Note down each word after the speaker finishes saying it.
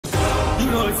You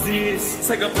know it's this.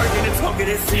 Take a perk and talk it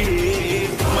and see.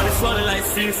 Money swallowed like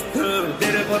sis.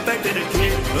 They done perfected the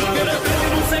kid. Got a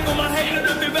billion who take on my hate.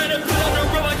 Nothing better. Put out the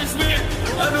road I just spent.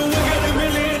 I know we got $1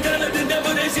 million. The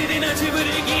devil, they shit ain't not cheaper than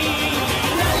again.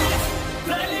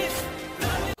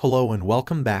 Hello and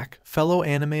welcome back, fellow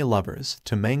anime lovers,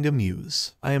 to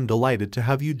MangaMuse. I am delighted to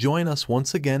have you join us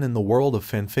once again in the world of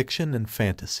fanfiction and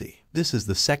fantasy. This is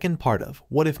the second part of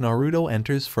What If Naruto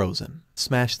Enters Frozen.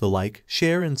 Smash the like,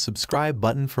 share and subscribe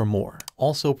button for more.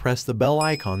 Also press the bell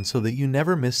icon so that you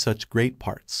never miss such great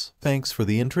parts. Thanks for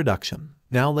the introduction.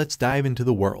 Now let's dive into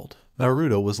the world.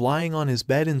 Naruto was lying on his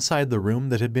bed inside the room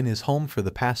that had been his home for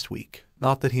the past week.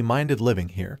 Not that he minded living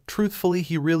here. Truthfully,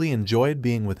 he really enjoyed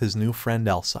being with his new friend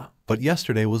Elsa. But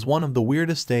yesterday was one of the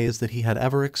weirdest days that he had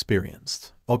ever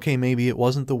experienced. Okay, maybe it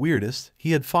wasn't the weirdest.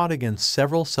 He had fought against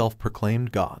several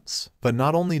self-proclaimed gods. But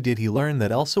not only did he learn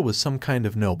that Elsa was some kind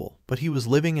of noble, but he was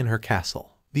living in her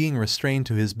castle. Being restrained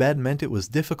to his bed meant it was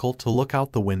difficult to look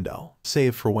out the window,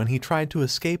 save for when he tried to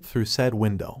escape through said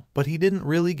window, but he didn't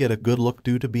really get a good look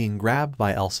due to being grabbed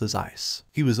by Elsa's ice.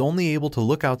 He was only able to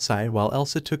look outside while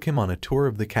Elsa took him on a tour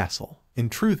of the castle. In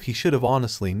truth, he should have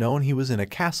honestly known he was in a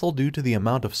castle due to the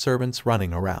amount of servants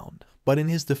running around, but in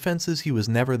his defenses he was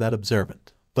never that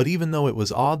observant. But even though it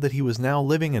was odd that he was now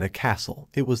living in a castle,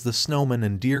 it was the snowman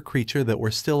and deer creature that were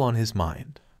still on his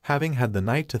mind. Having had the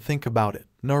night to think about it,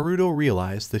 Naruto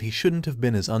realized that he shouldn't have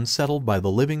been as unsettled by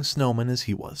the living snowman as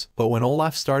he was. But when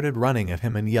Olaf started running at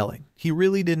him and yelling, he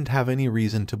really didn't have any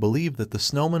reason to believe that the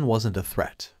snowman wasn't a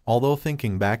threat. Although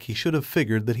thinking back, he should have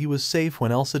figured that he was safe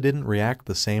when Elsa didn't react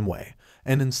the same way,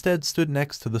 and instead stood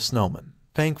next to the snowman.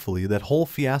 Thankfully, that whole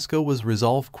fiasco was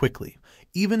resolved quickly,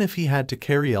 even if he had to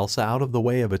carry Elsa out of the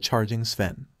way of a charging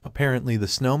Sven. Apparently the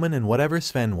snowman and whatever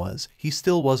Sven was, he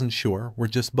still wasn't sure, were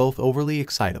just both overly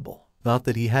excitable. Not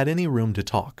that he had any room to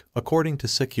talk, according to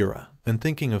Sakura. And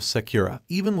thinking of Sakura,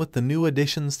 even with the new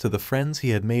additions to the friends he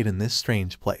had made in this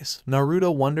strange place,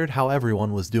 Naruto wondered how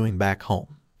everyone was doing back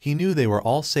home. He knew they were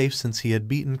all safe since he had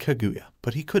beaten Kaguya,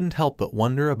 but he couldn't help but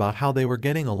wonder about how they were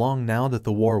getting along now that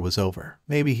the war was over.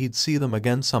 Maybe he'd see them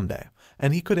again someday,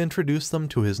 and he could introduce them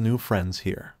to his new friends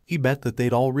here. He bet that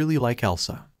they'd all really like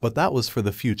Elsa. But that was for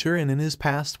the future and in his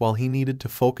past, while he needed to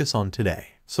focus on today.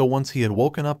 So once he had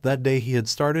woken up that day, he had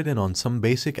started in on some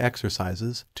basic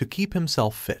exercises to keep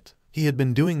himself fit. He had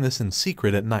been doing this in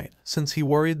secret at night, since he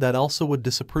worried that Elsa would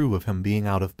disapprove of him being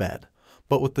out of bed.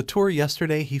 But with the tour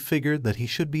yesterday, he figured that he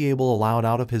should be allowed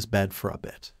out of his bed for a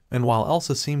bit. And while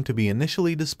Elsa seemed to be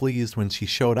initially displeased when she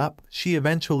showed up, she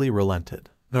eventually relented.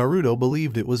 Naruto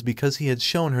believed it was because he had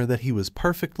shown her that he was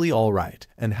perfectly alright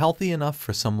and healthy enough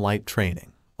for some light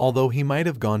training. Although he might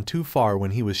have gone too far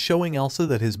when he was showing Elsa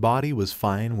that his body was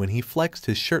fine when he flexed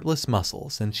his shirtless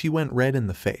muscles and she went red in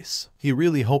the face. He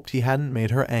really hoped he hadn't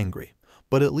made her angry.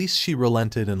 But at least she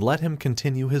relented and let him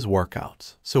continue his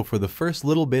workout. So for the first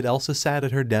little bit, Elsa sat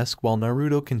at her desk while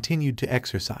Naruto continued to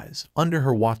exercise, under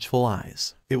her watchful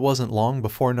eyes. It wasn't long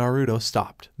before Naruto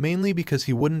stopped, mainly because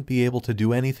he wouldn't be able to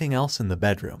do anything else in the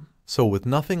bedroom. So with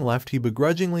nothing left, he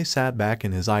begrudgingly sat back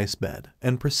in his ice bed,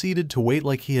 and proceeded to wait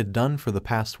like he had done for the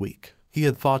past week. He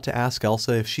had thought to ask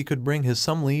Elsa if she could bring his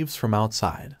some leaves from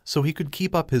outside, so he could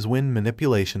keep up his wind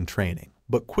manipulation training,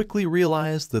 but quickly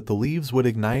realized that the leaves would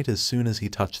ignite as soon as he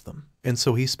touched them. And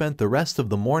so he spent the rest of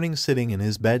the morning sitting in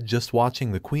his bed just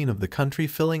watching the queen of the country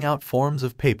filling out forms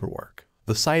of paperwork.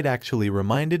 The sight actually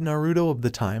reminded Naruto of the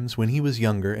times when he was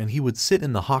younger and he would sit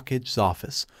in the Hokage's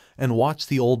office and watch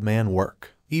the old man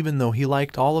work. Even though he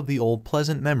liked all of the old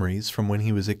pleasant memories from when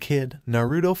he was a kid,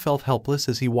 Naruto felt helpless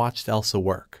as he watched Elsa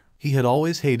work. He had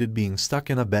always hated being stuck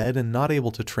in a bed and not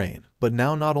able to train, but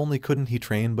now not only couldn't he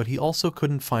train, but he also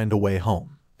couldn't find a way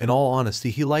home. In all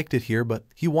honesty, he liked it here, but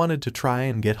he wanted to try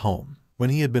and get home. When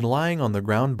he had been lying on the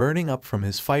ground burning up from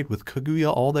his fight with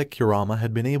Kaguya, all that Kurama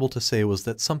had been able to say was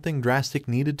that something drastic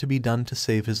needed to be done to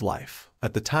save his life.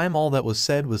 At the time, all that was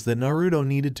said was that Naruto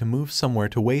needed to move somewhere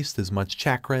to waste as much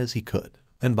chakra as he could.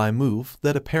 And by move,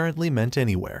 that apparently meant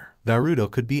anywhere. Naruto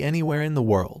could be anywhere in the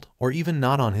world, or even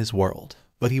not on his world.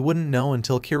 But he wouldn't know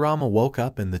until Kurama woke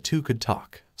up and the two could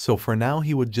talk. So for now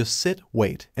he would just sit,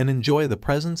 wait, and enjoy the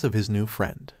presence of his new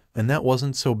friend. And that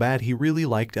wasn't so bad. He really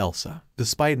liked Elsa.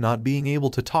 Despite not being able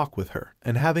to talk with her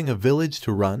and having a village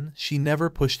to run, she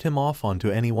never pushed him off onto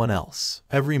anyone else.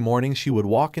 Every morning she would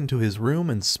walk into his room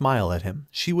and smile at him.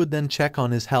 She would then check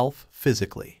on his health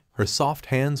physically. Her soft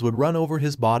hands would run over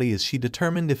his body as she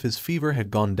determined if his fever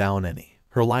had gone down any.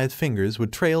 Her lithe fingers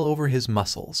would trail over his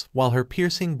muscles, while her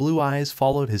piercing blue eyes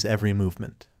followed his every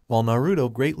movement. While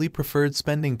Naruto greatly preferred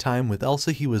spending time with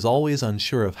Elsa, he was always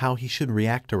unsure of how he should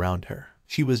react around her.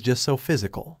 She was just so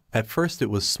physical. At first it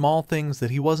was small things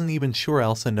that he wasn't even sure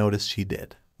Elsa noticed she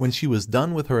did. When she was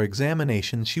done with her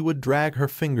examination, she would drag her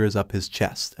fingers up his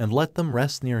chest and let them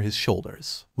rest near his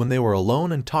shoulders. When they were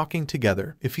alone and talking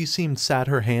together, if he seemed sad,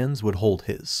 her hands would hold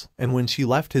his. And when she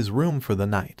left his room for the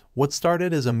night, what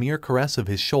started as a mere caress of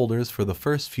his shoulders for the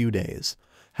first few days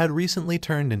had recently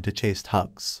turned into chaste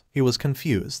hugs. He was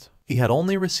confused. He had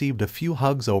only received a few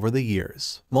hugs over the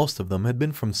years. Most of them had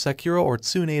been from Sekiro or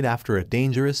Tsunade after a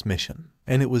dangerous mission,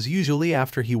 and it was usually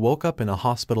after he woke up in a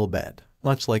hospital bed,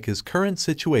 much like his current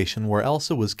situation where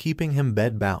Elsa was keeping him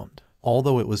bed-bound.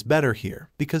 Although it was better here,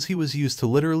 because he was used to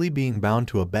literally being bound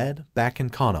to a bed back in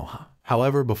Konoha.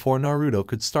 However, before Naruto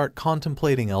could start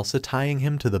contemplating Elsa tying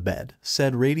him to the bed,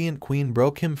 said Radiant Queen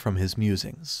broke him from his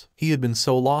musings. He had been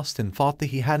so lost in thought that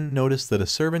he hadn't noticed that a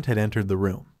servant had entered the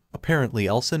room. Apparently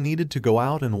Elsa needed to go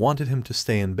out and wanted him to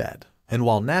stay in bed, and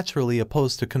while naturally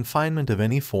opposed to confinement of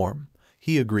any form,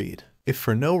 he agreed, if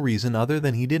for no reason other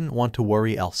than he didn't want to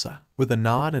worry Elsa. With a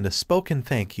nod and a spoken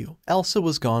thank you, Elsa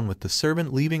was gone with the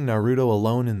servant, leaving Naruto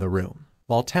alone in the room.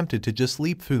 While tempted to just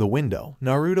leap through the window,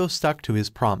 Naruto stuck to his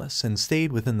promise and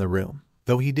stayed within the room,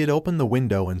 though he did open the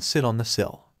window and sit on the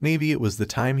sill. Maybe it was the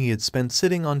time he had spent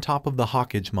sitting on top of the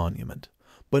Hokage monument.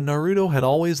 But Naruto had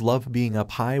always loved being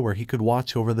up high where he could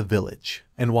watch over the village,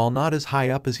 and while not as high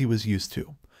up as he was used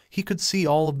to, he could see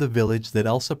all of the village that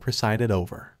Elsa presided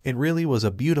over. It really was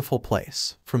a beautiful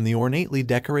place, from the ornately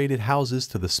decorated houses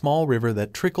to the small river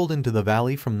that trickled into the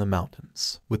valley from the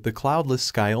mountains, with the cloudless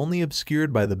sky only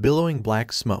obscured by the billowing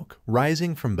black smoke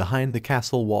rising from behind the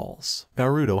castle walls.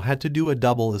 Naruto had to do a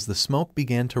double as the smoke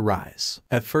began to rise.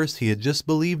 At first he had just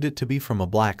believed it to be from a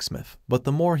blacksmith, but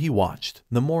the more he watched,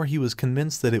 the more he was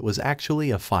convinced that it was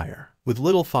actually a fire. With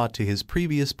little thought to his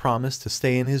previous promise to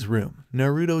stay in his room,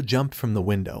 Naruto jumped from the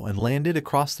window and landed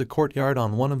across the courtyard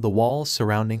on one of the walls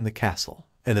surrounding the castle.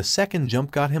 And a second jump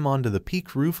got him onto the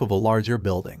peaked roof of a larger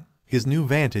building. His new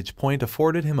vantage point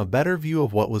afforded him a better view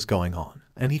of what was going on,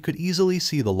 and he could easily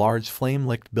see the large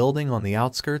flame-licked building on the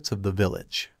outskirts of the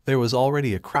village. There was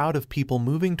already a crowd of people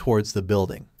moving towards the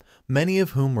building, many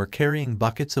of whom were carrying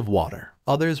buckets of water.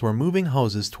 Others were moving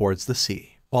hoses towards the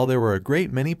sea. While there were a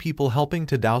great many people helping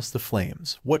to douse the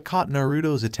flames, what caught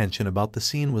Naruto's attention about the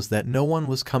scene was that no one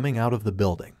was coming out of the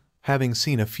building. Having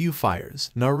seen a few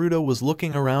fires, Naruto was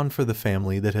looking around for the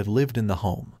family that had lived in the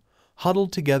home,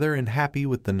 huddled together and happy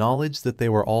with the knowledge that they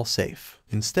were all safe.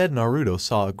 Instead, Naruto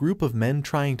saw a group of men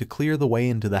trying to clear the way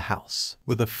into the house.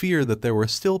 With a fear that there were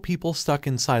still people stuck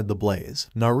inside the blaze,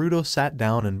 Naruto sat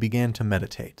down and began to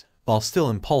meditate. While still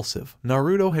impulsive,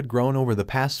 Naruto had grown over the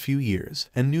past few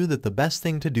years and knew that the best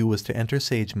thing to do was to enter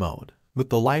Sage mode. With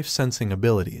the life-sensing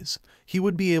abilities, he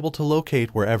would be able to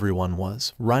locate where everyone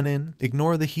was, run in,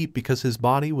 ignore the heat because his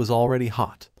body was already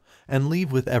hot, and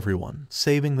leave with everyone,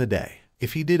 saving the day.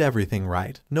 If he did everything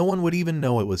right, no one would even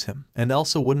know it was him, and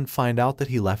Elsa wouldn't find out that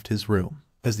he left his room.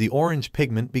 As the orange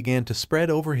pigment began to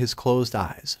spread over his closed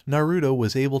eyes, Naruto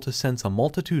was able to sense a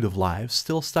multitude of lives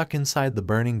still stuck inside the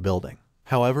burning building.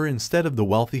 However, instead of the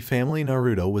wealthy family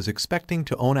Naruto was expecting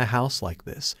to own a house like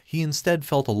this, he instead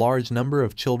felt a large number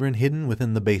of children hidden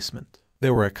within the basement.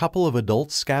 There were a couple of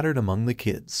adults scattered among the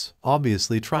kids,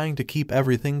 obviously trying to keep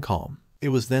everything calm. It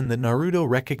was then that Naruto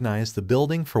recognized the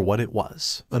building for what it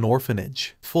was, an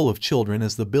orphanage, full of children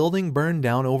as the building burned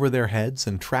down over their heads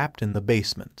and trapped in the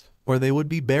basement, where they would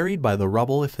be buried by the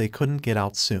rubble if they couldn't get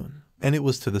out soon. And it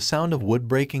was to the sound of wood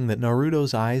breaking that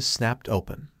Naruto's eyes snapped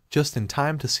open, just in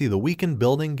time to see the weakened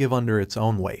building give under its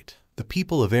own weight. The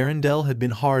people of Arendelle had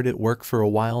been hard at work for a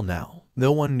while now.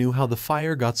 No one knew how the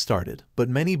fire got started, but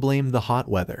many blamed the hot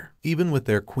weather. Even with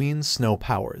their queen's snow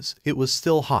powers, it was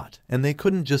still hot, and they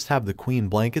couldn't just have the queen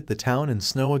blanket the town in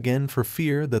snow again for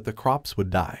fear that the crops would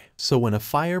die. So when a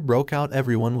fire broke out,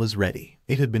 everyone was ready.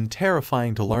 It had been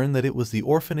terrifying to learn that it was the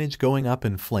orphanage going up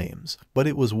in flames, but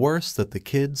it was worse that the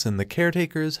kids and the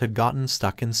caretakers had gotten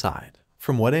stuck inside.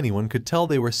 From what anyone could tell,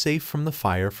 they were safe from the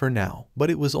fire for now,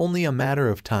 but it was only a matter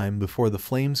of time before the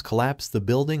flames collapsed the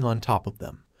building on top of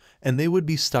them, and they would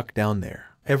be stuck down there.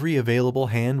 Every available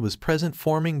hand was present,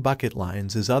 forming bucket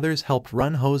lines as others helped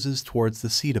run hoses towards the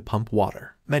sea to pump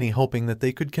water, many hoping that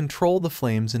they could control the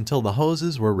flames until the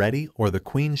hoses were ready or the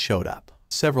queen showed up.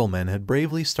 Several men had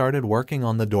bravely started working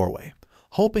on the doorway,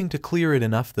 hoping to clear it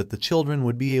enough that the children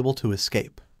would be able to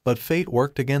escape. But fate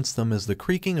worked against them as the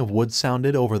creaking of wood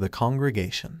sounded over the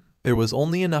congregation. There was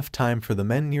only enough time for the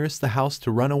men nearest the house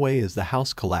to run away as the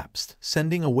house collapsed,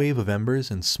 sending a wave of embers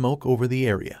and smoke over the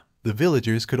area. The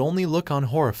villagers could only look on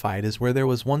horrified as where there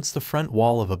was once the front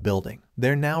wall of a building,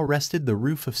 there now rested the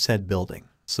roof of said building.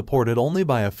 supported only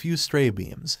by a few stray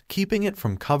beams, keeping it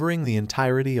from covering the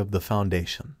entirety of the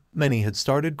foundation. Many had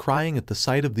started crying at the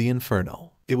sight of the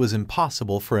inferno. It was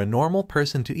impossible for a normal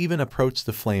person to even approach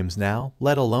the flames now,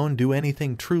 let alone do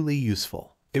anything truly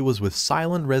useful. It was with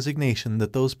silent resignation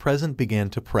that those present began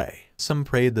to pray. Some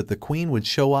prayed that the queen would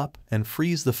show up and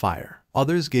freeze the fire.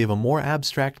 Others gave a more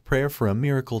abstract prayer for a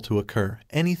miracle to occur,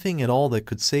 anything at all that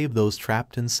could save those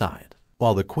trapped inside.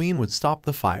 While the queen would stop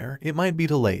the fire, it might be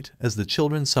too late, as the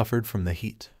children suffered from the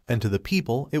heat. And to the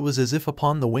people, it was as if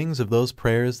upon the wings of those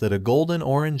prayers that a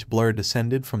golden-orange blur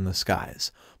descended from the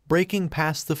skies, breaking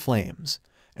past the flames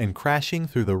and crashing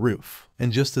through the roof.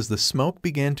 And just as the smoke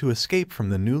began to escape from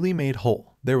the newly made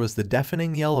hole, there was the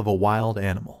deafening yell of a wild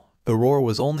animal. The roar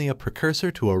was only a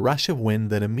precursor to a rush of wind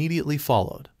that immediately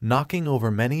followed, knocking over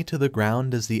many to the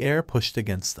ground as the air pushed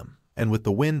against them. And with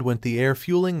the wind went the air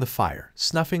fueling the fire,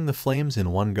 snuffing the flames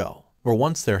in one go. Where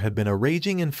once there had been a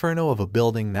raging inferno of a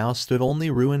building, now stood only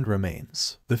ruined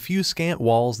remains. The few scant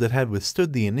walls that had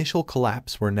withstood the initial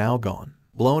collapse were now gone,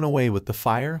 blown away with the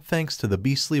fire thanks to the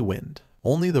beastly wind.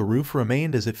 Only the roof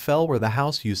remained as it fell where the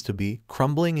house used to be,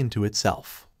 crumbling into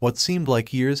itself. What seemed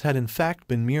like years had in fact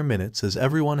been mere minutes as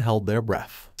everyone held their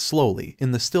breath. Slowly,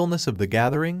 in the stillness of the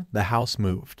gathering, the house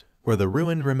moved. Where the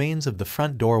ruined remains of the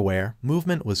front door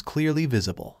movement was clearly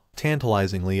visible.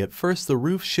 Tantalizingly, at first the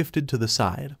roof shifted to the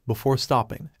side, before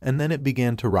stopping, and then it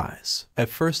began to rise. At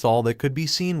first all that could be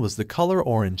seen was the color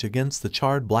orange against the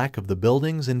charred black of the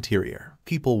building's interior.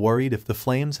 People worried if the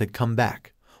flames had come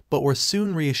back, but were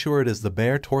soon reassured as the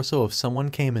bare torso of someone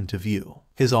came into view.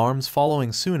 His arms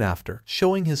following soon after,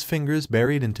 showing his fingers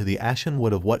buried into the ashen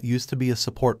wood of what used to be a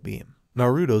support beam.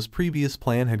 Naruto's previous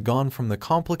plan had gone from the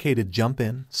complicated jump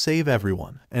in, save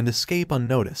everyone, and escape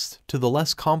unnoticed, to the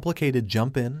less complicated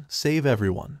jump in, save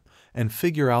everyone, and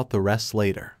figure out the rest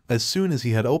later. As soon as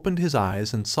he had opened his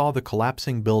eyes and saw the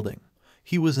collapsing building,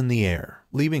 he was in the air,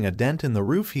 leaving a dent in the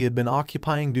roof he had been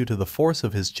occupying due to the force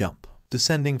of his jump.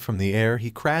 Descending from the air,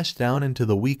 he crashed down into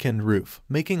the weakened roof,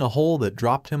 making a hole that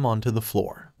dropped him onto the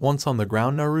floor. Once on the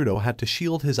ground, Naruto had to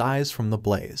shield his eyes from the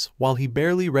blaze, while he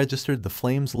barely registered the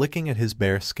flames licking at his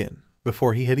bare skin.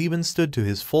 Before he had even stood to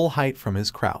his full height from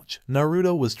his crouch,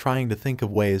 Naruto was trying to think of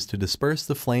ways to disperse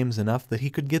the flames enough that he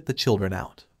could get the children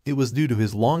out. It was due to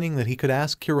his longing that he could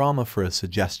ask Kurama for a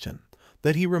suggestion,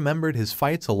 that he remembered his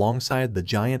fights alongside the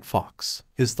giant fox.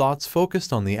 His thoughts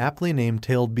focused on the aptly named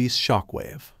tailed beast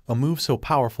Shockwave, a move so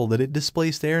powerful that it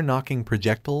displaced air-knocking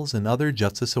projectiles and other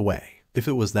jutsus away. If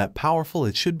it was that powerful,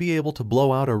 it should be able to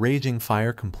blow out a raging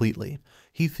fire completely,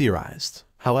 he theorized.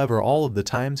 However, all of the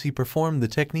times he performed the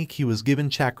technique he was given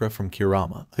chakra from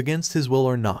Kurama, against his will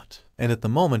or not. And at the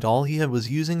moment all he had was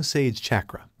using sage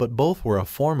chakra, but both were a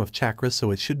form of chakra,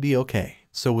 so it should be okay.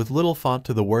 So with little thought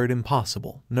to the word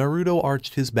impossible, Naruto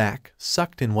arched his back,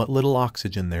 sucked in what little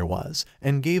oxygen there was,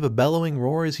 and gave a bellowing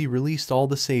roar as he released all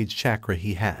the sage chakra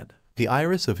he had. The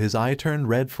iris of his eye turned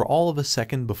red for all of a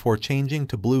second before changing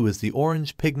to blue as the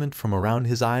orange pigment from around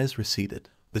his eyes receded.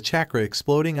 The chakra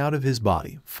exploding out of his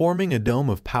body, forming a dome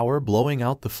of power, blowing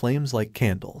out the flames like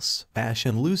candles. Ash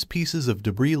and loose pieces of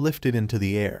debris lifted into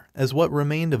the air, as what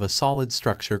remained of a solid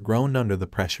structure groaned under the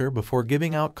pressure before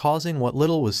giving out, causing what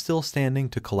little was still standing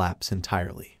to collapse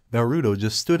entirely. Naruto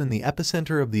just stood in the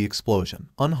epicenter of the explosion,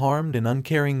 unharmed and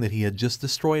uncaring that he had just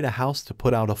destroyed a house to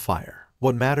put out a fire.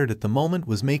 What mattered at the moment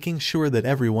was making sure that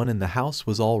everyone in the house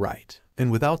was alright. And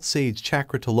without sage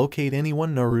chakra to locate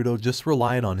anyone, Naruto just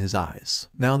relied on his eyes.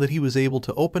 Now that he was able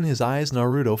to open his eyes,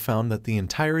 Naruto found that the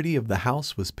entirety of the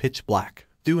house was pitch black,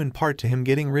 due in part to him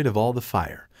getting rid of all the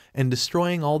fire and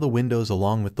destroying all the windows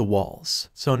along with the walls.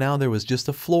 So now there was just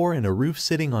a floor and a roof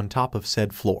sitting on top of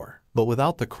said floor. But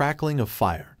without the crackling of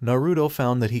fire, Naruto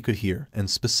found that he could hear,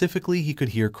 and specifically he could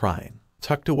hear crying.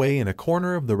 Tucked away in a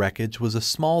corner of the wreckage was a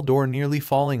small door nearly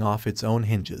falling off its own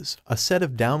hinges, a set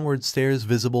of downward stairs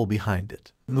visible behind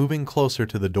it. Moving closer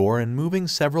to the door and moving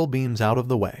several beams out of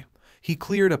the way, he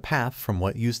cleared a path from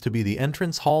what used to be the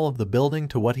entrance hall of the building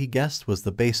to what he guessed was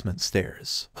the basement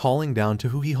stairs. Calling down to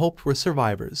who he hoped were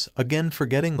survivors, again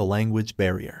forgetting the language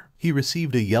barrier, he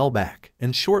received a yell back,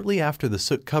 and shortly after the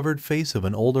soot-covered face of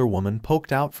an older woman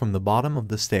poked out from the bottom of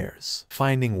the stairs.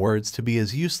 Finding words to be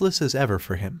as useless as ever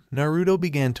for him, Naruto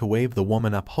began to wave the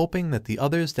woman up, hoping that the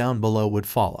others down below would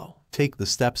follow. Take the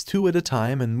steps two at a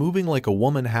time and moving like a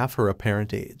woman half her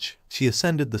apparent age. She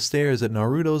ascended the stairs at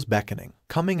Naruto's beckoning,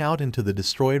 coming out into the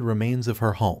destroyed remains of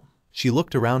her home. She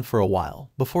looked around for a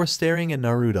while, before staring at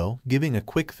Naruto, giving a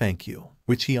quick thank you,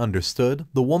 which he understood.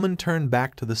 The woman turned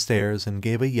back to the stairs and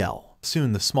gave a yell.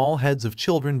 Soon the small heads of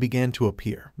children began to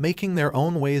appear, making their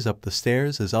own ways up the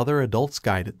stairs as other adults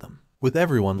guided them. With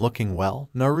everyone looking well,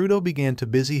 Naruto began to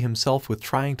busy himself with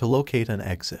trying to locate an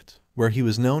exit, where he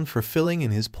was known for filling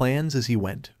in his plans as he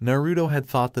went. Naruto had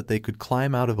thought that they could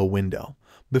climb out of a window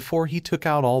before he took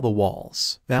out all the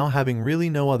walls. Now, having really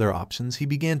no other options, he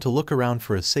began to look around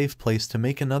for a safe place to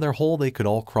make another hole they could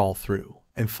all crawl through.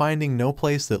 And finding no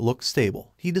place that looked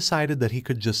stable, he decided that he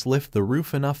could just lift the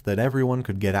roof enough that everyone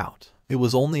could get out. It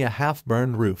was only a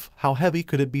half-burned roof. How heavy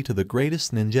could it be to the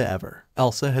greatest ninja ever?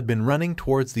 Elsa had been running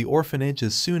towards the orphanage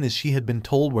as soon as she had been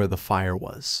told where the fire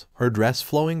was, her dress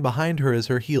flowing behind her as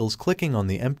her heels clicking on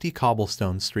the empty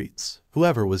cobblestone streets.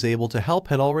 Whoever was able to help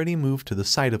had already moved to the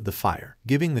site of the fire,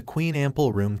 giving the queen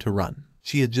ample room to run.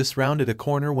 She had just rounded a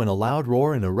corner when a loud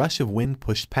roar and a rush of wind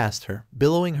pushed past her,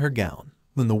 billowing her gown.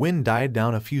 When the wind died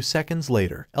down a few seconds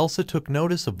later, Elsa took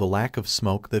notice of the lack of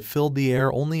smoke that filled the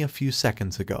air only a few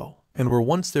seconds ago, and where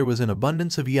once there was an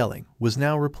abundance of yelling, was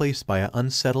now replaced by an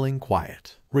unsettling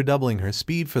quiet. Redoubling her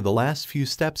speed for the last few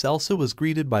steps, Elsa was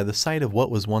greeted by the sight of what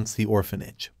was once the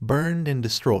orphanage, burned and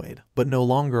destroyed, but no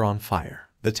longer on fire.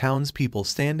 The townspeople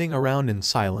standing around in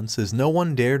silence as no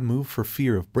one dared move for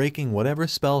fear of breaking whatever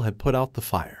spell had put out the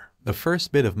fire. The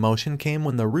first bit of motion came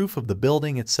when the roof of the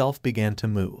building itself began to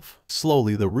move.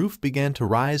 Slowly the roof began to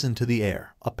rise into the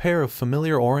air. A pair of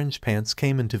familiar orange pants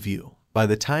came into view. By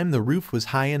the time the roof was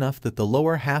high enough that the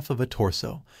lower half of a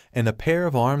torso and a pair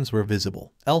of arms were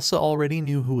visible, Elsa already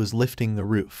knew who was lifting the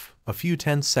roof. A few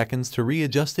tense seconds to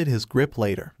readjusted his grip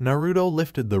later, Naruto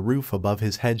lifted the roof above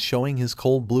his head, showing his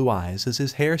cold blue eyes as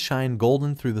his hair shined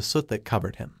golden through the soot that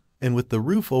covered him. And with the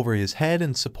roof over his head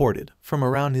and supported from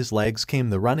around his legs came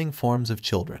the running forms of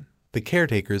children. The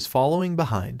caretakers following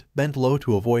behind bent low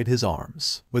to avoid his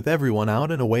arms. With everyone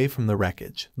out and away from the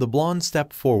wreckage, the blonde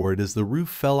stepped forward as the roof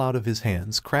fell out of his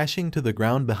hands, crashing to the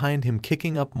ground behind him,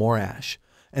 kicking up more ash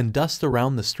and dust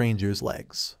around the stranger's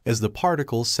legs. As the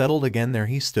particles settled again, there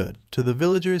he stood. To the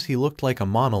villagers he looked like a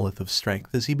monolith of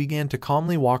strength as he began to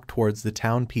calmly walk towards the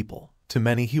town people. To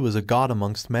many he was a god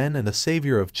amongst men and a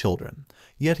savior of children,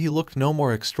 yet he looked no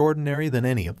more extraordinary than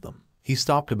any of them. He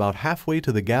stopped about halfway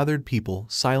to the gathered people,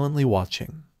 silently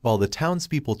watching. While the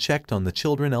townspeople checked on the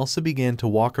children, Elsa began to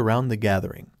walk around the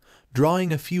gathering,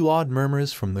 drawing a few odd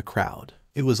murmurs from the crowd.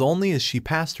 It was only as she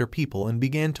passed her people and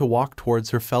began to walk towards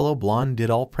her fellow blonde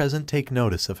did all present take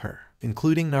notice of her,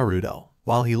 including Naruto.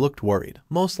 While he looked worried,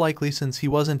 most likely since he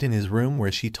wasn't in his room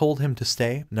where she told him to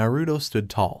stay, Naruto stood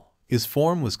tall. His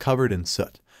form was covered in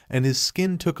soot, and his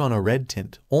skin took on a red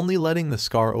tint, only letting the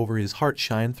scar over his heart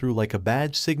shine through like a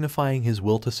badge signifying his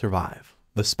will to survive.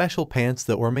 The special pants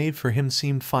that were made for him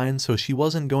seemed fine, so she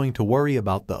wasn't going to worry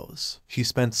about those. She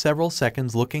spent several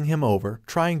seconds looking him over,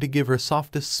 trying to give her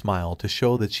softest smile to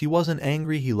show that she wasn't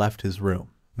angry. He left his room.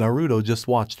 Naruto just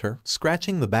watched her,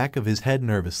 scratching the back of his head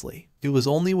nervously. It was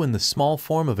only when the small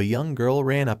form of a young girl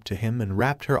ran up to him and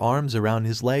wrapped her arms around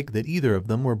his leg that either of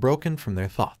them were broken from their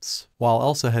thoughts. While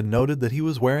Elsa had noted that he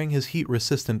was wearing his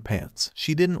heat-resistant pants,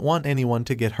 she didn't want anyone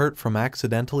to get hurt from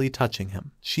accidentally touching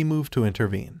him. She moved to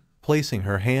intervene. Placing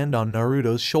her hand on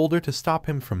Naruto's shoulder to stop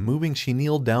him from moving, she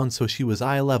kneeled down so she was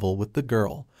eye level with the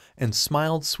girl and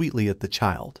smiled sweetly at the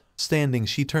child. Standing,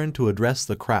 she turned to address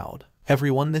the crowd.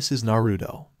 "Everyone, this is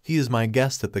Naruto. He is my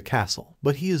guest at the castle,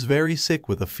 but he is very sick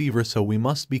with a fever, so we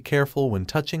must be careful when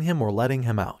touching him or letting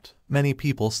him out." Many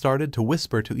people started to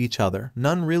whisper to each other,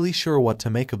 none really sure what to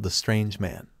make of the strange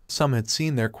man. Some had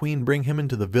seen their queen bring him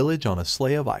into the village on a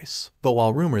sleigh of ice, but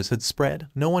while rumors had spread,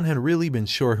 no one had really been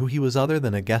sure who he was other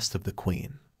than a guest of the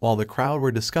queen. While the crowd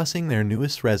were discussing their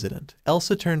newest resident,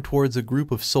 Elsa turned towards a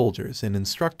group of soldiers and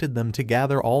instructed them to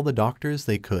gather all the doctors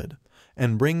they could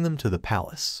and bring them to the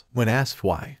palace. When asked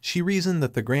why, she reasoned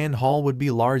that the grand hall would be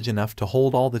large enough to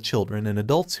hold all the children and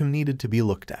adults who needed to be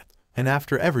looked at. And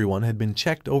after everyone had been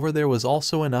checked over, there was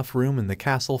also enough room in the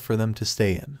castle for them to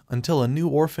stay in until a new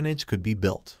orphanage could be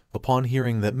built. Upon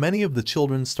hearing that, many of the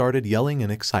children started yelling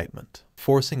in excitement,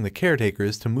 forcing the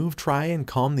caretakers to move, try and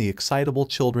calm the excitable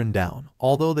children down,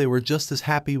 although they were just as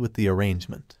happy with the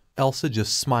arrangement. Elsa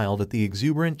just smiled at the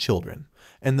exuberant children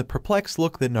and the perplexed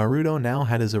look that Naruto now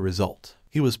had as a result.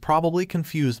 He was probably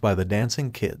confused by the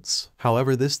dancing kids.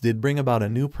 However, this did bring about a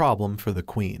new problem for the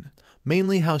queen,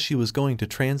 mainly how she was going to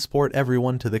transport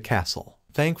everyone to the castle.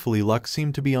 Thankfully, luck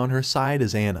seemed to be on her side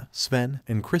as Anna, Sven,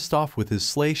 and Kristoff with his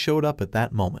sleigh showed up at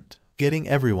that moment. Getting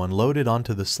everyone loaded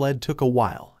onto the sled took a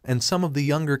while, and some of the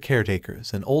younger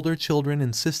caretakers and older children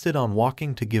insisted on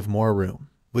walking to give more room.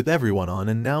 With everyone on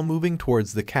and now moving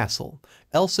towards the castle,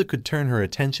 Elsa could turn her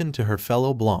attention to her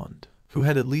fellow blonde, who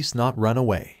had at least not run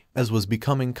away. As was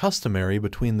becoming customary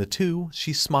between the two,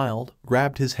 she smiled,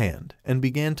 grabbed his hand, and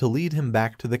began to lead him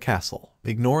back to the castle.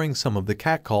 Ignoring some of the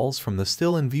catcalls from the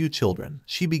still-in-view children,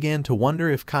 she began to wonder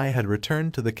if Kai had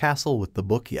returned to the castle with the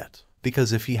book yet.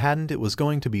 Because if he hadn't, it was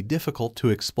going to be difficult to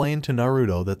explain to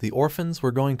Naruto that the orphans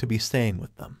were going to be staying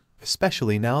with them,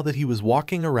 especially now that he was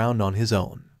walking around on his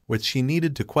own, which she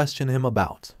needed to question him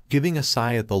about. Giving a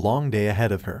sigh at the long day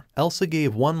ahead of her, Elsa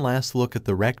gave one last look at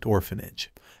the wrecked orphanage,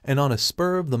 and on a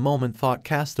spur of the moment thought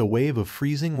cast a wave of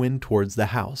freezing wind towards the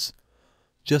house,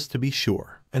 just to be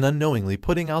sure, and unknowingly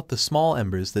putting out the small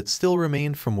embers that still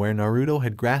remained from where Naruto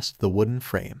had grasped the wooden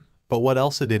frame. But what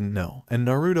Elsa didn't know, and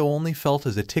Naruto only felt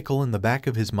as a tickle in the back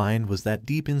of his mind, was that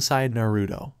deep inside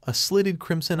Naruto, a slitted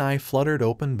crimson eye fluttered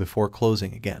open before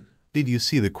closing again. "Did you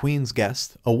see the queen's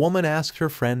guest?" a woman asked her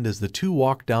friend as the two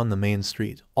walked down the main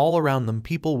street, all around them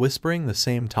people whispering the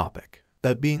same topic,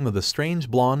 that being of the strange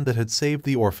blonde that had saved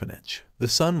the orphanage. The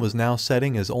sun was now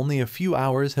setting as only a few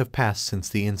hours have passed since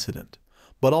the incident,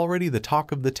 but already the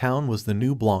talk of the town was the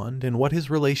new blonde and what his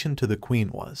relation to the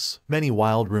queen was. Many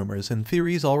wild rumors and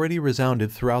theories already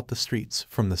resounded throughout the streets,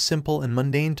 from the simple and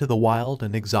mundane to the wild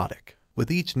and exotic. With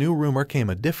each new rumor came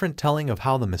a different telling of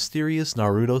how the mysterious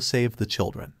Naruto saved the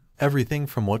children. Everything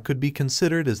from what could be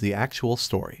considered as the actual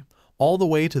story, all the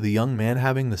way to the young man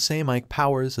having the same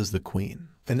powers as the queen.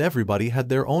 And everybody had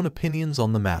their own opinions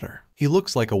on the matter. "He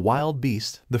looks like a wild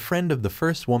beast," the friend of the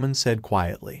first woman said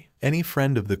quietly. Any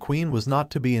friend of the queen was not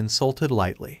to be insulted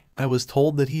lightly. "I was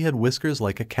told that he had whiskers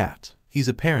like a cat. He's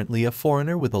apparently a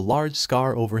foreigner with a large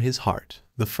scar over his heart,"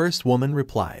 the first woman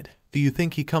replied. "Do you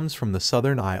think he comes from the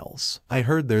Southern Isles? I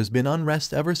heard there's been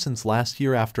unrest ever since last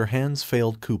year after Han's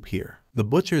failed coup here. The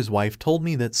butcher's wife told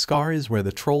me that scar is where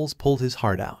the trolls pulled his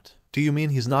heart out." "Do you mean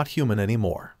he's not human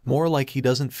anymore?" "More like he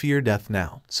doesn't fear death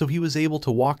now, so he was able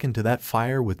to walk into that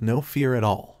fire with no fear at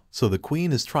all. So the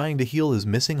queen is trying to heal his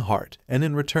missing heart, and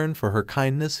in return for her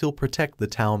kindness he'll protect the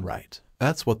town, right?"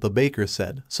 "That's what the baker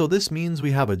said. So this means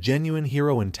we have a genuine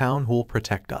hero in town who'll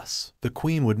protect us. The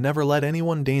queen would never let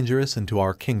anyone dangerous into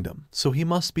our kingdom, so he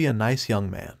must be a nice young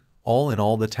man." All in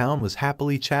all, the town was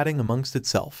happily chatting amongst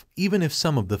itself, even if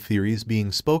some of the theories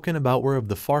being spoken about were of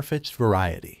the far-fetched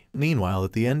variety. Meanwhile,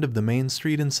 at the end of the main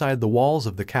street inside the walls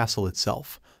of the castle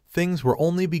itself, things were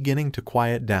only beginning to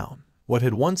quiet down. What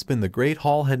had once been the Great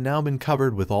Hall had now been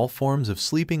covered with all forms of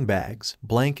sleeping bags,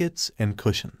 blankets, and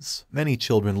cushions. Many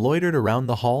children loitered around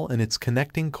the hall and its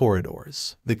connecting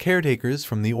corridors. The caretakers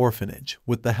from the orphanage,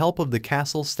 with the help of the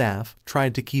castle staff,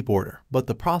 tried to keep order, but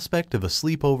the prospect of a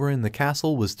sleepover in the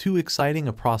castle was too exciting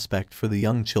a prospect for the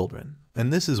young children.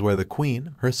 And this is where the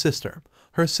queen, her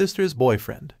sister's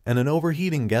boyfriend, and an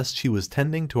overheating guest she was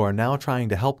tending to are now trying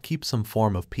to help keep some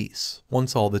form of peace.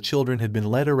 Once all the children had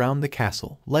been led around the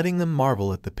castle, letting them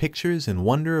marvel at the pictures and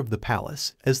wonder of the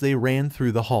palace as they ran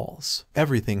through the halls.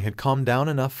 Everything had calmed down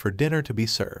enough for dinner to be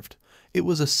served. It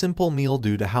was a simple meal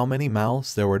due to how many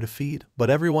mouths there were to feed, but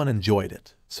everyone enjoyed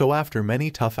it. So after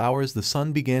many tough hours the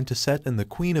sun began to set and the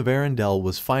Queen of Arendelle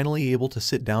was finally able to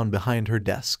sit down behind her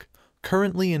desk,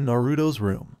 currently in Naruto's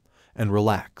room, and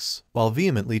relax, while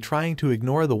vehemently trying to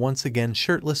ignore the once again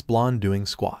shirtless blonde doing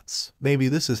squats. Maybe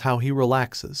this is how he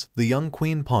relaxes, the young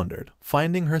queen pondered,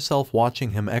 finding herself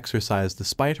watching him exercise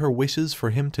despite her wishes for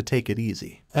him to take it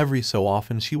easy. Every so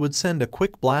often she would send a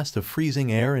quick blast of freezing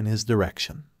air in his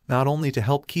direction, not only to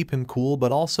help keep him cool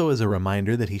but also as a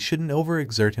reminder that he shouldn't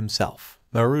overexert himself.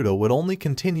 Naruto would only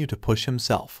continue to push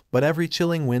himself, but every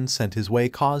chilling wind sent his way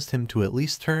caused him to at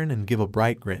least turn and give a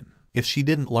bright grin. If she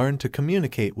didn't learn to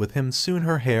communicate with him soon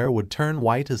her hair would turn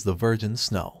white as the virgin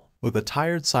snow. With a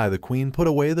tired sigh the queen put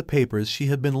away the papers she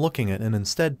had been looking at and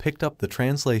instead picked up the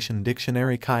translation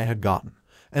dictionary Kai had gotten,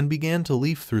 and began to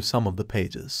leaf through some of the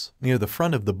pages. Near the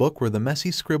front of the book were the messy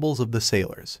scribbles of the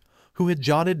sailors, who had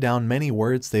jotted down many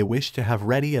words they wished to have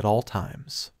ready at all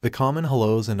times. The common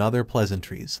hellos and other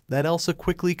pleasantries that Elsa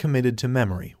quickly committed to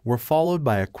memory were followed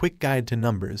by a quick guide to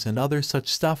numbers and other such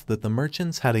stuff that the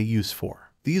merchants had a use for.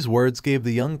 These words gave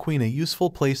the young queen a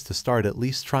useful place to start at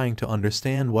least trying to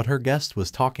understand what her guest was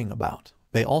talking about.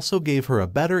 They also gave her a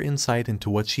better insight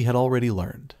into what she had already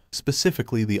learned,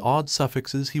 specifically the odd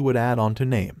suffixes he would add onto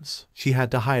names. She had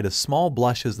to hide a small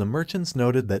blush as the merchants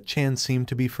noted that Chan seemed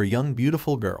to be for young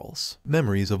beautiful girls.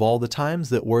 Memories of all the times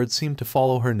that words seemed to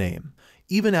follow her name,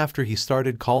 even after he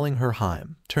started calling her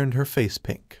Haim, turned her face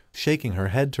pink. Shaking her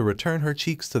head to return her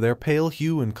cheeks to their pale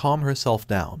hue and calm herself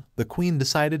down, the queen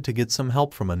decided to get some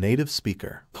help from a native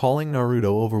speaker. Calling Naruto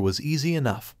over was easy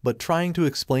enough, but trying to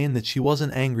explain that she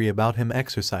wasn't angry about him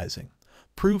exercising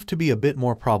proved to be a bit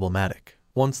more problematic.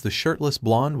 Once the shirtless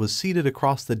blonde was seated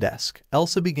across the desk,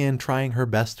 Elsa began trying her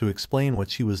best to explain what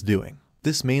she was doing.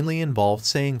 This mainly involved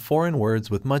saying foreign words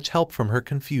with much help from her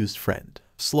confused friend.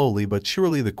 Slowly but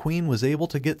surely the queen was able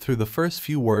to get through the first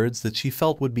few words that she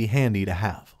felt would be handy to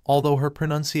have, although her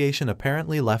pronunciation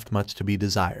apparently left much to be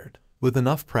desired. With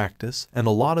enough practice and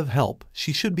a lot of help,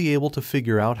 she should be able to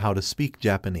figure out how to speak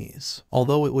Japanese,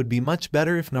 although it would be much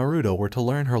better if Naruto were to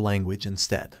learn her language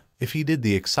instead. If he did,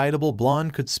 the excitable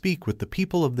blonde could speak with the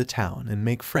people of the town and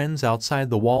make friends outside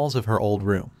the walls of her old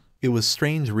room. It was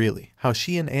strange really, how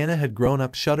she and Anna had grown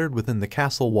up shuttered within the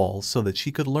castle walls so that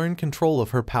she could learn control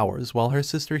of her powers while her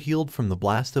sister healed from the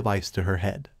blast of ice to her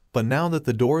head. But now that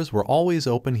the doors were always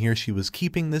open here, she was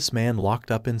keeping this man locked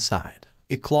up inside.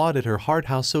 It clawed at her heart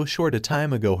how so short a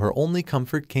time ago her only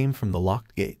comfort came from the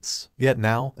locked gates. Yet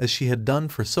now, as she had done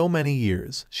for so many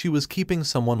years, she was keeping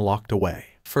someone locked away.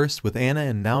 First with Anna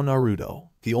and now Naruto.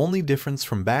 The only difference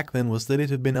from back then was that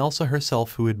it had been Elsa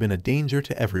herself who had been a danger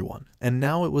to everyone, and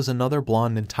now it was another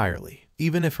blonde entirely.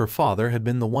 Even if her father had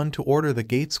been the one to order the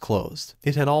gates closed,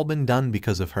 it had all been done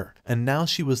because of her, and now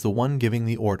she was the one giving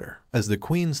the order. As the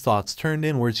queen's thoughts turned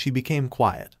inward, she became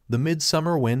quiet. The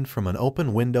midsummer wind from an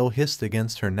open window hissed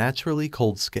against her naturally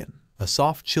cold skin. A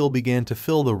soft chill began to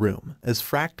fill the room, as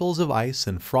fractals of ice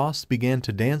and frost began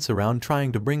to dance around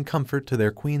trying to bring comfort to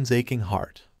their queen's aching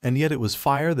heart. And yet it was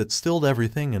fire that stilled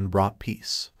everything and brought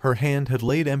peace. Her hand had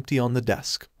laid empty on the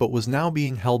desk, but was now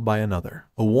being held by another.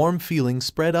 A warm feeling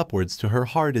spread upwards to her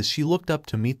heart as she looked up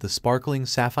to meet the sparkling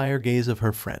sapphire gaze of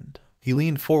her friend. He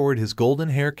leaned forward, his golden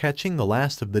hair catching the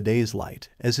last of the day's light,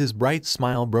 as his bright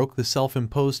smile broke the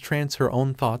self-imposed trance her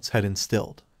own thoughts had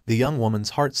instilled. The young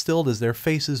woman's heart stilled as their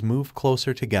faces moved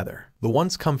closer together. The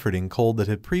once comforting cold that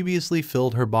had previously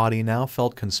filled her body now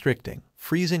felt constricting,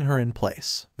 freezing her in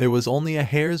place. There was only a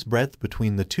hair's breadth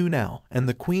between the two now, and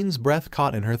the queen's breath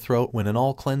caught in her throat when an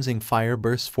all-cleansing fire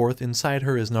burst forth inside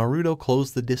her as Naruto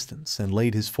closed the distance and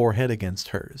laid his forehead against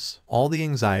hers. All the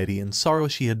anxiety and sorrow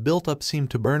she had built up seemed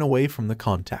to burn away from the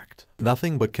contact.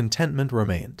 Nothing but contentment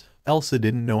remained. Elsa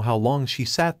didn't know how long she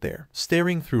sat there,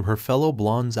 staring through her fellow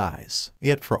blonde's eyes.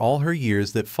 Yet for all her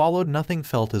years that followed, nothing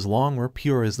felt as long or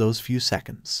pure as those few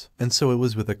seconds. And so it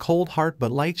was with a cold heart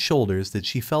but light shoulders that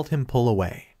she felt him pull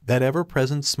away. That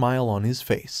ever-present smile on his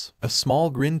face. A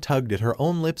small grin tugged at her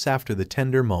own lips after the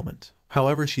tender moment.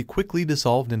 However, she quickly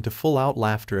dissolved into full-out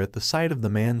laughter at the sight of the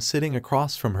man sitting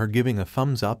across from her, giving a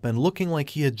thumbs up and looking like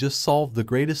he had just solved the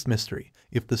greatest mystery,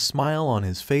 if the smile on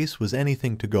his face was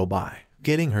anything to go by.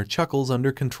 Getting her chuckles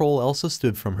under control, Elsa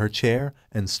stood from her chair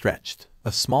and stretched.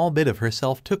 A small bit of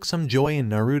herself took some joy in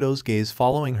Naruto's gaze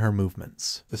following her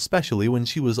movements, especially when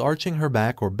she was arching her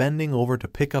back or bending over to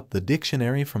pick up the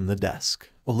dictionary from the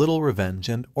desk. A little revenge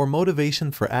and or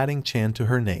motivation for adding Chan to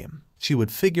her name. She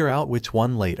would figure out which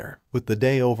one later. With the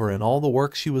day over and all the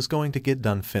work she was going to get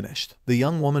done finished, the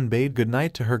young woman bade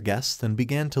goodnight to her guests and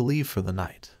began to leave for the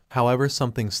night. However,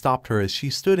 something stopped her as she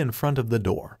stood in front of the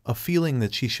door, a feeling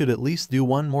that she should at least do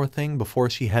one more thing before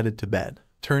she headed to bed.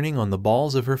 Turning on the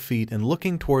balls of her feet and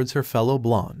looking towards her fellow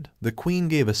blonde, the queen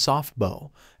gave a soft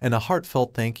bow and a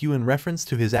heartfelt thank you in reference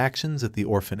to his actions at the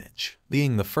orphanage.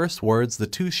 Being the first words the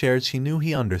two shared, she knew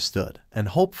he understood, and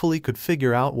hopefully could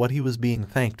figure out what he was being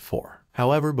thanked for.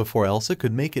 However, before Elsa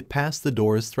could make it past the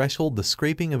door's threshold, the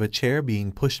scraping of a chair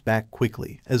being pushed back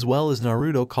quickly, as well as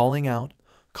Naruto calling out,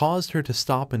 caused her to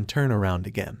stop and turn around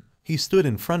again. He stood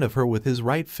in front of her with his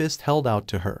right fist held out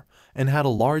to her, and had a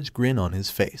large grin on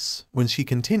his face. When she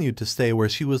continued to stay where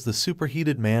she was, the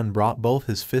superheated man brought both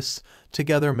his fists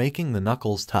together, making the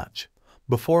knuckles touch,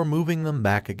 before moving them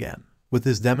back again. With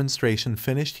his demonstration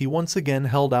finished, he once again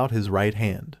held out his right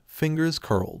hand, fingers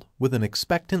curled, with an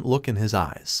expectant look in his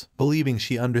eyes. Believing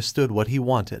she understood what he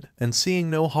wanted, and seeing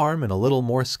no harm in a little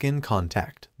more skin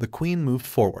contact, the queen moved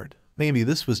forward. Maybe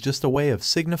this was just a way of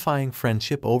signifying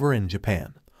friendship over in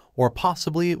Japan, or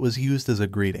possibly it was used as a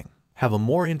greeting. Have a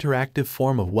more interactive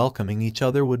form of welcoming each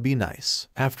other would be nice.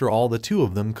 After all, the two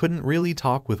of them couldn't really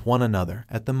talk with one another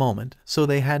at the moment, so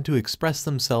they had to express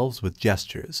themselves with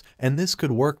gestures, and this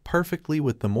could work perfectly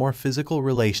with the more physical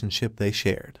relationship they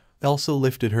shared. Elsa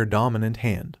lifted her dominant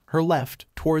hand, her left,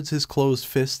 towards his closed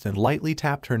fist and lightly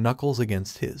tapped her knuckles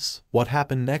against his. What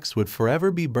happened next would forever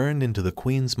be burned into the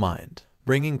queen's mind,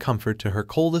 bringing comfort to her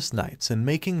coldest nights and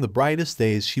making the brightest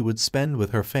days she would spend with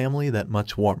her family that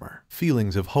much warmer.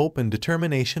 Feelings of hope and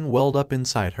determination welled up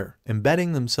inside her,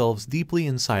 embedding themselves deeply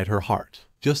inside her heart.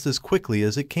 Just as quickly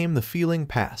as it came, the feeling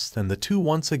passed, and the two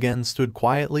once again stood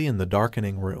quietly in the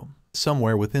darkening room.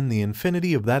 Somewhere within the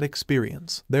infinity of that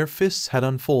experience, their fists had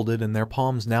unfolded and their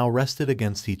palms now rested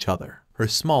against each other. Her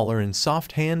smaller and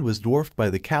soft hand was dwarfed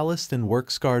by the calloused and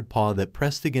work-scarred paw that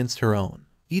pressed against her own.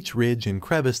 Each ridge and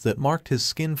crevice that marked his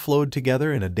skin flowed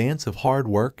together in a dance of hard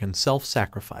work and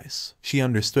self-sacrifice. She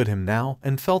understood him now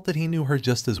and felt that he knew her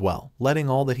just as well, letting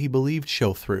all that he believed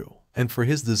show through. And for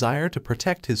his desire to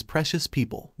protect his precious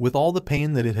people, with all the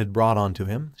pain that it had brought onto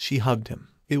him, she hugged him.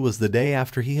 It was the day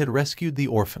after he had rescued the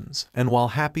orphans, and while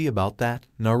happy about that,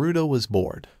 Naruto was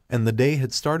bored. And the day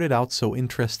had started out so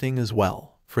interesting as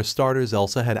well. For starters,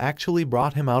 Elsa had actually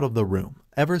brought him out of the room.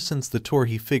 Ever since the tour,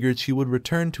 he figured she would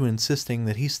return to insisting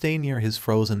that he stay near his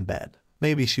frozen bed.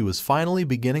 Maybe she was finally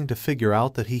beginning to figure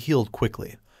out that he healed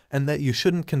quickly, and that you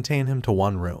shouldn't contain him to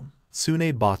one room.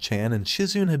 Tsunade-chan and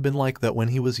Shizune had been like that when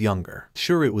he was younger.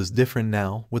 Sure, it was different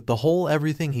now, with the whole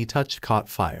everything he touched caught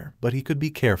fire, but he could be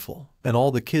careful. And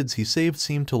all the kids he saved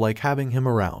seemed to like having him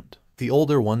around. The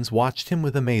older ones watched him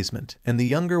with amazement, and the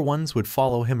younger ones would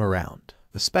follow him around.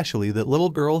 Especially that little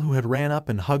girl who had ran up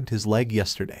and hugged his leg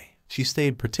yesterday. She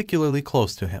stayed particularly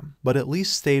close to him, but at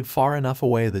least stayed far enough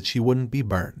away that she wouldn't be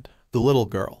burned. The little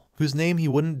girl, whose name he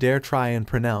wouldn't dare try and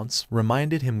pronounce,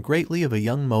 reminded him greatly of a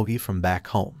young Mogi from back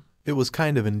home. It was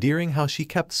kind of endearing how she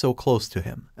kept so close to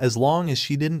him, as long as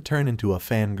she didn't turn into a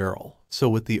fangirl. So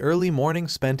with the early morning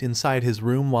spent inside his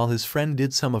room while his friend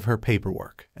did some of her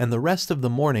paperwork, and the rest of the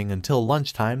morning until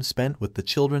lunchtime spent with the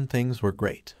children, things were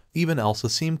great. Even Elsa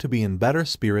seemed to be in better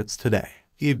spirits today.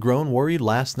 He had grown worried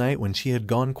last night when she had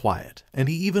gone quiet, and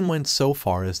he even went so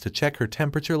far as to check her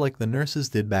temperature like the nurses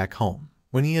did back home.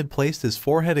 When he had placed his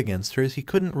forehead against hers, he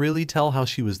couldn't really tell how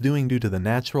she was doing due to the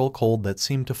natural cold that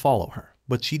seemed to follow her.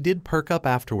 But she did perk up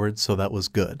afterwards, so that was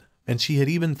good. And she had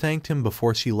even thanked him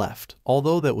before she left,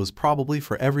 although that was probably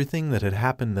for everything that had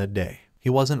happened that day. He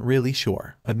wasn't really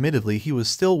sure. Admittedly, he was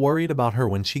still worried about her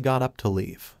when she got up to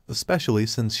leave, especially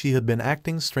since she had been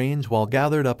acting strange while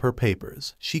gathered up her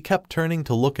papers. She kept turning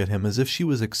to look at him as if she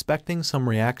was expecting some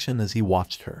reaction as he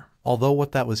watched her. Although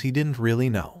what that was he didn't really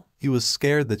know. He was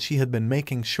scared that she had been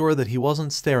making sure that he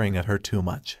wasn't staring at her too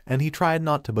much, and he tried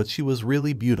not to, but she was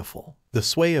really beautiful. The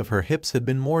sway of her hips had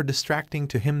been more distracting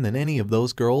to him than any of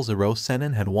those girls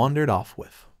Iro-Senin had wandered off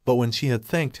with. But when she had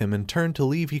thanked him and turned to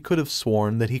leave, he could have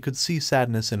sworn that he could see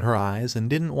sadness in her eyes and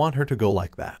didn't want her to go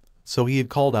like that. So he had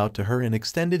called out to her and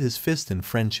extended his fist in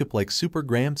friendship like Super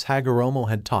Gramps Hagoromo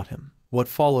had taught him. What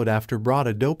followed after brought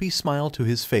a dopey smile to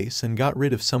his face and got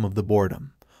rid of some of the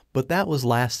boredom. But that was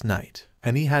last night,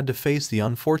 and he had to face the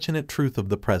unfortunate truth of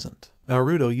the present.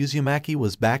 Naruto Uzumaki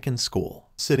was back in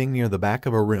school, sitting near the back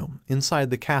of a room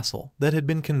inside the castle that had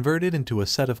been converted into a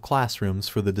set of classrooms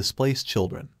for the displaced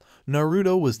children.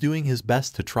 Naruto was doing his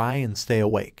best to try and stay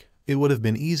awake. It would have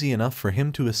been easy enough for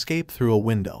him to escape through a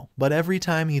window, but every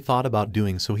time he thought about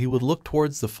doing so, he would look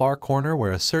towards the far corner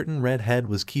where a certain redhead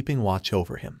was keeping watch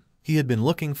over him. He had been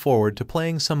looking forward to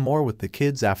playing some more with the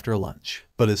kids after lunch,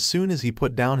 but as soon as he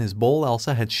put down his bowl,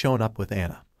 Elsa had shown up with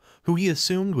Anna, who he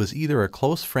assumed was either a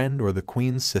close friend or the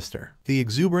queen's sister. The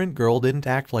exuberant girl didn't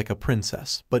act like a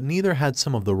princess, but neither had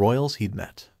some of the royals he'd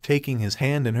met. Taking his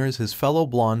hand in hers, his fellow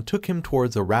blonde took him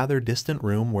towards a rather distant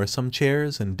room where some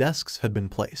chairs and desks had been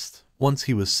placed. Once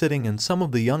he was sitting and some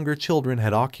of the younger children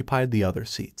had occupied the other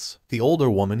seats. The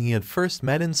older woman he had first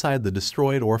met inside the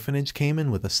destroyed orphanage came in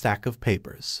with a stack of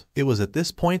papers. It was at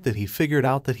this point that he figured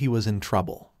out that he was in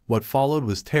trouble. What followed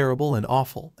was terrible and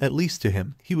awful, at least to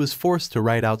him. He was forced to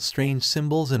write out strange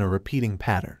symbols in a repeating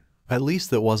pattern. At least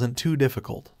that wasn't too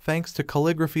difficult, thanks to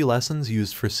calligraphy lessons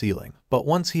used for sealing. But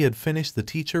once he had finished, the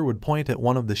teacher would point at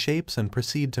one of the shapes and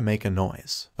proceed to make a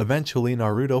noise. Eventually,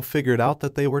 Naruto figured out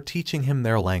that they were teaching him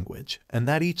their language, and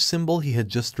that each symbol he had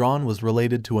just drawn was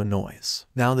related to a noise.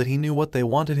 Now that he knew what they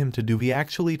wanted him to do, he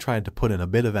actually tried to put in a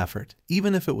bit of effort,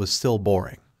 even if it was still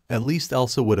boring. At least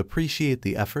Elsa would appreciate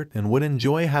the effort and would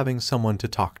enjoy having someone to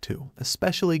talk to,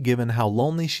 especially given how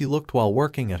lonely she looked while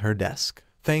working at her desk.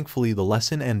 Thankfully, the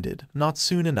lesson ended not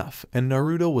soon enough, and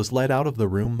Naruto was led out of the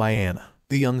room by Anna.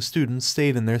 The young students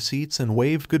stayed in their seats and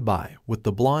waved goodbye, with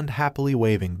the blonde happily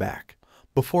waving back,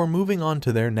 before moving on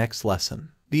to their next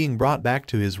lesson. Being brought back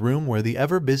to his room where the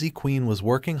ever-busy queen was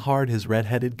working hard, his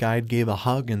red-headed guide gave a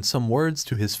hug and some words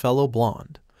to his fellow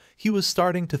blonde. He was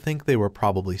starting to think they were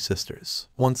probably sisters.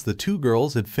 Once the two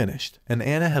girls had finished, and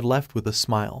Anna had left with a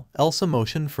smile, Elsa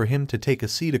motioned for him to take a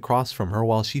seat across from her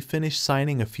while she finished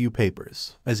signing a few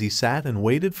papers. As he sat and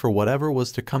waited for whatever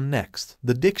was to come next,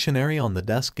 the dictionary on the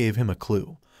desk gave him a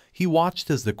clue. He watched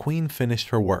as the queen finished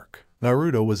her work.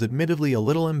 Naruto was admittedly a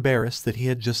little embarrassed that he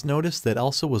had just noticed that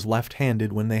Elsa was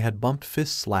left-handed when they had bumped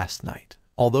fists last night.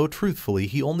 although truthfully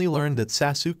he only learned that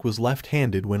Sasuke was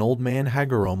left-handed when old man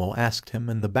Hagoromo asked him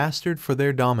and the bastard for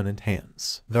their dominant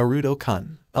hands.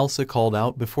 Naruto-kun, Elsa called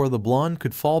out before the blonde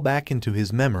could fall back into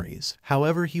his memories.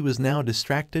 However, he was now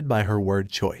distracted by her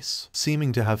word choice.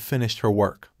 Seeming to have finished her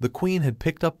work, the queen had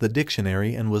picked up the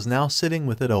dictionary and was now sitting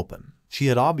with it open. She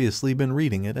had obviously been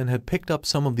reading it and had picked up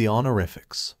some of the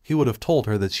honorifics. He would have told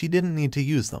her that she didn't need to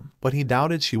use them, but he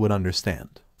doubted she would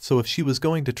understand. So if she was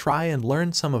going to try and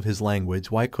learn some of his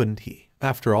language, why couldn't he?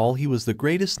 After all, he was the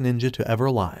greatest ninja to ever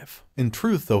live. In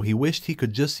truth though, he wished he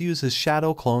could just use his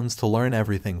shadow clones to learn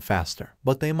everything faster,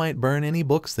 but they might burn any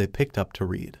books they picked up to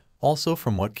read. Also,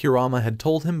 from what Kurama had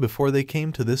told him before they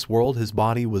came to this world, his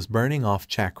body was burning off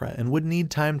chakra and would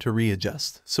need time to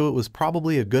readjust, so it was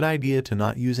probably a good idea to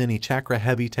not use any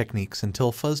chakra-heavy techniques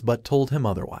until Fuzzbutt told him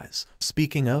otherwise.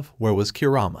 Speaking of, where was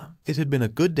Kurama? It had been a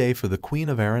good day for the Queen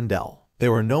of Arendelle.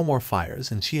 There were no more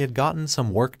fires and she had gotten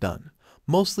some work done,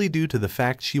 mostly due to the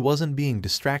fact she wasn't being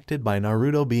distracted by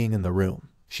Naruto being in the room.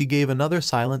 She gave another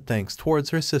silent thanks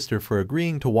towards her sister for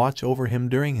agreeing to watch over him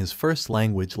during his first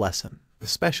language lesson,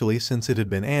 especially since it had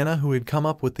been Anna who had come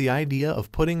up with the idea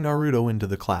of putting Naruto into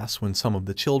the class when some of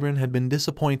the children had been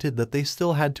disappointed that they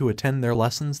still had to attend their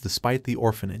lessons despite the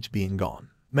orphanage being gone.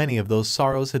 Many of those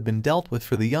sorrows had been dealt with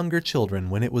for the younger children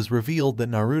when it was revealed that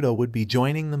Naruto would be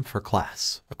joining them for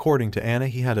class. According to Anna,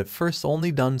 he had at first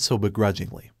only done so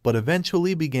begrudgingly, but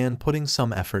eventually began putting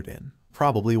some effort in.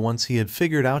 Probably once he had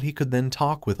figured out he could then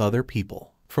talk with other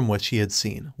people. From what she had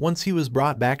seen, once he was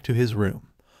brought back to his room,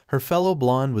 her fellow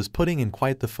blonde was putting in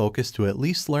quite the focus to at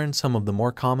least learn some of the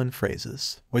more common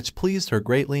phrases, which pleased her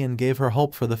greatly and gave her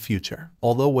hope for the future.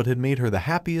 Although what had made her the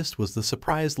happiest was the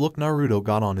surprised look Naruto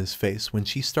got on his face when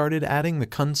she started adding the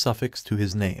kun suffix to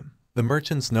his name. The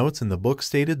merchant's notes in the book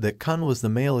stated that kun was the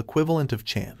male equivalent of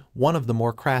chan. One of the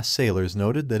more crass sailors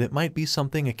noted that it might be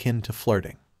something akin to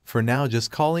flirting. For now, just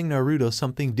calling Naruto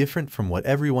something different from what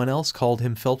everyone else called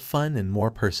him felt fun and more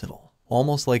personal,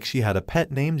 almost like she had a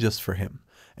pet name just for him.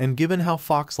 And given how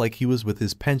fox-like he was with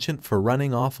his penchant for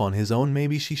running off on his own,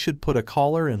 maybe she should put a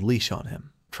collar and leash on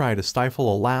him. Try to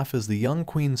stifle a laugh as the young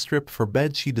queen stripped for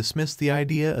bed. She dismissed the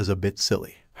idea as a bit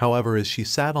silly. However, as she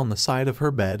sat on the side of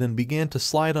her bed and began to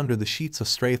slide under the sheets, a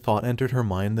stray thought entered her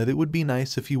mind that it would be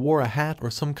nice if he wore a hat or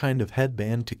some kind of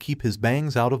headband to keep his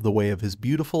bangs out of the way of his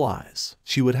beautiful eyes.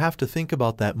 She would have to think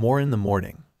about that more in the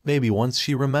morning. Maybe once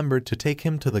she remembered to take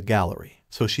him to the gallery,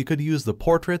 so she could use the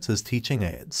portraits as teaching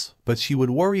aids. But she would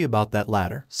worry about that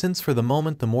latter, since for the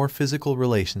moment the more physical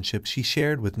relationship she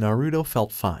shared with Naruto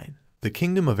felt fine. The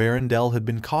kingdom of Arendelle had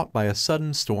been caught by a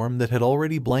sudden storm that had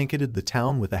already blanketed the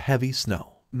town with a heavy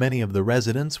snow. Many of the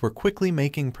residents were quickly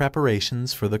making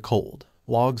preparations for the cold.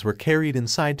 Logs were carried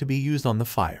inside to be used on the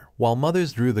fire, while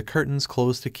mothers drew the curtains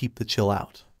close to keep the chill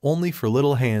out, only for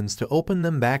little hands to open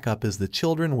them back up as the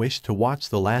children wished to watch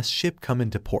the last ship come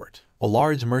into port. A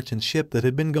large merchant ship that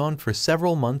had been gone for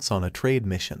several months on a trade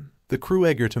mission. The crew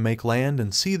eager to make land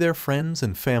and see their friends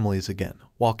and families again,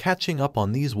 while catching up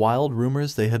on these wild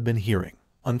rumors they had been hearing.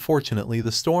 Unfortunately,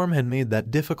 the storm had made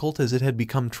that difficult as it had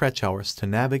become treacherous to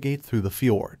navigate through the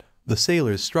fjord. The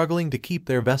sailors struggling to keep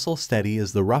their vessel steady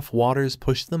as the rough waters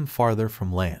pushed them farther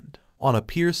from land. On a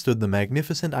pier stood the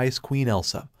magnificent Ice Queen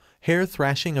Elsa, hair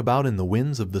thrashing about in the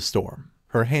winds of the storm.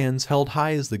 Her hands held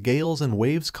high as the gales and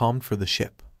waves calmed for the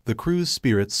ship. The crew's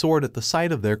spirits soared at the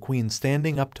sight of their queen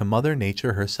standing up to Mother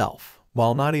Nature herself.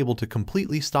 While not able to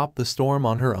completely stop the storm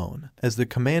on her own, as the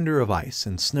commander of ice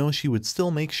and snow, she would still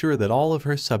make sure that all of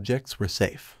her subjects were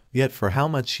safe. Yet for how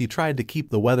much she tried to keep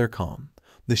the weather calm,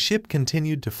 the ship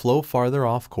continued to flow farther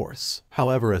off course.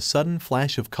 However, a sudden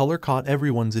flash of color caught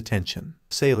everyone's attention.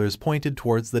 Sailors pointed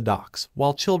towards the docks,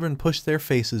 while children pushed their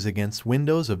faces against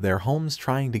windows of their homes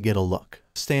trying to get a look.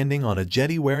 Standing on a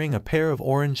jetty wearing a pair of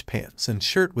orange pants and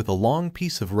shirt with a long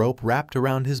piece of rope wrapped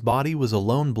around his body was a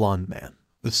lone blonde man.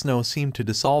 The snow seemed to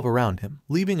dissolve around him,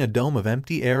 leaving a dome of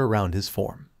empty air around his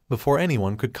form. Before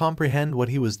anyone could comprehend what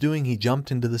he was doing, he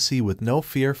jumped into the sea with no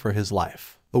fear for his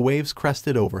life. The waves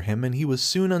crested over him and he was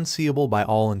soon unseeable by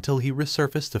all until he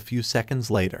resurfaced a few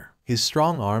seconds later. His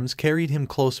strong arms carried him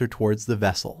closer towards the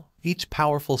vessel, each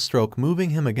powerful stroke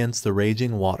moving him against the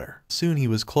raging water. Soon he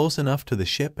was close enough to the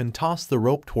ship and tossed the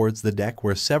rope towards the deck,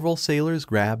 where several sailors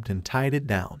grabbed and tied it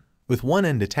down. With one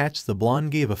end attached, the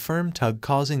blonde gave a firm tug,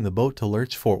 causing the boat to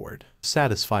lurch forward.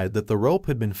 Satisfied that the rope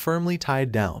had been firmly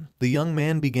tied down, the young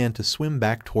man began to swim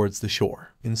back towards the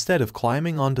shore, instead of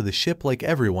climbing onto the ship like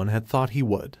everyone had thought he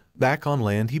would. Back on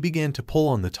land, he began to pull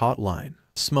on the taut line.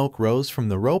 Smoke rose from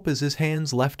the rope as his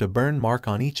hands left a burn mark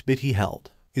on each bit he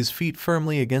held. his feet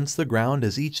firmly against the ground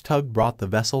as each tug brought the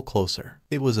vessel closer.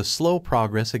 It was a slow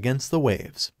progress against the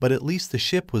waves, but at least the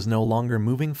ship was no longer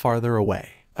moving farther away.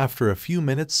 After a few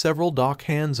minutes, several dock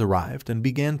hands arrived and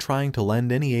began trying to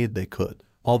lend any aid they could.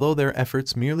 Although their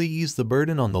efforts merely eased the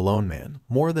burden on the lone man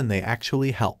more than they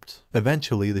actually helped.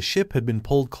 Eventually, the ship had been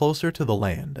pulled closer to the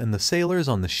land, and the sailors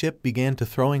on the ship began to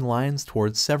throwing lines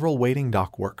towards several waiting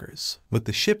dock workers. With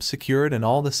the ship secured and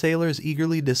all the sailors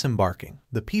eagerly disembarking,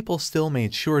 the people still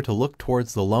made sure to look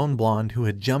towards the lone blonde who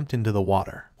had jumped into the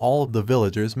water. All of the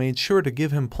villagers made sure to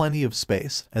give him plenty of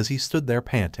space as he stood there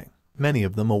panting, many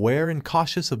of them aware and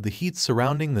cautious of the heat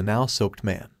surrounding the now soaked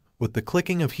man. With the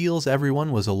clicking of heels,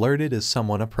 everyone was alerted as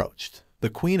someone approached.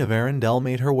 The Queen of Arendelle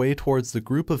made her way towards the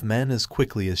group of men as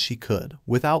quickly as she could,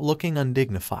 without looking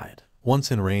undignified.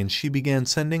 Once in range, she began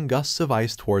sending gusts of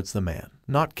ice towards the man,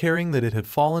 not caring that it had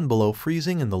fallen below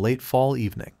freezing in the late fall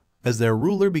evening. As their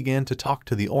ruler began to talk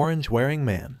to the orange-wearing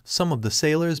man, some of the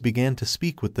sailors began to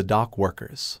speak with the dock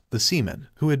workers. The seamen,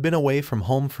 who had been away from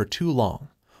home for too long,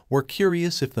 were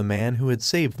curious if the man who had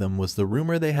saved them was the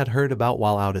rumor they had heard about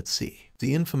while out at sea.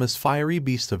 The infamous fiery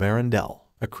beast of Arendelle,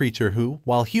 a creature who,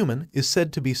 while human, is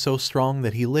said to be so strong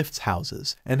that he lifts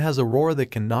houses and has a roar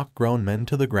that can knock grown men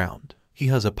to the ground. He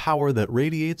has a power that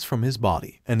radiates from his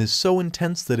body and is so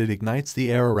intense that it ignites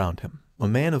the air around him. A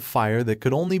man of fire that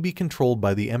could only be controlled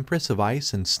by the Empress of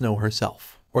Ice and Snow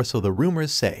herself. Or so the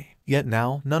rumors say. Yet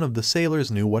now, none of the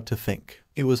sailors knew what to think.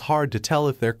 It was hard to tell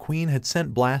if their queen had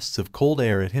sent blasts of cold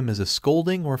air at him as a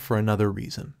scolding or for another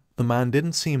reason. The man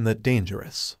didn't seem that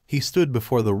dangerous. He stood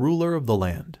before the ruler of the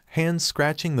land, hands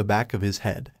scratching the back of his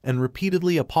head, and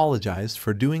repeatedly apologized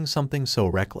for doing something so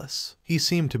reckless. He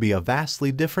seemed to be a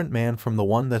vastly different man from the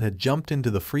one that had jumped into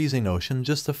the freezing ocean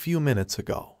just a few minutes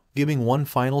ago. Giving one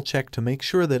final check to make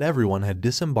sure that everyone had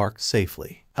disembarked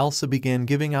safely, Elsa began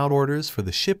giving out orders for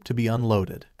the ship to be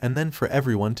unloaded, and then for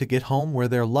everyone to get home where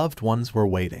their loved ones were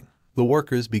waiting. The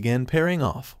workers began pairing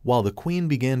off, while the queen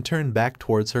began turned back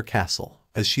towards her castle.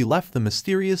 As she left, the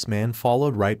mysterious man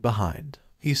followed right behind.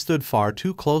 He stood far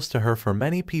too close to her for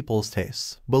many people's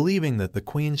tastes, believing that the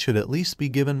queen should at least be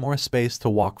given more space to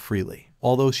walk freely,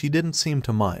 although she didn't seem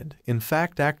to mind, in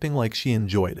fact acting like she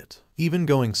enjoyed it, even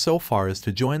going so far as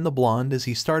to join the blonde as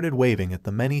he started waving at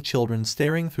the many children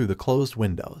staring through the closed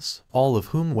windows, all of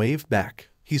whom waved back.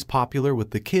 "He's popular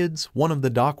with the kids," one of the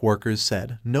dock workers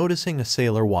said, noticing a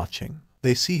sailor watching.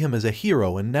 "They see him as a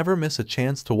hero and never miss a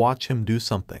chance to watch him do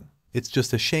something. It's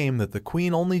just a shame that the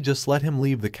queen only just let him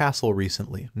leave the castle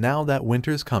recently, now that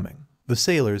winter's coming." The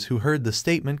sailors who heard the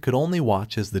statement could only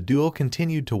watch as the duo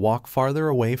continued to walk farther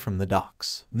away from the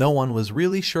docks. No one was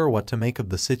really sure what to make of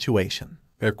the situation.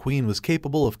 Their queen was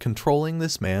capable of controlling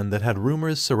this man that had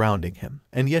rumors surrounding him,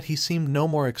 and yet he seemed no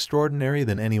more extraordinary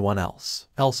than anyone else.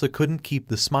 Elsa couldn't keep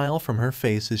the smile from her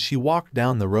face as she walked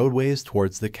down the roadways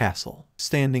towards the castle.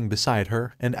 Standing beside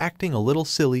her, and acting a little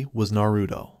silly, was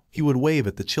Naruto. He would wave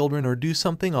at the children or do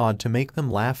something odd to make them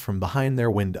laugh from behind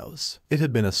their windows. It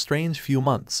had been a strange few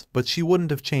months, but she wouldn't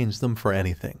have changed them for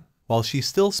anything. While she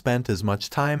still spent as much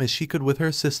time as she could with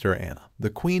her sister Anna, the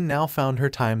queen now found her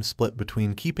time split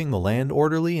between keeping the land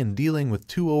orderly and dealing with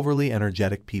two overly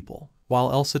energetic people.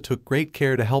 While Elsa took great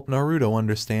care to help Naruto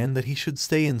understand that he should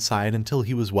stay inside until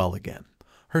he was well again,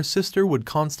 her sister would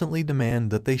constantly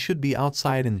demand that they should be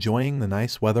outside enjoying the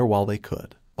nice weather while they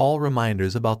could. All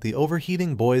reminders about the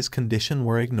overheating boy's condition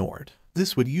were ignored.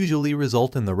 This would usually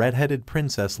result in the red-headed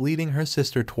princess leading her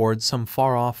sister towards some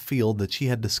far-off field that she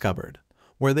had discovered,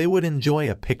 where they would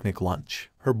enjoy a picnic lunch.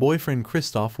 Her boyfriend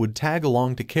Kristoff would tag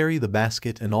along to carry the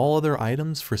basket and all other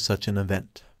items for such an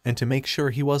event. And to make sure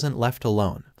he wasn't left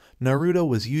alone, Naruto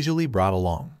was usually brought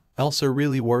along. Elsa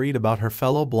really worried about her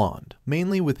fellow blonde,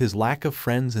 mainly with his lack of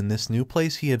friends in this new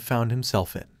place he had found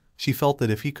himself in. She felt that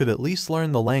if he could at least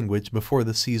learn the language before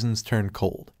the seasons turned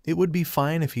cold, it would be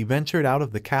fine if he ventured out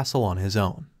of the castle on his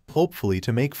own, hopefully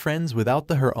to make friends without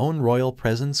her own royal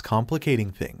presence complicating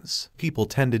things. People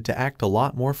tended to act a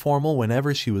lot more formal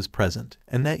whenever she was present,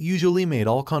 and that usually made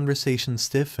all conversations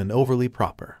stiff and overly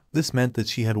proper. This meant that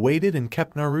she had waited and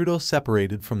kept Naruto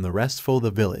separated from the rest of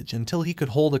the village until he could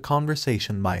hold a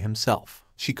conversation by himself.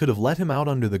 She could have let him out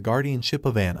under the guardianship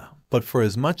of Anna, but for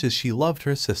as much as she loved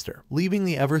her sister, leaving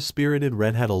the ever-spirited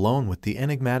redhead alone with the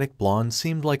enigmatic blonde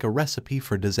seemed like a recipe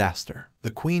for disaster.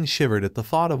 The queen shivered at the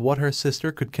thought of what her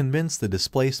sister could convince the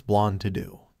displaced blonde to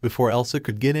do. Before Elsa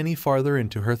could get any farther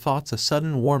into her thoughts, a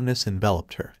sudden warmness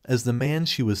enveloped her, as the man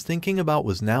she was thinking about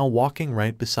was now walking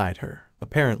right beside her.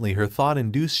 Apparently her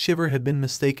thought-induced shiver had been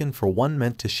mistaken for one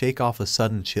meant to shake off a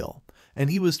sudden chill, and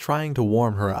he was trying to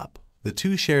warm her up. The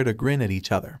two shared a grin at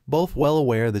each other, both well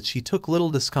aware that she took little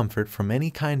discomfort from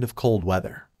any kind of cold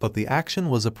weather. But the action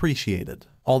was appreciated,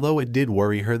 although it did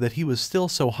worry her that he was still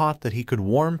so hot that he could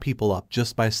warm people up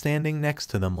just by standing next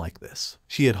to them like this.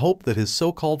 She had hoped that his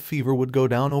so-called fever would go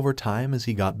down over time as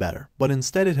he got better, but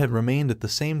instead it had remained at the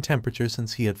same temperature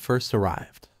since he had first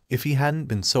arrived. If he hadn't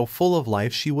been so full of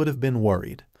life she would have been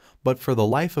worried, but for the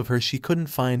life of her she couldn't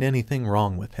find anything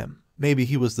wrong with him. Maybe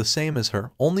he was the same as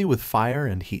her, only with fire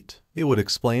and heat. It would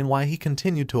explain why he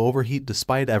continued to overheat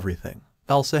despite everything.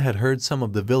 Elsa had heard some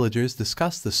of the villagers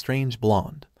discuss the strange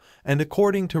blonde, and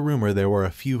according to rumor there were a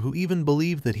few who even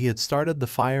believed that he had started the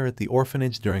fire at the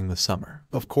orphanage during the summer.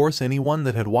 Of course, anyone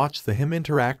that had watched him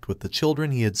interact with the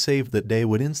children he had saved that day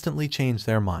would instantly change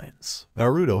their minds.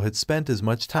 Naruto had spent as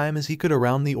much time as he could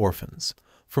around the orphans,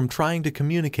 from trying to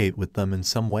communicate with them in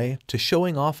some way to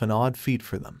showing off an odd feat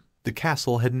for them. The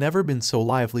castle had never been so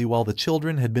lively while the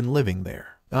children had been living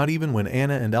there, not even when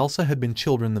Anna and Elsa had been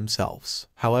children themselves.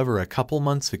 However, a couple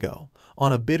months ago,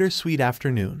 on a bittersweet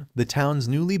afternoon, the town's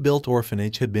newly built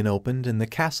orphanage had been opened and the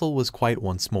castle was quiet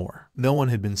once more. No one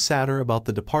had been sadder about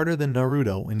the departure than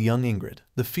Naruto and young Ingrid,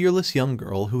 the fearless young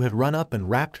girl who had run up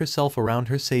and wrapped herself around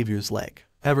her savior's leg.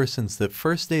 Ever since that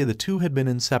first day the two had been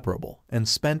inseparable and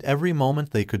spent every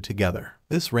moment they could together.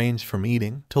 This ranged from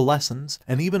eating to lessons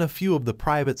and even a few of the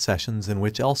private sessions in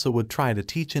which Elsa would try to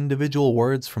teach individual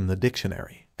words from the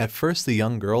dictionary. At first the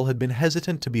young girl had been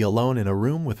hesitant to be alone in a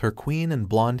room with her queen and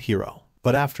blonde hero,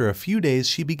 but after a few days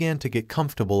she began to get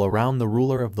comfortable around the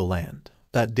ruler of the land.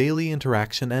 That daily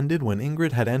interaction ended when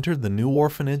Ingrid had entered the new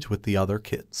orphanage with the other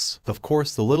kids. Of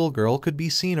course the little girl could be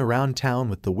seen around town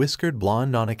with the whiskered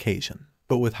blonde on occasion.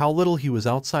 But with how little he was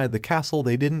outside the castle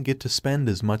they didn't get to spend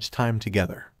as much time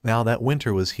together. Now that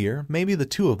winter was here, maybe the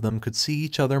two of them could see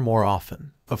each other more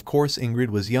often. Of course Ingrid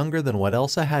was younger than what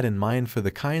Elsa had in mind for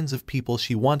the kinds of people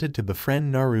she wanted to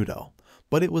befriend Naruto,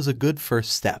 but it was a good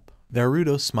first step.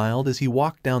 Naruto smiled as he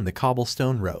walked down the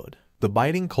cobblestone road, the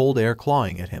biting cold air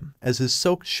clawing at him as his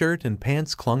soaked shirt and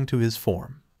pants clung to his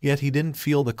form. Yet he didn't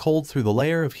feel the cold through the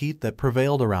layer of heat that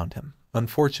prevailed around him.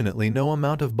 Unfortunately, no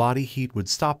amount of body heat would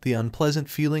stop the unpleasant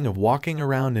feeling of walking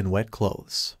around in wet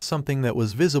clothes, something that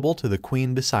was visible to the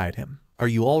queen beside him. "Are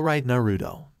you alright,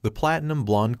 Naruto?" the platinum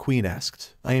blonde queen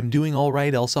asked. "I am doing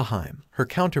alright, Elsa Heim," her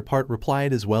counterpart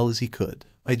replied as well as he could.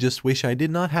 "I just wish I did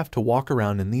not have to walk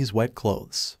around in these wet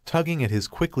clothes." Tugging at his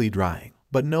quickly drying,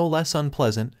 but no less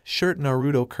unpleasant, shirt,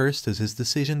 Naruto cursed as his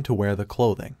decision to wear the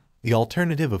clothing. The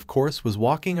alternative, of course, was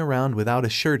walking around without a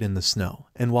shirt in the snow,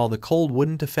 and while the cold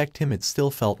wouldn't affect him it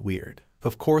still felt weird.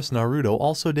 Of course Naruto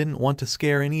also didn't want to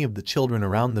scare any of the children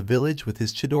around the village with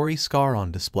his Chidori scar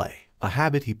on display, a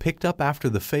habit he picked up after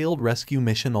the failed rescue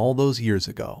mission all those years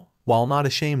ago. While not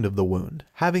ashamed of the wound,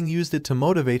 having used it to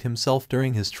motivate himself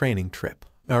during his training trip,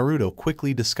 Naruto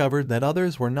quickly discovered that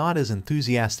others were not as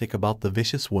enthusiastic about the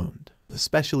vicious wound,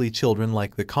 especially children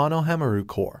like the Konohamaru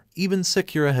Corps. Even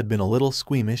Sakura had been a little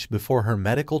squeamish before her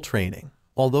medical training,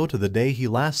 although to the day he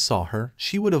last saw her,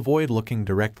 she would avoid looking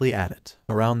directly at it.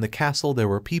 Around the castle there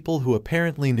were people who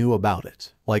apparently knew about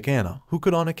it, like Anna, who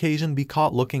could on occasion be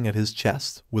caught looking at his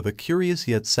chest with a curious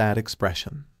yet sad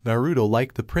expression. Naruto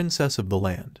liked the princess of the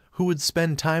land, who would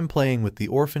spend time playing with the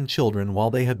orphan children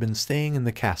while they had been staying in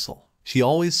the castle. She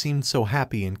always seemed so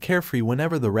happy and carefree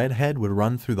whenever the redhead would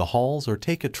run through the halls or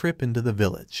take a trip into the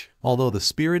village, although the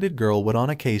spirited girl would on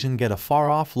occasion get a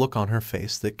far-off look on her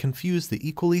face that confused the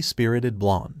equally spirited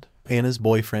blonde. Anna's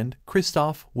boyfriend,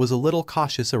 Kristoff, was a little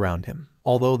cautious around him,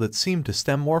 although that seemed to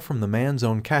stem more from the man's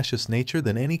own cautious nature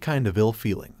than any kind of ill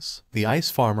feelings. The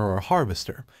ice farmer or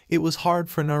harvester, it was hard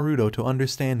for Naruto to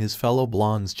understand his fellow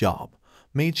blonde's job,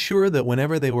 made sure that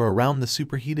whenever they were around the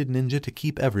superheated ninja to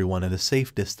keep everyone at a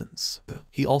safe distance.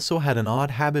 He also had an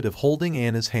odd habit of holding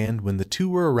Anna's hand when the two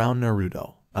were around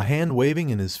Naruto. A hand waving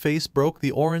in his face broke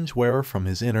the orange wearer from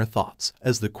his inner thoughts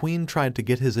as the queen tried to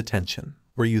get his attention.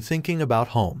 "Were you thinking about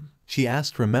home?" she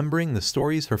asked, remembering the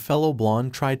stories her fellow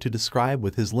blonde tried to describe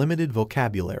with his limited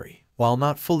vocabulary. While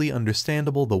not fully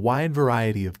understandable, the wide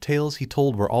variety of tales he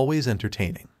told were always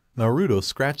entertaining. Naruto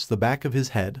scratched the back of his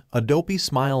head, a dopey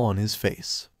smile on his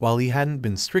face. While he hadn't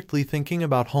been strictly thinking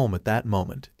about home at that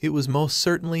moment, it was most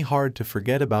certainly hard to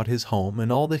forget about his home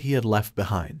and all that he had left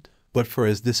behind. But for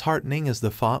as disheartening as the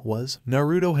thought was,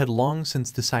 Naruto had long since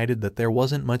decided that there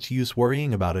wasn't much use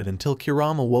worrying about it until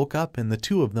Kurama woke up and the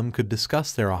two of them could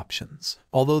discuss their options.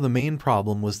 Although the main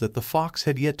problem was that the fox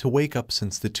had yet to wake up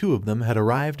since the two of them had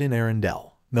arrived in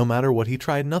Arendelle. No matter what he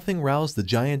tried, nothing roused the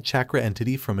giant chakra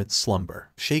entity from its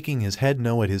slumber, shaking his head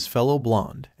no at his fellow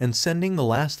blonde, and sending the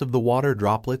last of the water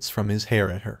droplets from his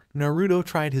hair at her. Naruto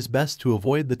tried his best to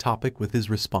avoid the topic with his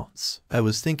response. "I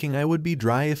was thinking I would be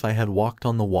dry if I had walked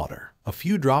on the water." A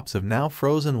few drops of now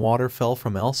frozen water fell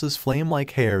from Elsa's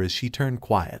flame-like hair as she turned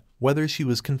quiet. Whether she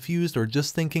was confused or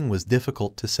just thinking was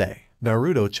difficult to say.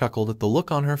 Naruto chuckled at the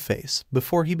look on her face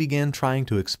before he began trying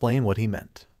to explain what he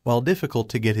meant. While difficult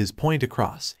to get his point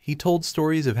across, he told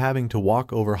stories of having to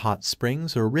walk over hot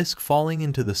springs or risk falling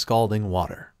into the scalding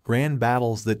water. Grand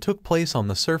battles that took place on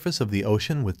the surface of the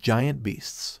ocean with giant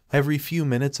beasts. Every few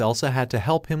minutes Elsa had to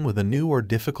help him with a new or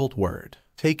difficult word,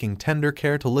 taking tender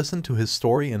care to listen to his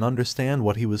story and understand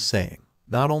what he was saying.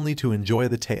 Not only to enjoy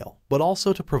the tale, but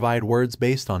also to provide words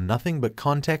based on nothing but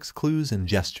context clues and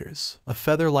gestures. A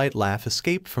feather-light laugh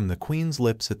escaped from the queen's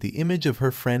lips at the image of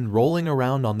her friend rolling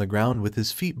around on the ground with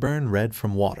his feet burned red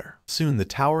from water. Soon the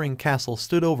towering castle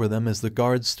stood over them as the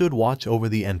guards stood watch over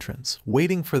the entrance,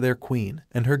 waiting for their queen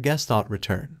and her guest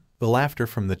return. The laughter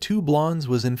from the two blondes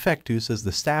was infectious as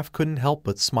the staff couldn't help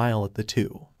but smile at the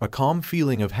two. A calm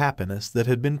feeling of happiness that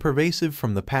had been pervasive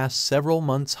from the past several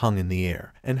months hung in the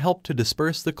air and helped to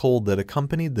disperse the cold that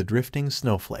accompanied the drifting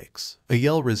snowflakes. A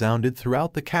yell resounded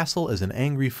throughout the castle as an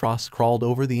angry frost crawled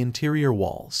over the interior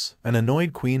walls. An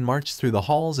annoyed queen marched through the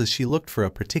halls as she looked for a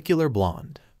particular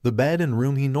blonde. The bed and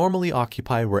room he normally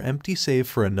occupied were empty save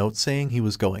for a note saying he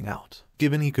was going out.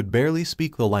 Given he could barely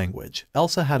speak the language,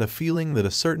 Elsa had a feeling that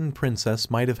a certain princess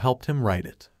might have helped him write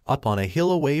it. Up on a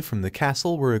hill away from the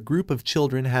castle were a group of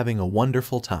children having a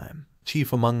wonderful time,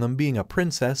 chief among them being a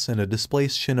princess and a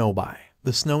displaced shinobi.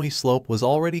 The snowy slope was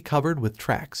already covered with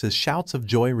tracks as shouts of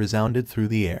joy resounded through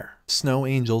the air. Snow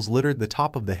angels littered the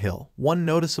top of the hill, one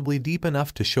noticeably deep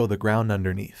enough to show the ground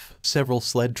underneath. Several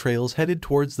sled trails headed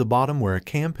towards the bottom where a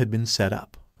camp had been set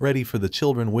up, ready for the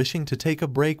children wishing to take a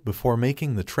break before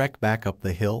making the trek back up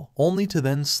the hill, only to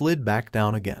then slid back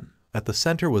down again. At the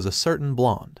center was a certain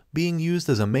blonde, being used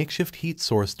as a makeshift heat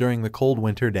source during the cold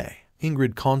winter day,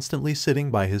 Ingrid constantly sitting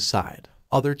by his side.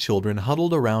 Other children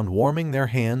huddled around warming their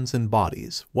hands and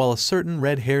bodies, while a certain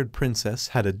red-haired princess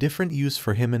had a different use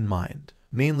for him in mind,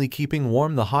 mainly keeping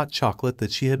warm the hot chocolate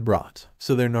that she had brought.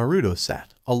 So there Naruto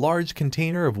sat, a large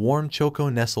container of warm choco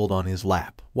nestled on his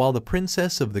lap, while the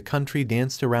princess of the country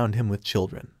danced around him with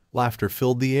children. Laughter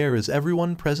filled the air as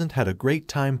everyone present had a great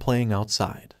time playing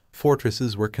outside.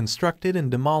 Fortresses were constructed and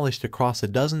demolished across a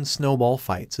dozen snowball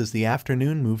fights as the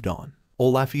afternoon moved on.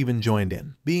 Olaf even joined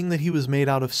in. Being that he was made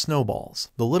out of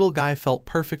snowballs, the little guy felt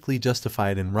perfectly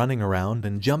justified in running around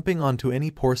and jumping onto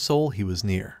any poor soul he was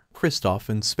near. Kristoff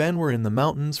and Sven were in the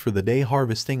mountains for the day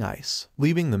harvesting ice,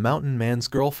 leaving the mountain man's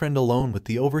girlfriend alone with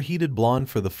the overheated blonde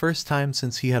for the first time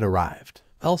since he had arrived.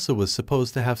 Elsa was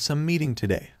supposed to have some meeting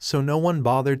today, so no one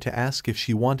bothered to ask if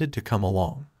she wanted to come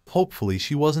along. Hopefully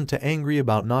she wasn't too angry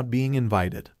about not being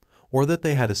invited, or that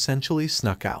they had essentially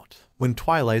snuck out. When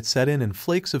twilight set in and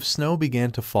flakes of snow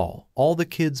began to fall, all the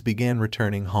kids began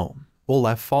returning home,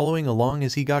 Olaf following along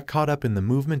as he got caught up in the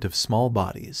movement of small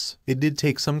bodies. It did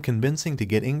take some convincing to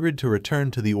get Ingrid to return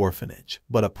to the orphanage,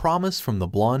 but a promise from the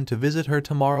blonde to visit her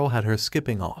tomorrow had her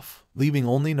skipping off, leaving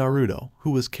only Naruto, who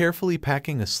was carefully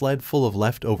packing a sled full of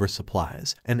leftover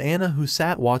supplies, and Anna, who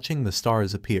sat watching the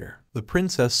stars appear. The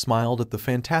princess smiled at the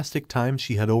fantastic time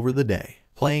she had over the day.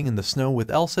 Playing in the snow with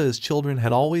Elsa as children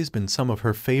had always been some of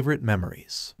her favorite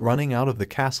memories. Running out of the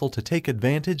castle to take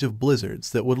advantage of blizzards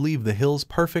that would leave the hills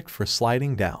perfect for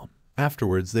sliding down.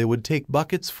 Afterwards they would take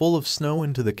buckets full of snow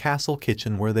into the castle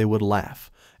kitchen where they would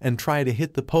laugh and try to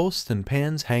hit the posts and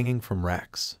pans hanging from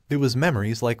racks. It was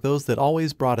memories like those that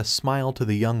always brought a smile to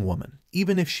the young woman,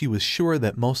 even if she was sure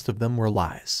that most of them were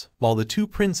lies. While the two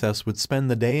princesses would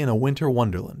spend the day in a winter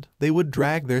wonderland, they would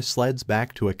drag their sleds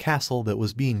back to a castle that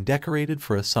was being decorated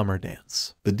for a summer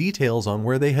dance. The details on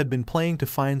where they had been playing to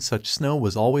find such snow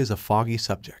was always a foggy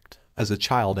subject. As a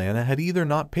child, Anna had either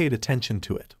not paid attention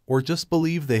to it, or just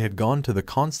believed they had gone to the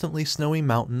constantly snowy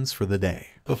mountains for the day.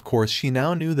 Of course, she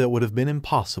now knew that would have been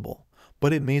impossible,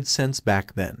 but it made sense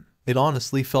back then. It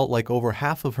honestly felt like over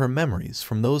half of her memories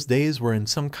from those days were in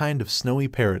some kind of snowy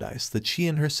paradise that she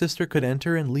and her sister could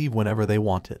enter and leave whenever they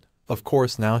wanted. Of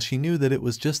course, now she knew that it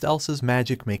was just Elsa's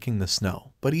magic making the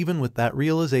snow, but even with that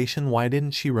realization, why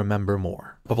didn't she remember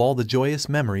more? Of all the joyous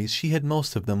memories she had,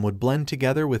 most of them would blend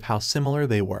together with how similar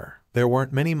they were. There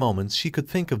weren't many moments she could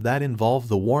think of that involved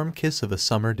the warm kiss of a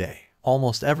summer day.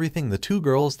 Almost everything the two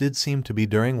girls did seemed to be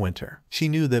during winter. She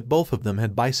knew that both of them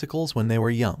had bicycles when they were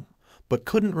young, but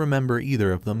couldn't remember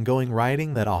either of them going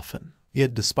riding that often.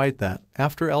 Yet despite that,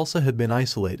 after Elsa had been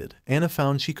isolated, Anna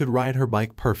found she could ride her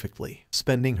bike perfectly,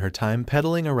 spending her time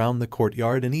pedaling around the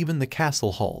courtyard and even the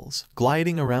castle halls,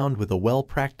 gliding around with a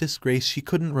well-practiced grace she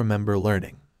couldn't remember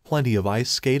learning. Plenty of ice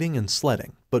skating and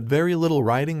sledding, but very little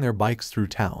riding their bikes through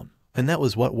town. And that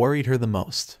was what worried her the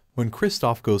most. When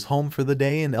Kristoff goes home for the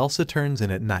day and Elsa turns in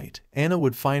at night, Anna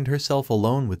would find herself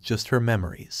alone with just her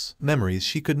memories. Memories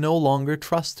she could no longer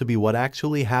trust to be what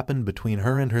actually happened between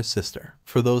her and her sister.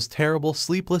 For those terrible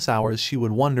sleepless hours she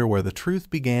would wonder where the truth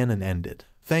began and ended.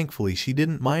 Thankfully she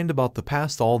didn't mind about the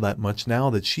past all that much now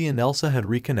that she and Elsa had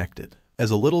reconnected.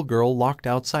 As a little girl locked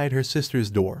outside her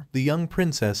sister's door, the young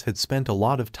princess had spent a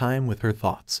lot of time with her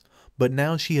thoughts. But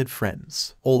now she had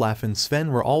friends. Olaf and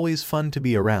Sven were always fun to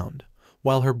be around,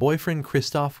 while her boyfriend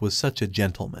Kristoff was such a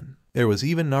gentleman. There was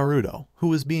even Naruto, who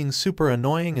was being super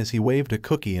annoying as he waved a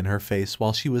cookie in her face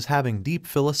while she was having deep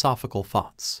philosophical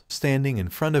thoughts. Standing in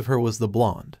front of her was the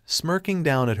blonde, smirking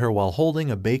down at her while holding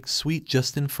a baked sweet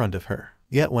just in front of her.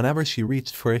 Yet whenever she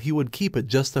reached for it he would keep it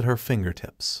just at her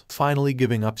fingertips. Finally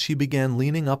giving up she began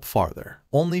leaning up farther,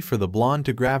 only for the blonde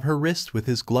to grab her wrist with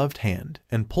his gloved hand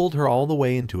and pulled her all the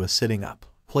way into a sitting up.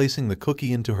 Placing the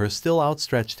cookie into her still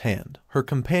outstretched hand, her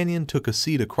companion took a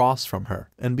seat across from her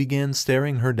and began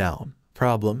staring her down.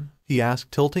 "Problem?" he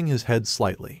asked, tilting his head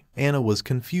slightly. Anna was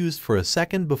confused for a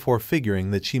second before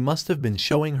figuring that she must have been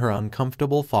showing her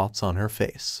uncomfortable thoughts on her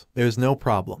face. "There's no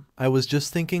problem. I was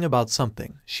just thinking about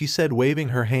something," she said, waving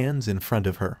her hands in front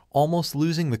of her, almost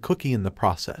losing the cookie in the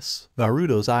process.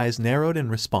 Naruto's eyes narrowed in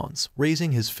response,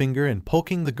 raising his finger and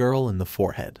poking the girl in the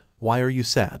forehead. "Why are you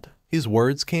sad?" His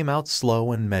words came out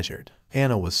slow and measured.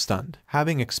 Anna was stunned,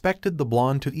 having expected the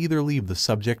blonde to either leave the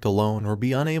subject alone or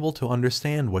be unable to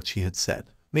understand what she had said.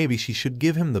 Maybe she should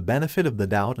give him the benefit of the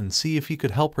doubt and see if he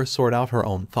could help her sort out her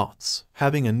own thoughts.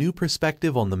 Having a new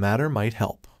perspective on the matter might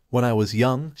help. "When I was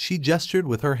young," she gestured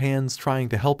with her hands trying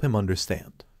to help him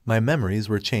understand. "My memories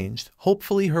were changed."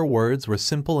 Hopefully her words were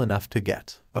simple enough to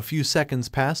get. A few seconds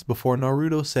passed before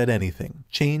Naruto said anything.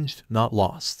 "Changed, not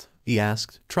lost?" he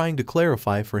asked, trying to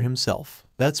clarify for himself.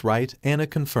 "That's right," Anna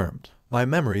confirmed. "My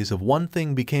memories of one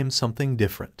thing became something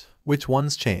different." "Which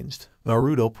one's changed?"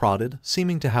 Naruto prodded,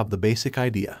 seeming to have the basic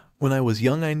idea. "When I was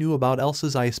young I knew about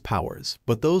Elsa's ice powers,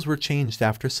 but those were changed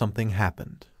after something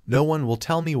happened. No one will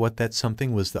tell me what that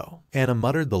something was though." Anna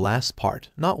muttered the last part,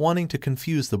 not wanting to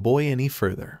confuse the boy any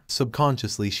further.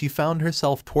 Subconsciously she found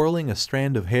herself twirling a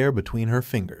strand of hair between her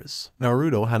fingers.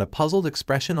 Naruto had a puzzled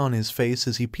expression on his face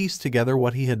as he pieced together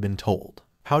what he had been told.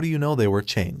 "How do you know they were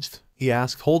changed?" he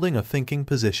asked, holding a thinking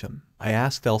position. "I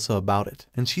asked Elsa about it,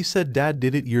 and she said Dad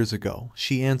did it years ago,"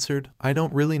 she answered. "I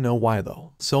don't really know why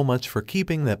though." "So much for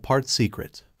keeping that part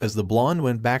secret." As the blonde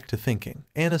went back to thinking,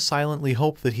 Anna silently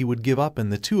hoped that he would give up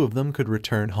and the two of them could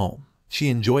return home. She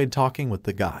enjoyed talking with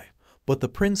the guy, but the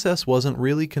princess wasn't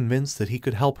really convinced that he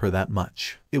could help her that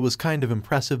much. It was kind of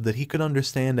impressive that he could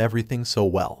understand everything so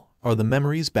well. "Are the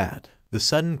memories bad?" The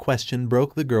sudden question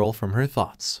broke the girl from her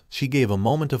thoughts. She gave a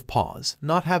moment of pause,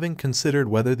 not having considered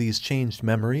whether these changed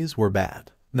memories were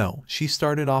bad. "No," she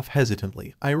started off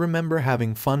hesitantly. "I remember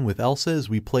having fun with Elsa as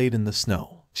we played in the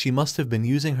snow. She must have been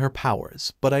using her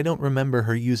powers, but I don't remember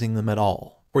her using them at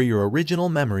all." "Were your original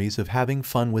memories of having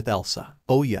fun with Elsa?"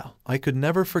 "Oh yeah, I could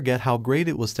never forget how great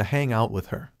it was to hang out with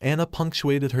her." Anna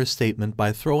punctuated her statement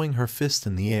by throwing her fist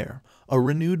in the air, a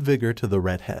renewed vigor to the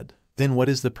redhead. "Then what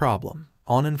is the problem?"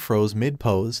 Anna froze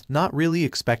mid-pose, not really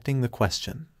expecting the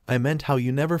question. "I meant how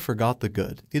you never forgot the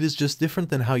good. It is just different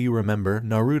than how you remember,"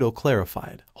 Naruto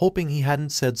clarified, hoping he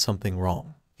hadn't said something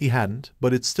wrong. He hadn't,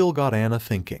 but it still got Anna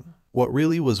thinking. What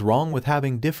really was wrong with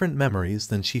having different memories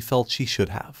than she felt she should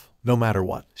have? No matter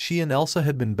what, she and Elsa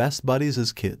had been best buddies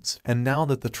as kids, and now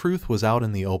that the truth was out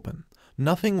in the open,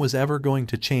 nothing was ever going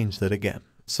to change that again.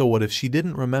 So what if she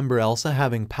didn't remember Elsa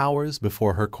having powers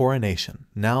before her coronation?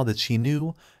 Now that she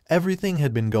knew, everything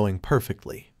had been going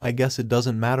perfectly. "I guess it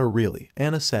doesn't matter really,"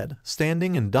 Anna said,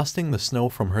 standing and dusting the snow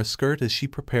from her skirt as she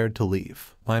prepared to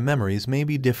leave. "My memories may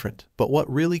be different, but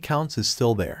what really counts is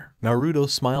still there." Naruto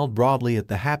smiled broadly at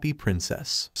the happy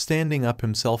princess. Standing up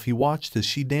himself, he watched as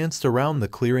she danced around the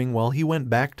clearing while he went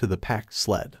back to the packed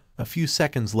sled. A few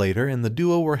seconds later and the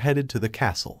duo were headed to the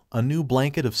castle, a new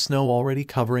blanket of snow already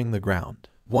covering the ground.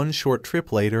 One short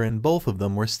trip later and both of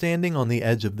them were standing on the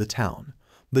edge of the town,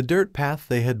 the dirt path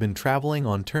they had been traveling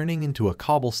on turning into a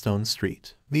cobblestone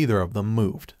street. Neither of them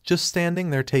moved, just standing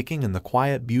there taking in the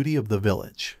quiet beauty of the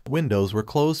village. Windows were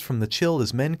closed from the chill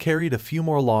as men carried a few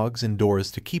more logs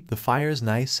indoors to keep the fires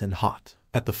nice and hot.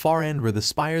 At the far end were the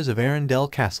spires of Arendelle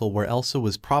Castle, where Elsa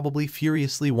was probably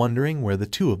furiously wondering where the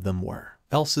two of them were.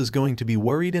 Elsa's going to be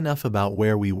worried enough about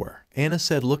where we were, Anna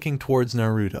said, looking towards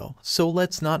Naruto, so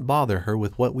let's not bother her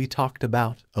with what we talked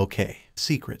about, okay?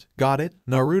 Secret. Got it?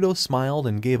 Naruto smiled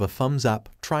and gave a thumbs up,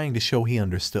 trying to show he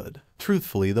understood.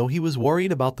 Truthfully though, he was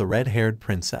worried about the red-haired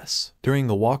princess. During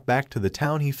the walk back to the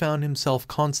town, he found himself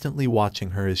constantly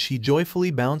watching her as she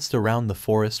joyfully bounced around the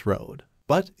forest road.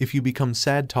 But if you become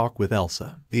sad, talk with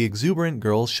Elsa. The exuberant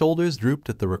girl's shoulders drooped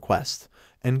at the request,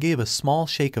 and gave a small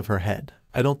shake of her head.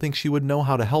 I don't think she would know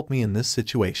how to help me in this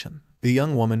situation. The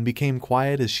young woman became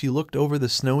quiet as she looked over the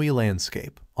snowy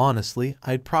landscape. Honestly,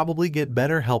 I'd probably get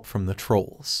better help from the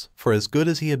trolls. For as good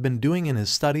as he had been doing in his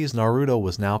studies, Naruto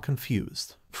was now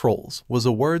confused. Trolls was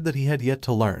a word that he had yet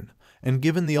to learn, and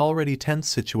given the already tense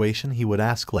situation, he would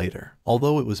ask later.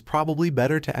 Although it was probably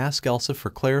better to ask Elsa for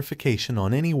clarification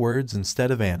on any words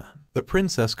instead of Anna. The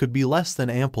princess could be less than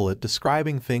ample at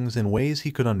describing things in ways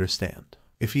he could understand.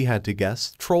 If he had to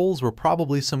guess, trolls were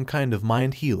probably some kind of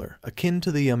mind healer, akin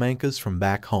to the Yamankas from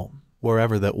back home,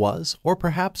 wherever that was, or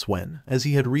perhaps when, as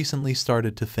he had recently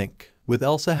started to think. With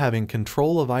Elsa having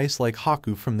control of ice like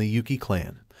Haku from the Yuki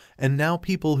clan, and now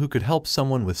people who could help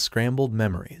someone with scrambled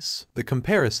memories. The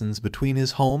comparisons between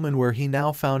his home and where he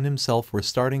now found himself were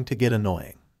starting to get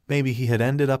annoying. Maybe he had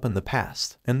ended up in the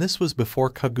past, and this was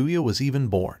before Kaguya was even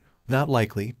born. Not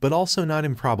likely, but also not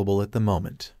improbable at the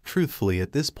moment. Truthfully,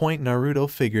 at this point Naruto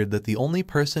figured that the only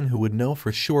person who would know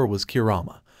for sure was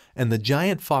Kurama, and the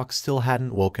giant fox still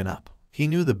hadn't woken up. He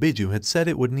knew the Biju had said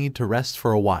it would need to rest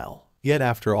for a while. Yet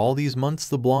after all these months,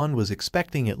 the blonde was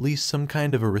expecting at least some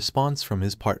kind of a response from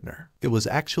his partner. It was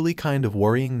actually kind of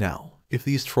worrying now. If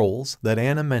these trolls that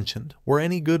Anna mentioned were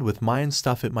any good with mind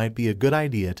stuff, it might be a good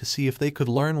idea to see if they could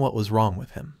learn what was wrong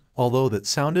with him. Although that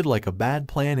sounded like a bad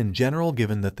plan in general,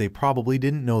 given that they probably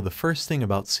didn't know the first thing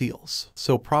about seals.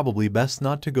 So probably best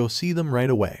not to go see them right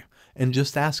away, and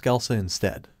just ask Elsa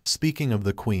instead. Speaking of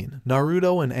the queen,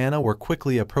 Naruto and Anna were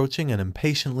quickly approaching and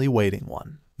impatiently waiting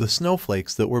one. The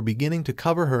snowflakes that were beginning to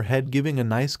cover her head giving a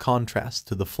nice contrast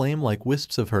to the flame-like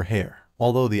wisps of her hair.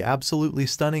 Although the absolutely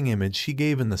stunning image she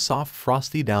gave in the soft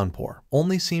frosty downpour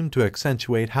only seemed to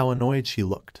accentuate how annoyed she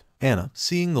looked. Anna,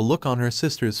 seeing the look on her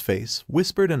sister's face,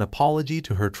 whispered an apology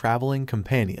to her traveling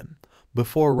companion,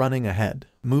 before running ahead,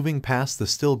 moving past the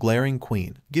still glaring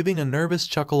queen, giving a nervous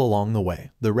chuckle along the way.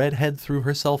 The redhead threw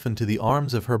herself into the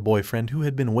arms of her boyfriend, who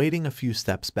had been waiting a few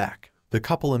steps back. The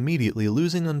couple immediately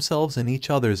losing themselves in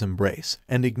each other's embrace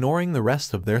and ignoring the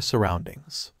rest of their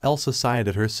surroundings. Elsa sighed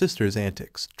at her sister's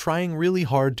antics, trying really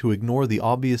hard to ignore the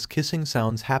obvious kissing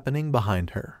sounds happening behind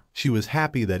her. She was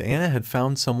happy that Anna had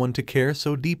found someone to care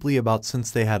so deeply about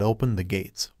since they had opened the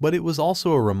gates, but it was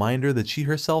also a reminder that she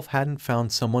herself hadn't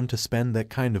found someone to spend that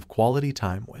kind of quality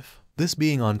time with. This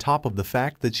being on top of the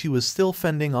fact that she was still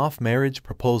fending off marriage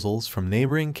proposals from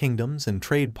neighboring kingdoms and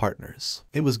trade partners.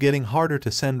 It was getting harder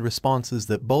to send responses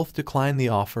that both declined the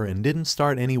offer and didn't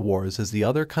start any wars as the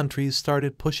other countries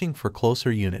started pushing for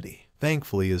closer unity.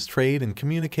 Thankfully, as trade and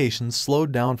communications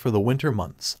slowed down for the winter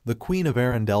months, the Queen of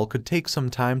Arendelle could take some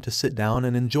time to sit down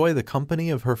and enjoy the company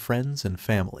of her friends and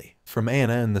family. From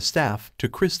Anna and the staff to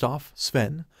Kristoff,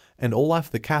 Sven, and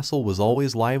Olaf, the castle was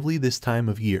always lively this time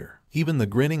of year. Even the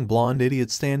grinning blonde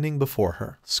idiot standing before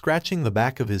her, scratching the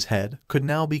back of his head, could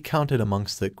now be counted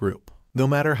amongst that group. No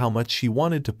matter how much she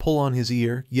wanted to pull on his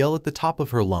ear, yell at the top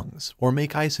of her lungs, or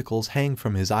make icicles hang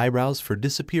from his eyebrows for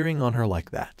disappearing on her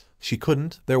like that, she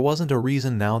couldn't. There wasn't a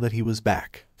reason now that he was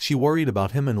back. She worried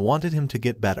about him and wanted him to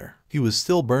get better. He was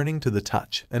still burning to the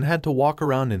touch, and had to walk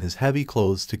around in his heavy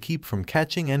clothes to keep from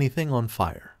catching anything on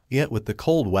fire. Yet with the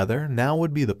cold weather, now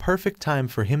would be the perfect time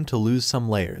for him to lose some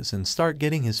layers and start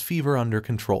getting his fever under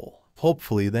control.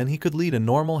 Hopefully then he could lead a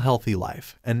normal, healthy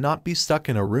life, and not be stuck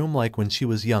in a room like when she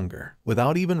was younger.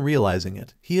 Without even realizing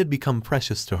it, he had become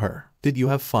precious to her. "Did you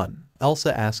have fun?"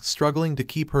 Elsa asked, struggling to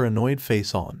keep her annoyed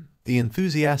face on. The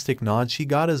enthusiastic nod she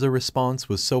got as a response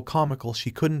was so comical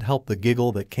she couldn't help the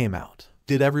giggle that came out.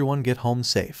 "Did everyone get home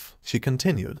safe?" she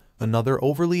continued. Another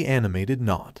overly animated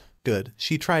nod. "Good."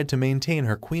 She tried to maintain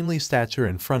her queenly stature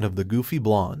in front of the goofy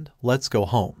blonde. "Let's go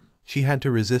home." She had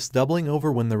to resist doubling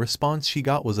over when the response she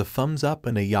got was a thumbs up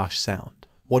and a yosh sound.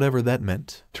 Whatever that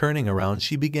meant. Turning around,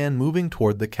 she began moving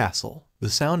toward the castle. The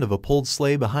sound of a pulled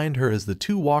sleigh behind her as the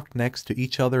two walked next to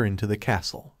each other into the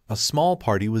castle. A small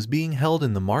party was being held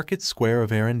in the market square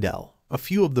of Arendelle. A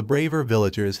few of the braver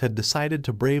villagers had decided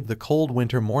to brave the cold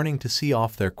winter morning to see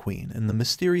off their queen and the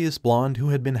mysterious blonde who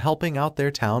had been helping out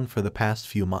their town for the past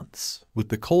few months. With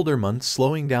the colder months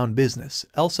slowing down business,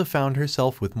 Elsa found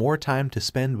herself with more time to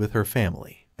spend with her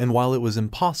family. And while it was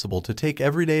impossible to take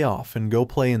every day off and go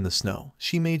play in the snow,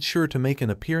 she made sure to make an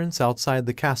appearance outside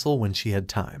the castle when she had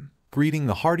time. greeting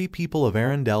the hardy people of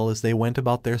Arendelle as they went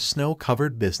about their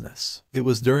snow-covered business. It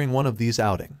was during one of these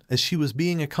outings, as she was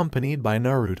being accompanied by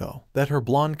Naruto, that her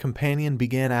blonde companion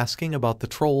began asking about the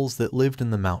trolls that lived in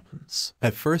the mountains.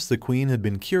 At first the queen had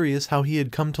been curious how he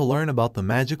had come to learn about the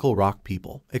magical rock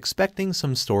people, expecting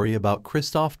some story about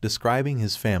Kristoff describing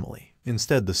his family.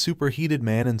 Instead, the superheated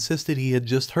man insisted he had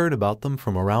just heard about them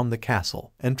from around the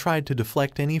castle, and tried to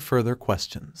deflect any further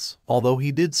questions, although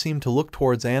he did seem to look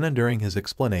towards Anna during his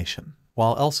explanation.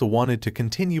 While Elsa wanted to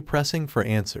continue pressing for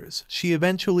answers, she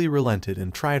eventually relented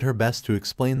and tried her best to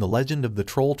explain the legend of the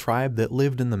troll tribe that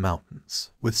lived in the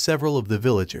mountains. With several of the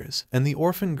villagers, and the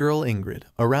orphan girl Ingrid,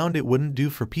 around, it wouldn't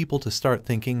do for people to start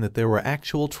thinking that there were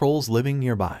actual trolls living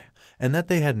nearby, and that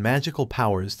they had magical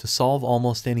powers to solve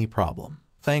almost any problem.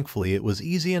 Thankfully, it was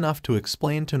easy enough to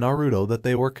explain to Naruto that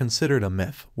they were considered a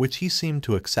myth, which he seemed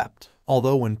to accept.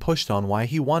 Although when pushed on why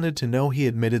he wanted to know, he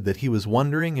admitted that he was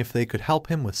wondering if they could help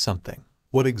him with something.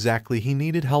 What exactly he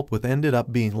needed help with ended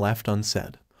up being left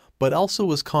unsaid. But Elsa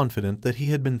was confident that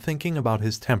he had been thinking about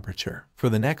his temperature. For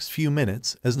the next few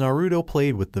minutes, as Naruto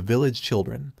played with the village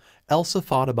children, Elsa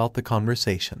thought about the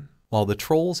conversation. While the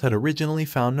trolls had originally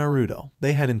found Naruto,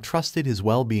 they had entrusted his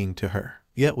well-being to her.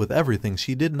 Yet with everything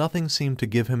she did, nothing seemed to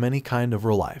give him any kind of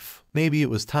relief. Maybe it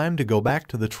was time to go back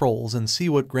to the trolls and see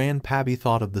what Grandpappy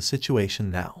thought of the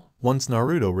situation now. Once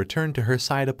Naruto returned to her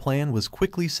side, a plan was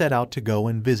quickly set out to go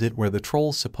and visit where the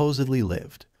trolls supposedly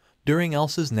lived. During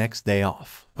Elsa's next day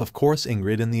off, of course,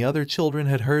 Ingrid and the other children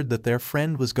had heard that their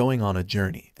friend was going on a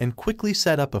journey, and quickly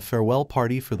set up a farewell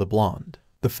party for the blonde.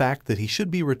 The fact that he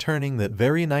should be returning that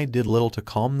very night did little to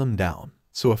calm them down.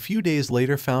 So a few days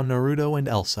later found Naruto and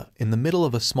Elsa in the middle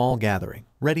of a small gathering,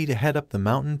 ready to head up the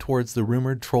mountain towards the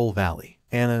rumored Troll Valley.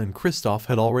 Anna and Kristoff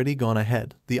had already gone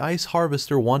ahead, the ice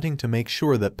harvester wanting to make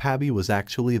sure that Pabby was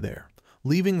actually there,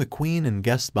 leaving the queen and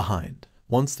guests behind.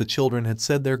 Once the children had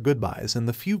said their goodbyes and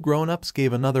the few grown-ups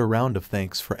gave another round of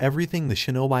thanks for everything the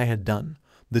shinobi had done,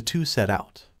 the two set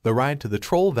out. The ride to the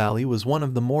Troll Valley was one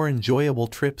of the more enjoyable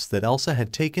trips that Elsa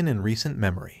had taken in recent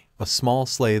memory. A small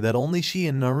sleigh that only she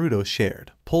and Naruto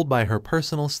shared, pulled by her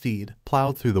personal steed,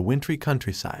 plowed through the wintry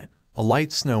countryside. A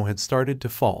light snow had started to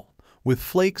fall, with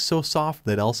flakes so soft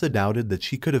that Elsa doubted that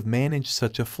she could have managed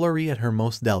such a flurry at her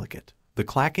most delicate. The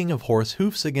clacking of horse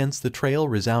hoofs against the trail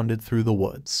resounded through the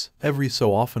woods. Every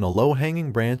so often a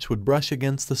low-hanging branch would brush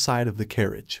against the side of the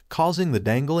carriage, causing the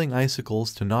dangling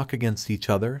icicles to knock against each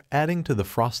other, adding to the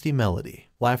frosty melody.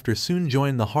 Laughter soon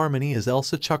joined the harmony as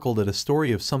Elsa chuckled at a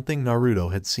story of something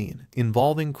Naruto had seen,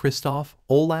 involving Kristoff,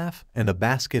 Olaf, and a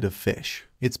basket of fish.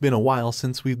 "It's been a while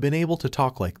since we've been able to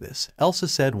talk like this," Elsa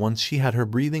said once she had her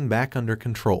breathing back under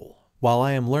control. "While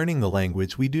I am learning the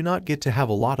language, we do not get to have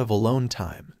a lot of alone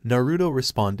time," Naruto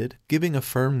responded, giving a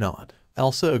firm nod.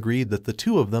 Elsa agreed that the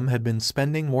two of them had been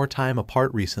spending more time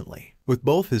apart recently. With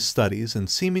both his studies and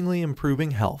seemingly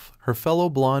improving health, her fellow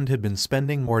blonde had been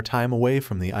spending more time away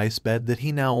from the ice bed that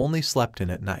he now only slept in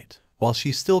at night. While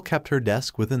she still kept her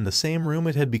desk within the same room,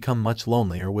 it had become much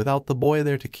lonelier without the boy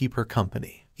there to keep her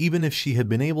company. Even if she had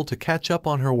been able to catch up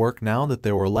on her work now that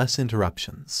there were less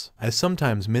interruptions. "I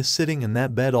sometimes miss sitting in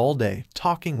that bed all day,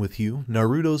 talking with you."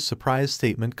 Naruto's surprise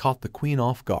statement caught the queen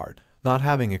off guard, not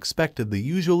having expected the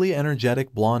usually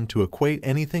energetic blonde to equate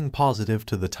anything positive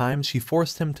to the times she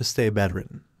forced him to stay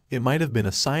bedridden. It might have been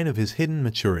a sign of his hidden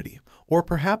maturity, or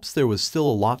perhaps there was still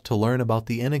a lot to learn about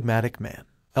the enigmatic man.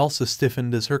 Elsa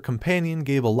stiffened as her companion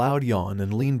gave a loud yawn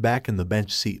and leaned back in the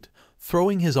bench seat,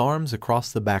 throwing his arms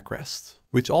across the backrests,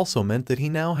 which also meant that he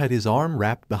now had his arm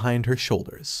wrapped behind her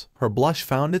shoulders. Her blush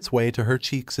found its way to her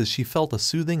cheeks as she felt a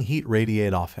soothing heat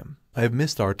radiate off him. "I've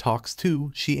missed our talks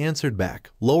too," she answered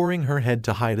back, lowering her head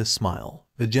to hide a smile.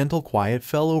 A gentle quiet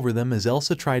fell over them as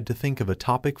Elsa tried to think of a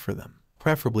topic for them,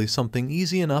 preferably something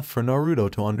easy enough for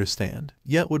Naruto to understand,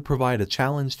 yet would provide a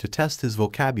challenge to test his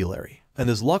vocabulary. And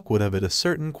as luck would have it, a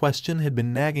certain question had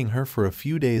been nagging her for a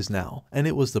few days now, and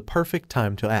it was the perfect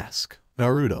time to ask.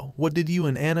 "Naruto, what did you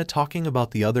and Anna talking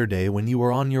about the other day when you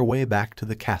were on your way back to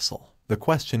the castle?" The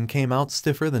question came out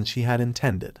stiffer than she had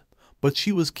intended, but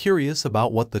she was curious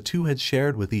about what the two had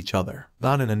shared with each other,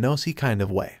 not in a nosy kind of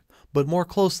way, but more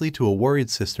closely to a worried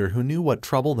sister who knew what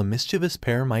trouble the mischievous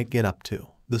pair might get up to.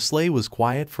 The sleigh was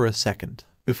quiet for a second.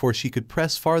 Before she could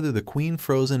press farther, the queen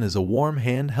frozen as a warm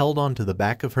hand held onto the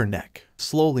back of her neck,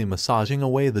 slowly massaging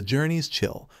away the journey's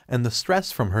chill and the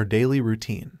stress from her daily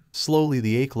routine. Slowly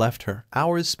the ache left her.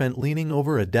 Hours spent leaning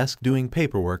over a desk doing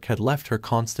paperwork had left her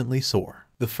constantly sore.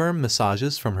 The firm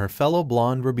massages from her fellow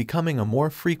blonde were becoming a more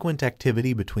frequent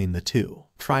activity between the two.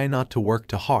 "Try not to work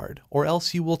too hard, or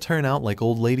else you will turn out like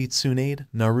old Lady Tsunade,"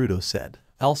 Naruto said.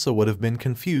 Elsa would have been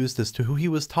confused as to who he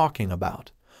was talking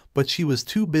about, but she was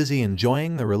too busy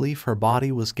enjoying the relief her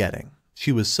body was getting.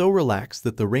 She was so relaxed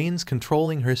that the reins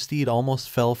controlling her steed almost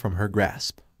fell from her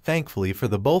grasp. Thankfully for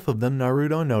the both of them,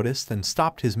 Naruto noticed and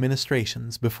stopped his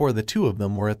ministrations before the two of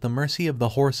them were at the mercy of the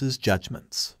horse's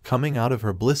judgments. Coming out of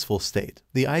her blissful state,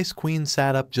 the Ice Queen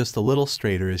sat up just a little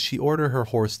straighter as she ordered her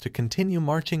horse to continue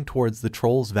marching towards the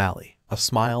Troll's Valley. A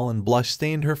smile and blush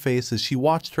stained her face as she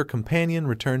watched her companion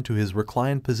return to his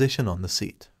reclined position on the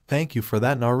seat. "Thank you for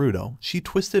that, Naruto." She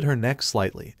twisted her neck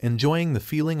slightly, enjoying the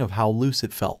feeling of how loose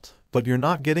it felt. "But you're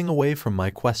not getting away from my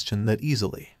question that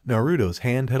easily." Naruto's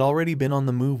hand had already been on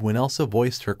the move when Elsa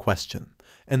voiced her question,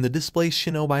 and the displaced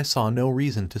shinobi saw no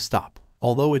reason to stop,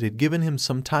 although it had given him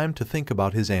some time to think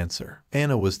about his answer.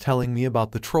 "Anna was telling me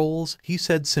about the trolls," he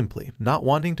said simply, not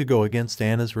wanting to go against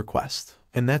Anna's request.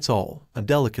 "And that's all." A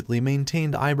delicately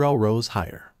maintained eyebrow rose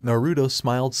higher. Naruto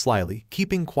smiled slyly,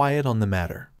 keeping quiet on the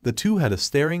matter. The two had a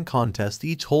staring contest,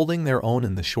 each holding their own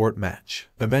in the short match.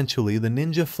 Eventually the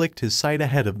ninja flicked his sight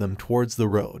ahead of them towards the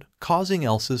road, causing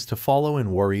Elsa's to follow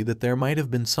and worry that there might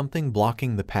have been something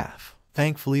blocking the path.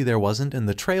 Thankfully there wasn't, and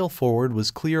the trail forward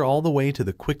was clear all the way to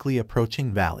the quickly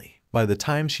approaching valley. By the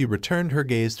time she returned her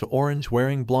gaze to Orange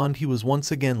wearing blonde, he was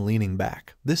once again leaning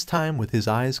back, this time with his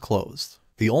eyes closed.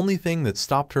 The only thing that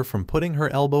stopped her from putting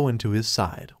her elbow into his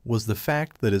side was the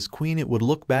fact that as queen it would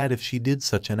look bad if she did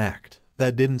such an act.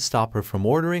 That didn't stop her from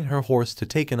ordering her horse to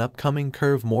take an upcoming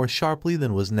curve more sharply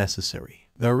than was necessary.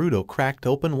 Naruto cracked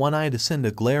open one eye to send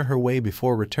a glare her way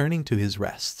before returning to his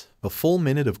rest. A full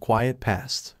minute of quiet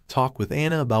passed. "Talk with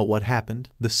Anna about what happened."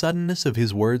 The suddenness of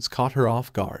his words caught her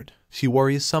off guard. "She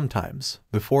worries sometimes."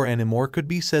 Before any more could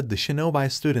be said, the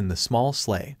shinobi stood in the small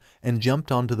sleigh and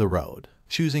jumped onto the road,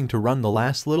 choosing to run the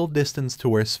last little distance to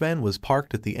where Sven was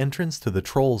parked at the entrance to the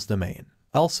troll's domain.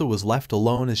 Elsa was left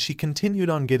alone as she continued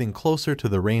on, getting closer to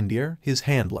the reindeer, his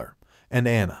handler, and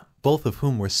Anna, both of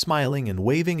whom were smiling and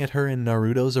waving at her in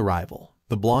Naruto's arrival.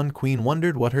 The blonde queen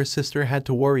wondered what her sister had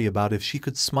to worry about if she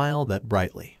could smile that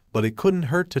brightly, but it couldn't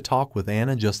hurt to talk with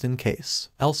Anna just in case.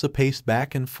 Elsa paced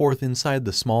back and forth inside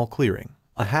the small clearing,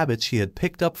 a habit she had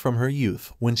picked up from her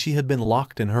youth when she had been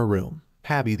locked in her room.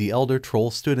 Pabby the elder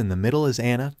troll stood in the middle as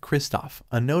Anna, Kristoff,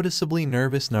 a noticeably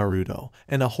nervous Naruto,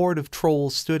 and a horde of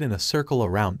trolls stood in a circle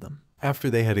around them. After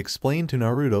they had explained to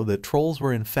Naruto that trolls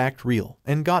were in fact real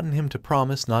and gotten him to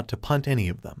promise not to punt any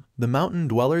of them, the mountain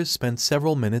dwellers spent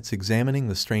several minutes examining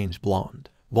the strange blonde.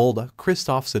 Volda,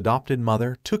 Kristoff's adopted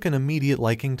mother, took an immediate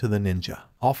liking to the ninja,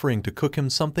 offering to cook him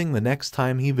something the next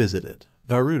time he visited.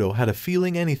 Naruto had a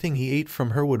feeling anything he ate from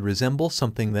her would resemble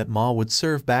something that Ma would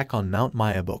serve back on Mount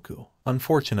Mayaboku.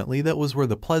 Unfortunately, that was where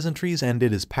the pleasantries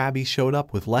ended as Pabby showed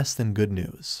up with less than good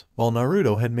news. While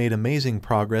Naruto had made amazing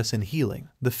progress in healing,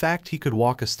 the fact he could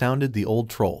walk astounded the old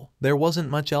troll. There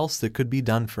wasn't much else that could be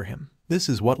done for him. This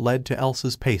is what led to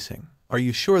Elsa's pacing. "Are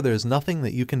you sure there's nothing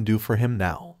that you can do for him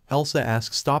now?" Elsa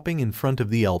asked, stopping in front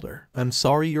of the elder. "I'm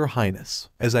sorry, your highness.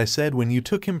 As I said, when you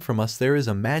took him from us, there is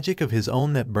a magic of his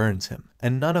own that burns him,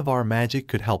 and none of our magic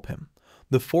could help him."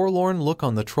 The forlorn look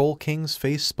on the Troll King's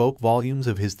face spoke volumes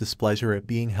of his displeasure at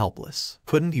being helpless.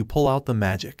 "Couldn't you pull out the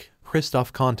magic?"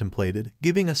 Kristoff contemplated,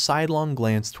 giving a sidelong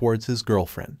glance towards his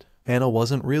girlfriend. Anna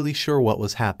wasn't really sure what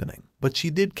was happening, but she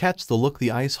did catch the look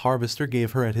the ice harvester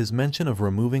gave her at his mention of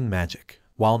removing magic.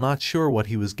 While not sure what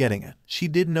he was getting at, she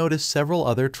did notice several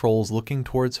other trolls looking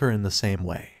towards her in the same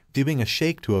way. Giving a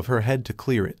shake of her head to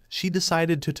clear it, she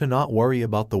decided to not worry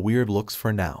about the weird looks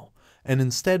for now, and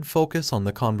instead focus on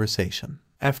the conversation.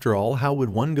 After all, how would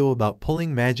one go about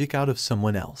pulling magic out of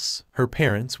someone else? Her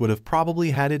parents would have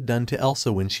probably had it done to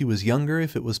Elsa when she was younger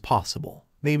if it was possible.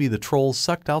 Maybe the trolls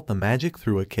sucked out the magic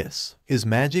through a kiss. "His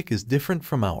magic is different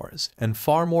from ours, and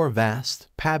far more vast,"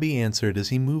 Pabby answered as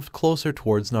he moved closer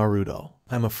towards Naruto.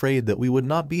 "I'm afraid that we would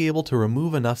not be able to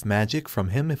remove enough magic from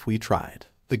him if we tried."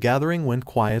 The gathering went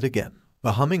quiet again.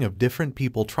 The humming of different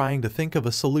people trying to think of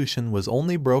a solution was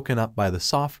only broken up by the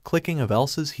soft clicking of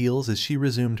Elsa's heels as she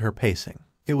resumed her pacing.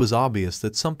 It was obvious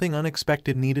that something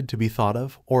unexpected needed to be thought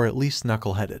of, or at least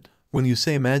knuckleheaded. "When you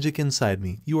say magic inside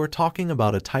me, you are talking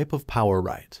about a type of power,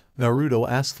 right?" Naruto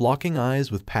asked, locking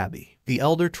eyes with Pabby. The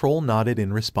elder troll nodded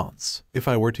in response. "If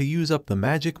I were to use up the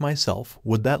magic myself,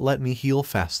 would that let me heal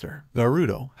faster?"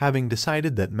 Naruto, having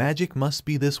decided that magic must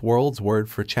be this world's word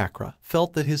for chakra,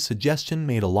 felt that his suggestion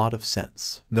made a lot of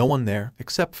sense. No one there,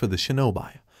 except for the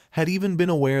shinobi, had even been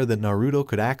aware that Naruto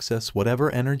could access whatever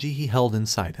energy he held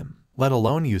inside him, let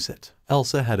alone use it.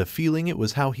 Elsa had a feeling it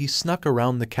was how he snuck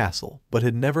around the castle, but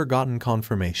had never gotten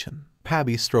confirmation.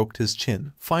 Pabby stroked his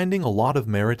chin, finding a lot of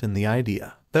merit in the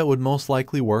idea. "That would most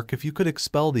likely work if you could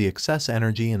expel the excess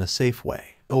energy in a safe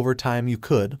way. Over time you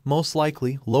could, most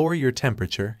likely, lower your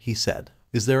temperature," he said.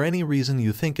 Is there any reason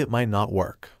you think it might not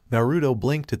work? Naruto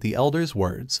blinked at the elder's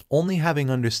words, only having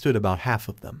understood about half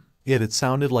of them. Yet it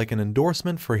sounded like an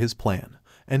endorsement for his plan,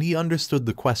 and he understood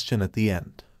the question at the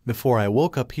end. Before I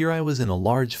woke up here I was in a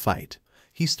large fight.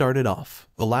 He started off.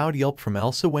 A loud yelp from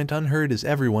Elsa went unheard as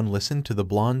everyone listened to the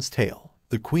blonde's tale.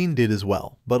 The queen did as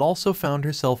well, but also found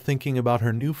herself thinking about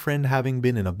her new friend having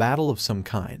been in a battle of some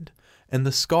kind, and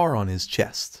the scar on his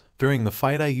chest. During the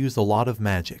fight I used a lot of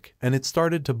magic, and it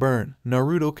started to burn.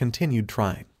 Naruto continued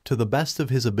trying, to the best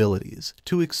of his abilities,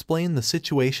 to explain the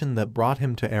situation that brought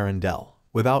him to Arendelle.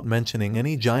 Without mentioning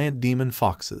any giant demon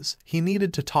foxes, he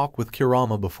needed to talk with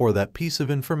Kurama before that piece of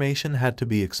information had to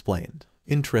be explained.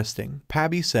 Interesting,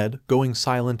 Pabby said, going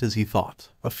silent as he thought.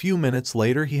 A few minutes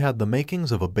later he had the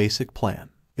makings of a basic plan.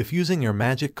 If using your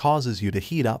magic causes you to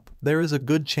heat up, there is a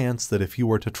good chance that if you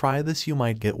were to try this you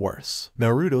might get worse.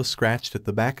 Naruto scratched at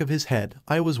the back of his head.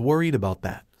 I was worried about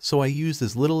that, so I used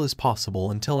as little as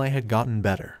possible until I had gotten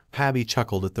better. Pabby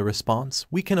chuckled at the response.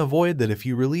 We can avoid that if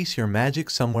you release your magic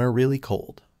somewhere really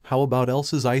cold. How about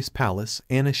Elsa's ice palace?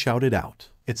 Anna shouted out.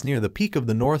 It's near the peak of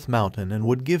the North Mountain and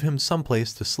would give him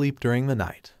someplace to sleep during the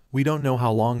night. We don't know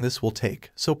how long this will take,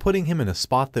 so putting him in a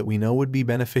spot that we know would be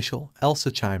beneficial,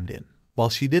 Elsa chimed in. While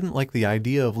she didn't like the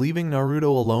idea of leaving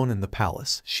Naruto alone in the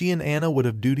palace, she and Anna would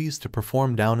have duties to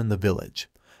perform down in the village.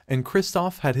 And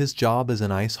Kristoff had his job as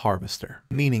an ice harvester,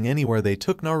 meaning anywhere they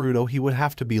took Naruto he would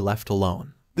have to be left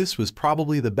alone. This was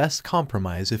probably the best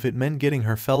compromise if it meant getting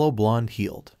her fellow blonde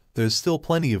healed. There's still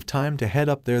plenty of time to head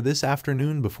up there this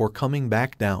afternoon before coming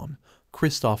back down,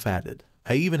 Kristoff added.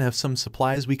 I even have some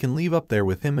supplies we can leave up there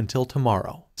with him until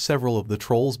tomorrow. Several of the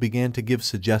trolls began to give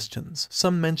suggestions.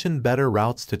 Some mentioned better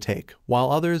routes to take,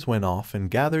 while others went off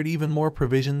and gathered even more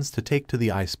provisions to take to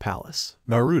the ice palace.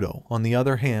 Naruto, on the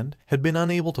other hand, had been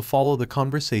unable to follow the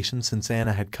conversation since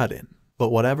Anna had cut in. But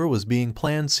whatever was being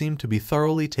planned seemed to be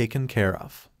thoroughly taken care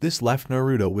of. This left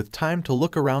Naruto with time to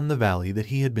look around the valley that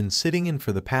he had been sitting in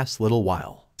for the past little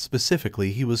while.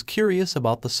 Specifically, he was curious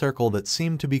about the circle that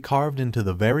seemed to be carved into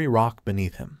the very rock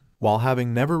beneath him. While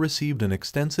having never received an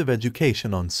extensive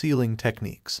education on sealing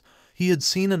techniques, he had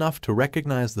seen enough to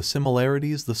recognize the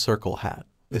similarities the circle had,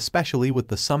 especially with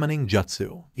the summoning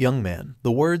jutsu. Young man,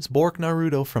 the words borked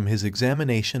Naruto from his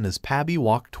examination as Pabby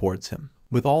walked towards him.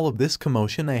 With all of this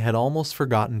commotion I had almost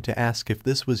forgotten to ask if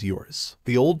this was yours.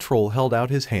 The old troll held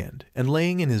out his hand, and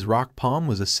laying in his rock palm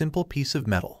was a simple piece of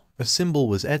metal. A symbol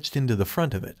was etched into the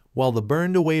front of it, while the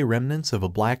burned away remnants of a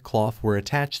black cloth were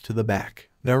attached to the back.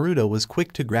 Naruto was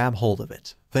quick to grab hold of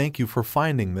it. Thank you for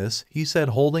finding this, he said,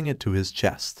 holding it to his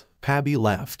chest. Pabby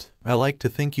laughed. I like to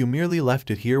think you merely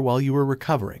left it here while you were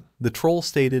recovering, the troll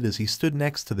stated as he stood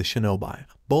next to the shinobi,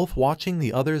 both watching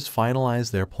the others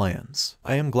finalize their plans.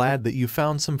 I am glad that you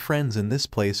found some friends in this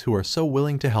place who are so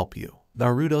willing to help you.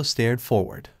 Naruto stared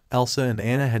forward. Elsa and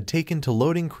Anna had taken to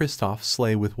loading Kristoff's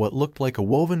sleigh with what looked like a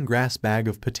woven grass bag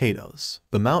of potatoes.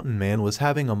 The mountain man was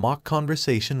having a mock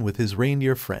conversation with his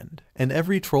reindeer friend, and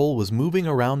every troll was moving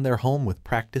around their home with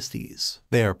practiced ease.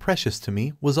 They are precious to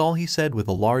me, was all he said with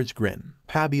a large grin.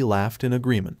 Pabby laughed in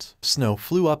agreement. Snow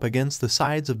flew up against the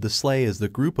sides of the sleigh as the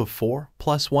group of 4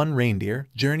 plus 1 reindeer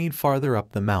journeyed farther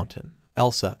up the mountain.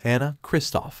 Elsa, Anna,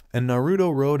 Kristoff, and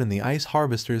Naruto rode in the ice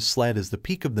harvester's sled as the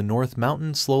peak of the North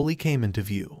Mountain slowly came into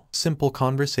view. Simple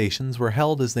conversations were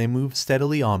held as they moved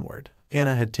steadily onward.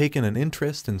 Anna had taken an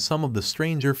interest in some of the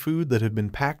stranger food that had been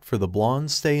packed for the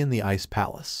blonde's stay in the ice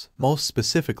palace. Most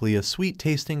specifically a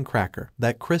sweet-tasting cracker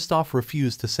that Kristoff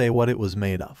refused to say what it was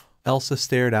made of. Elsa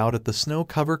stared out at the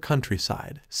snow-covered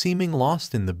countryside, seeming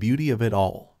lost in the beauty of it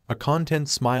all, a content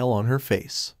smile on her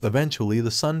face. Eventually the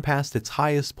sun passed its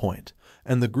highest point,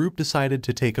 and the group decided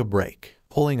to take a break.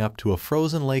 Pulling up to a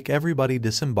frozen lake, everybody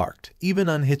disembarked, even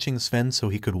unhitching Sven so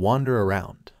he could wander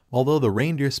around, although the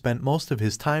reindeer spent most of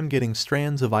his time getting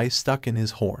strands of ice stuck in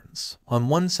his horns. On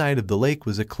one side of the lake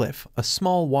was a cliff, a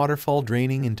small waterfall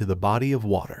draining into the body of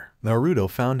water. Naruto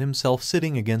found himself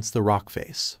sitting against the rock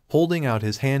face, holding out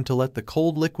his hand to let the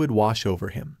cold liquid wash over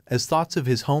him, as thoughts of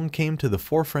his home came to the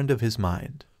forefront of his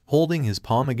mind. Holding his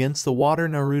palm against the water,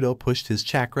 Naruto pushed his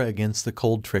chakra against the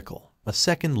cold trickle. A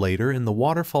second later, and the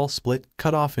waterfall split,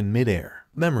 cut off in mid-air.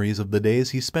 Memories of the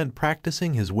days he spent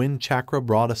practicing his wind chakra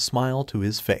brought a smile to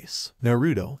his face.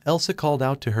 Naruto, Elsa called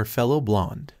out to her fellow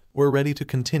blonde. We're ready to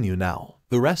continue now.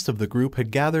 The rest of the group had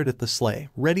gathered at the sleigh,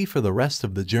 ready for the rest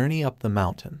of the journey up the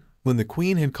mountain. When the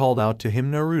queen had called out to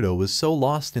him, Naruto was so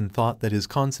lost in thought that his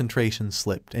concentration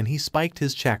slipped and he spiked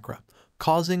his chakra,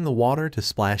 causing the water to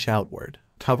splash outward,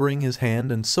 covering his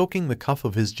hand and soaking the cuff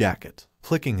of his jacket.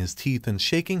 Flicking his teeth and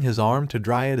shaking his arm to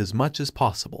dry it as much as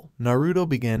possible, Naruto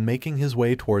began making his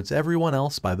way towards everyone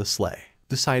else by the sleigh.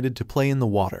 decided to play in the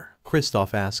water?"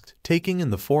 Kristoff asked, taking in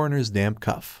the foreigner's damp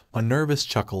cuff. A nervous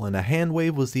chuckle and a hand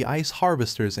wave was the ice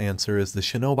harvester's answer, as the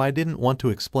shinobi didn't want to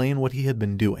explain what he had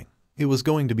been doing. It was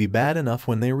going to be bad enough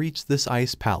when they reached this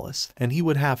ice palace, and he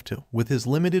would have to, with his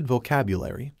limited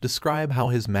vocabulary, describe how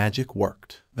his magic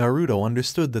worked. Naruto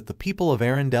understood that the people of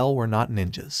Arendelle were not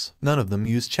ninjas. None of them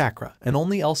used chakra, and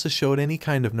only Elsa showed any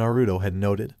kind of Naruto had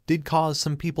noted did cause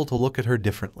some people to look at her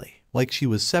differently, like she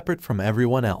was separate from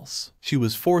everyone else. She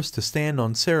was forced to stand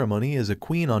on ceremony as a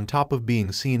queen on top of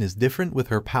being seen as different with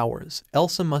her powers.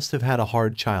 Elsa must have had a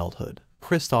hard childhood.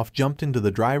 Kristoff jumped into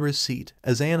the driver's seat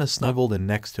as Anna snuggled in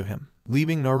next to him,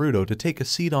 leaving Naruto to take a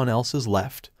seat on Elsa's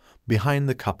left, behind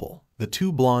the couple. The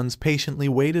two blondes patiently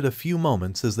waited a few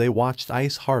moments as they watched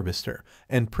Ice Harvester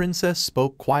and Princess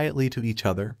spoke quietly to each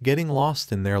other, getting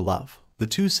lost in their love. The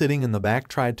two sitting in the back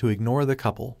tried to ignore the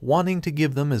couple, wanting to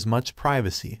give them as much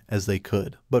privacy as they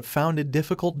could, but found it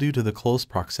difficult due to the close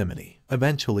proximity.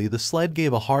 Eventually, the sled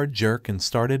gave a hard jerk and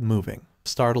started moving,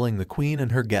 startling the queen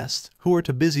and her guests, who were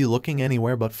too busy looking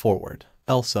anywhere but forward.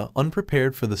 Elsa,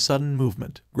 unprepared for the sudden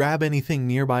movement, grabbed anything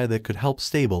nearby that could help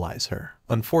stabilize her.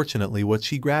 Unfortunately, what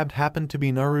she grabbed happened to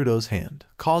be Naruto's hand,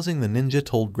 causing the ninja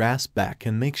to grasp back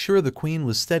and make sure the queen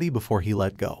was steady before he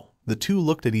let go. The two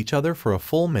looked at each other for a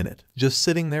full minute, just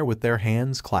sitting there with their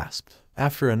hands clasped.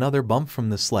 After another bump from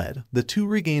the sled, the two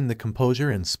regained the composure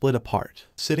and split apart,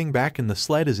 sitting back in the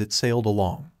sled as it sailed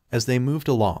along. As they moved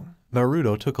along,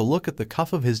 Naruto took a look at the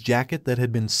cuff of his jacket that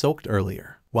had been soaked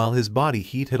earlier. While his body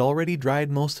heat had already dried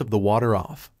most of the water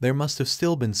off, there must have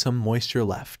still been some moisture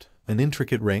left. An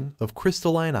intricate ring of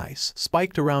crystalline ice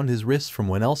spiked around his wrist from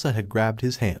when Elsa had grabbed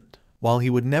his hand. While he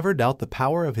would never doubt the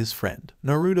power of his friend,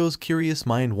 Naruto's curious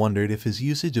mind wondered if his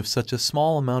usage of such a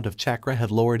small amount of chakra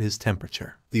had lowered his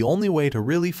temperature. The only way to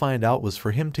really find out was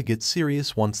for him to get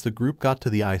serious once the group got to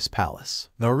the ice palace.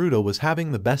 Naruto was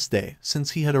having the best day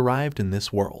since he had arrived in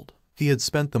this world. He had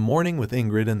spent the morning with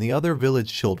Ingrid and the other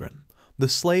village children. The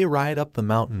sleigh ride up the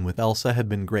mountain with Elsa had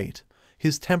been great.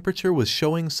 His temperature was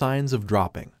showing signs of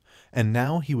dropping, and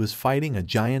now he was fighting a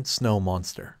giant snow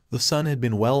monster. The sun had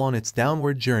been well on its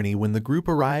downward journey when the group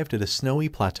arrived at a snowy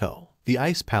plateau. The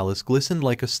ice palace glistened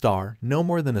like a star, no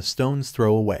more than a stone's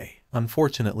throw away.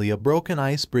 Unfortunately, a broken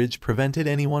ice bridge prevented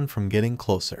anyone from getting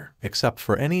closer, except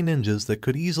for any ninjas that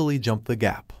could easily jump the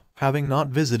gap. Having not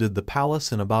visited the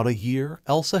palace in about a year,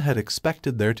 Elsa had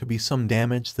expected there to be some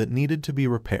damage that needed to be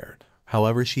repaired.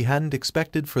 However, she hadn't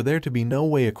expected for there to be no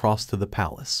way across to the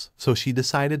palace, so she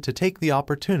decided to take the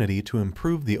opportunity to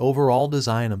improve the overall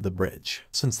design of the bridge.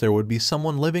 Since there would be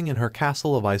someone living in her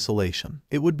castle of isolation,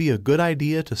 it would be a good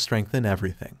idea to strengthen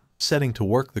everything. Setting to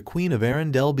work, the Queen of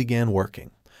Arendelle began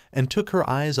working, and took her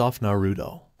eyes off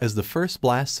Naruto. As the first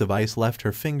blasts of ice left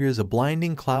her fingers, a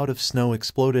blinding cloud of snow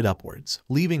exploded upwards,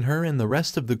 leaving her and the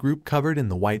rest of the group covered in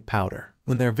the white powder.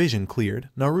 When their vision cleared,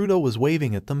 Naruto was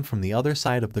waving at them from the other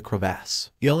side of the crevasse,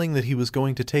 yelling that he was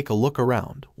going to take a look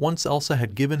around. Once Elsa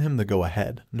had given him the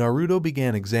go-ahead, Naruto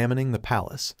began examining the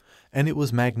palace, and it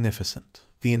was magnificent.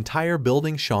 The entire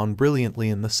building shone brilliantly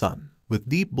in the sun, with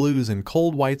deep blues and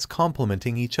cold whites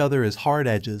complementing each other as hard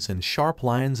edges and sharp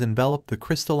lines enveloped the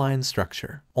crystalline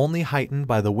structure, only heightened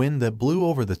by the wind that blew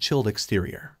over the chilled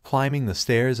exterior. Climbing the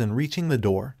stairs and reaching the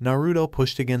door, Naruto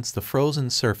pushed against the frozen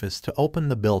surface to open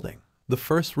the building. The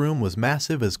first room was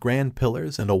massive as grand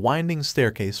pillars, and a winding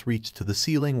staircase reached to the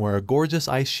ceiling where a gorgeous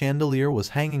ice chandelier was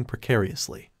hanging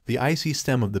precariously. The icy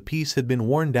stem of the piece had been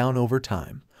worn down over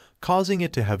time, causing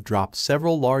it to have dropped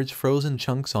several large frozen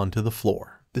chunks onto the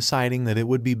floor. Deciding that it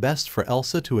would be best for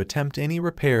Elsa to attempt any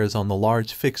repairs on the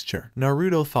large fixture,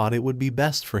 Naruto thought it would be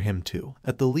best for him to,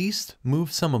 at the least,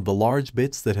 move some of the large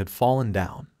bits that had fallen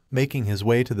down. Making his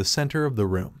way to the center of the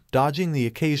room, dodging the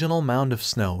occasional mound of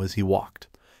snow as he walked,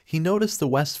 he noticed the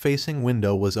west-facing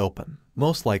window was open,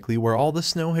 most likely where all the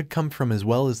snow had come from as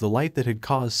well as the light that had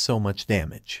caused so much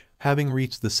damage. Having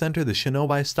reached the center, the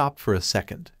shinobi stopped for a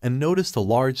second and noticed a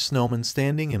large snowman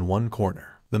standing in one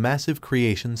corner. The massive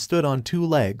creation stood on two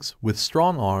legs, with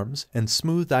strong arms and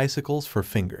smoothed icicles for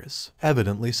fingers.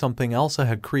 Evidently something Elsa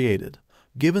had created,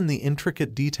 given the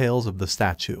intricate details of the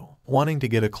statue. Wanting to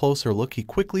get a closer look, he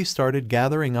quickly started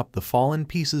gathering up the fallen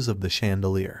pieces of the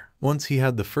chandelier. Once he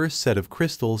had the first set of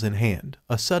crystals in hand,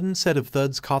 a sudden set of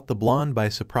thuds caught the blonde by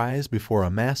surprise before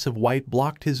a massive white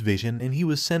blocked his vision and he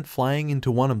was sent flying into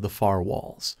one of the far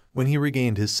walls. When he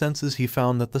regained his senses, he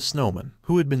found that the snowman,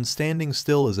 who had been standing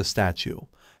still as a statue,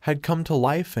 had come to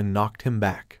life and knocked him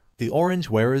back, the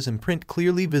orange wearer's imprint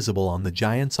clearly visible on the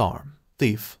giant's arm.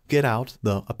 "Thief, get out!"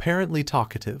 the apparently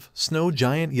talkative snow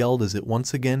giant yelled as it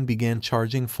once again began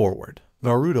charging forward.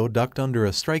 Naruto ducked under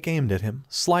a strike aimed at him,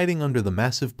 sliding under the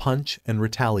massive punch, and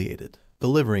retaliated,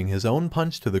 delivering his own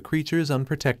punch to the creature's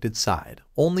unprotected side,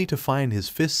 only to find his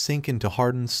fist sink into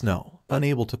hardened snow.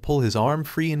 Unable to pull his arm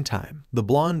free in time, the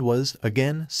blonde was,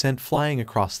 again, sent flying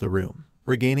across the room.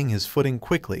 Regaining his footing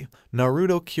quickly,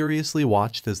 Naruto curiously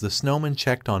watched as the snowman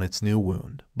checked on its new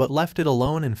wound, but left it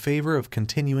alone in favor of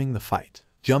continuing the fight.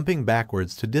 Jumping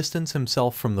backwards to distance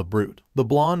himself from the brute, the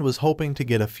blonde was hoping to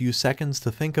get a few seconds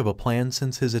to think of a plan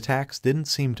since his attacks didn't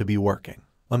seem to be working.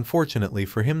 Unfortunately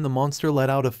for him, the monster let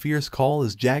out a fierce call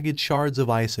as jagged shards of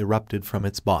ice erupted from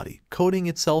its body, coating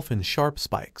itself in sharp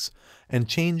spikes, and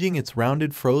changing its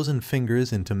rounded frozen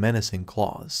fingers into menacing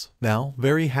claws. Now,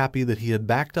 very happy that he had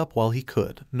backed up while he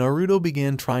could, Naruto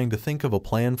began trying to think of a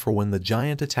plan for when the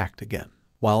giant attacked again.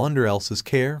 While under Elsa's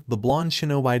care, the blonde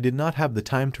shinobi did not have the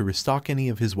time to restock any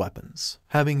of his weapons.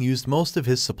 Having used most of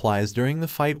his supplies during the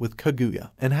fight with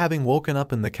Kaguya, and having woken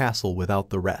up in the castle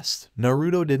without the rest,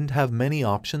 Naruto didn't have many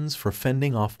options for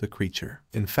fending off the creature.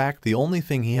 In fact, the only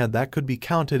thing he had that could be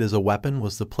counted as a weapon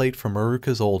was the plate from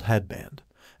Iruka's old headband,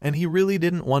 and he really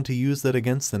didn't want to use that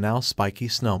against the now spiky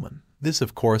snowman. This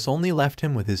of course only left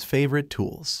him with his favorite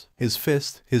tools, his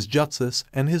fist, his jutsus,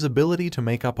 and his ability to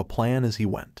make up a plan as he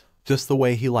went. Just the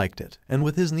way he liked it, and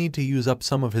with his need to use up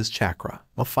some of his chakra,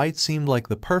 a fight seemed like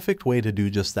the perfect way to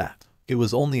do just that. It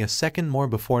was only a second more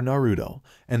before Naruto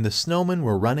and the snowmen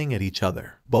were running at each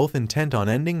other, both intent on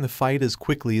ending the fight as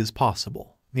quickly as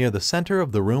possible. Near the center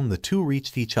of the room, the two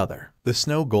reached each other. The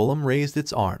snow golem raised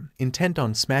its arm, intent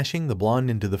on smashing the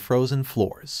blonde into the frozen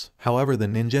floors. However, the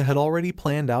ninja had already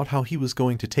planned out how he was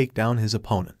going to take down his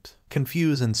opponent,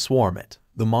 confuse and swarm it.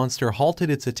 The monster halted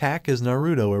its attack as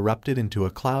Naruto erupted into a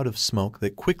cloud of smoke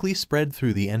that quickly spread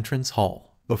through the entrance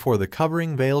hall. Before the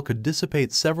covering veil could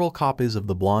dissipate, several copies of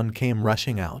the blonde came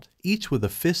rushing out, each with a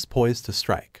fist poised to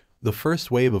strike. The first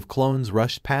wave of clones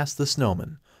rushed past the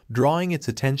snowman, drawing its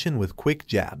attention with quick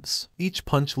jabs, each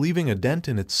punch leaving a dent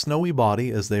in its snowy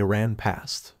body as they ran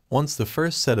past. Once the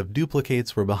first set of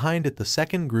duplicates were behind it, the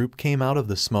second group came out of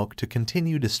the smoke to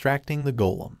continue distracting the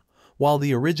golem, while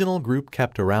the original group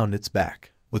kept around its back.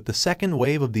 With the second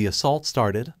wave of the assault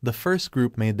started, the first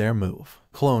group made their move.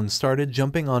 Clones started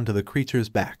jumping onto the creature's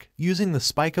back, using the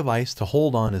spike of ice to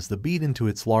hold on as they beat into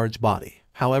its large body.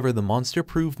 However, the monster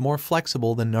proved more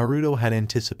flexible than Naruto had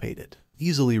anticipated,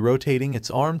 easily rotating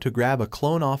its arm to grab a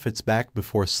clone off its back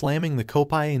before slamming the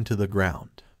koppai into the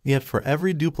ground. Yet for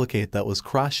every duplicate that was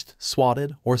crushed,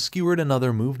 swatted, or skewered,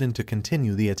 another moved in to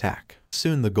continue the attack.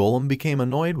 Soon the golem became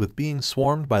annoyed with being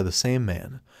swarmed by the same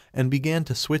man, and began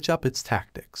to switch up its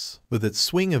tactics. With its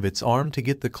swing of its arm to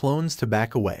get the clones to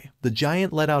back away, the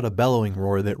giant let out a bellowing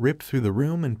roar that ripped through the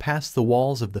room and past the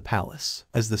walls of the palace.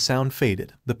 As the sound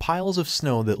faded, the piles of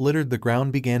snow that littered the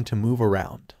ground began to move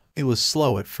around. It was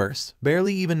slow at first,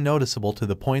 barely even noticeable, to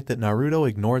the point that Naruto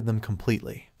ignored them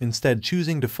completely, instead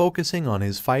choosing to focusing on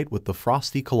his fight with the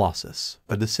frosty colossus,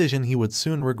 a decision he would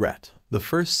soon regret. The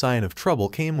first sign of trouble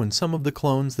came when some of the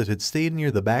clones that had stayed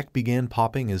near the back began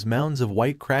popping as mounds of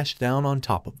white crashed down on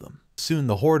top of them. Soon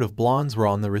the horde of blondes were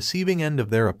on the receiving end of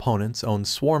their opponent's own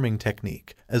swarming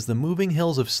technique, as the moving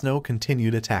hills of snow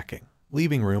continued attacking,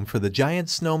 leaving room for the giant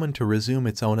snowman to resume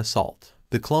its own assault.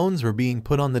 The clones were being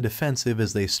put on the defensive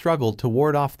as they struggled to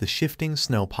ward off the shifting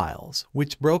snow piles,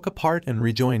 which broke apart and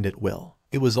rejoined at will.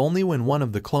 It was only when one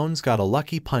of the clones got a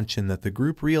lucky punch in that the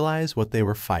group realized what they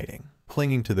were fighting.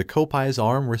 Clinging to the koppai's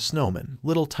arm were snowmen,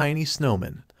 little tiny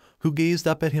snowmen, who gazed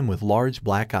up at him with large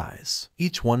black eyes,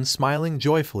 each one smiling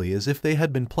joyfully as if they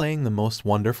had been playing the most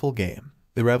wonderful game.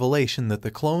 The revelation that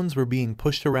the clones were being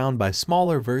pushed around by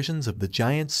smaller versions of the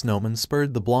giant snowman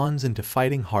spurred the blondes into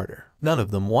fighting harder, none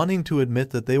of them wanting to admit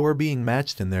that they were being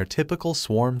matched in their typical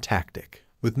swarm tactic.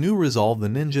 With new resolve, the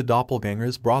ninja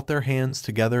doppelgangers brought their hands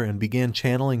together and began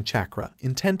channeling chakra,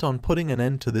 intent on putting an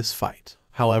end to this fight.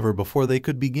 However, before they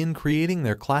could begin creating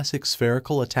their classic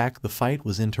spherical attack, the fight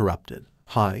was interrupted.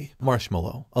 "Hi,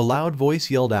 Marshmallow," a loud voice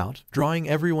yelled out, drawing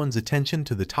everyone's attention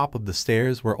to the top of the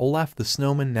stairs where Olaf the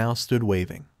snowman now stood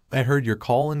waving. "I heard your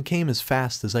call and came as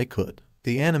fast as I could."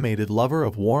 The animated lover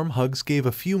of warm hugs gave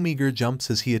a few meager jumps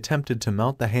as he attempted to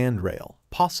mount the handrail,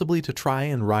 possibly to try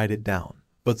and ride it down,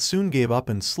 but soon gave up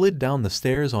and slid down the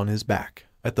stairs on his back.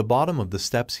 At the bottom of the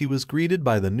steps he was greeted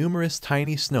by the numerous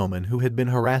tiny snowmen who had been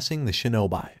harassing the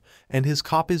shinobi and his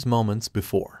copies moments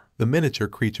before. The miniature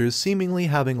creatures seemingly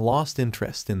having lost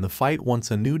interest in the fight once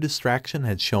a new distraction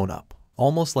had shown up,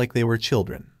 almost like they were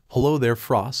children. "Hello there,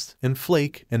 Frost, and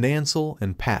Flake, and Ansel,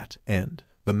 and Pat, and..."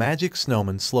 The magic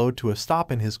snowman slowed to a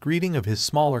stop in his greeting of his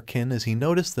smaller kin as he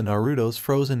noticed the Naruto's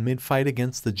frozen mid-fight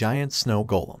against the giant snow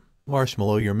golem.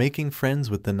 Marshmallow, you're making friends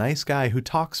with the nice guy who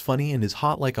talks funny and is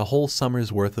hot like a whole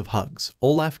summer's worth of hugs,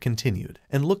 Olaf continued.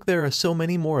 And look, there are so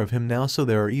many more of him now, so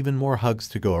there are even more hugs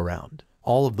to go around.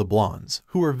 All of the blondes,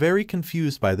 who were very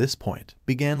confused by this point,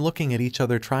 began looking at each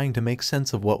other trying to make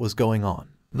sense of what was going on.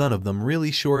 None of them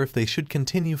really sure if they should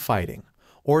continue fighting,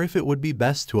 or if it would be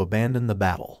best to abandon the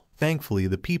battle. Thankfully,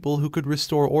 the people who could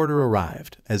restore order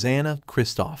arrived, as Anna,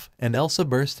 Kristoff, and Elsa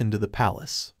burst into the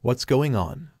palace. What's going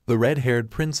on? The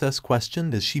red-haired princess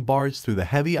questioned as she barged through the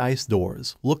heavy ice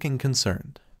doors, looking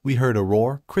concerned. We heard a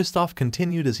roar, Kristoff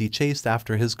continued as he chased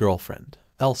after his girlfriend.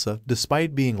 Elsa,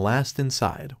 despite being last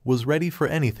inside, was ready for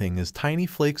anything as tiny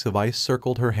flakes of ice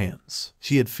circled her hands.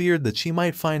 She had feared that she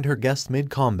might find her guest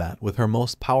mid-combat with her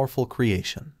most powerful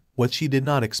creation. What she did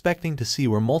not expecting to see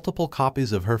were multiple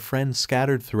copies of her friend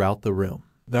scattered throughout the room.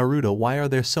 Naruto, why are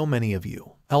there so many of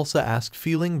you? Elsa asked,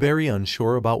 feeling very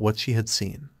unsure about what she had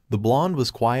seen. The blonde was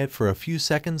quiet for a few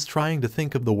seconds, trying to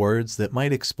think of the words that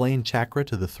might explain chakra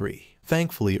to the three.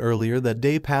 Thankfully, earlier that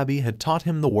day Pabby had taught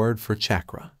him the word for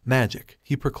chakra. Magic,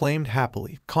 he proclaimed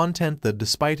happily, content that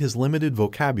despite his limited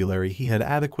vocabulary he had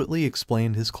adequately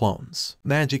explained his clones.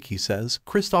 Magic, he says,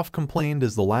 Kristoff complained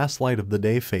as the last light of the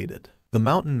day faded. The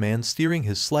mountain man steering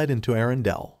his sled into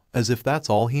Arendelle, as if that's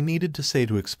all he needed to say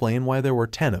to explain why there were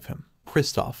 10 of him.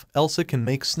 Kristoff, Elsa can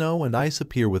make snow and ice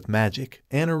appear with magic,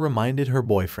 Anna reminded her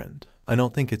boyfriend. I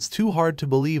don't think it's too hard to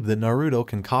believe that Naruto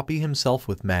can copy himself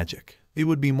with magic. It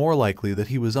would be more likely that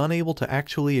he was unable to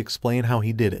actually explain how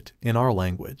he did it in our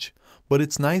language. But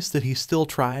it's nice that he still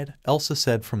tried, Elsa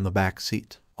said from the back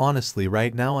seat. Honestly,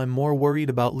 right now I'm more worried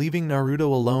about leaving Naruto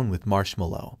alone with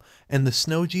Marshmallow and the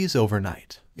Snowgies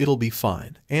overnight. It'll be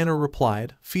fine, Anna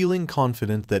replied, feeling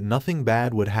confident that nothing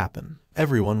bad would happen.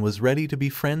 Everyone was ready to be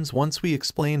friends once we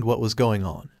explained what was going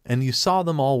on, and you saw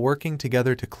them all working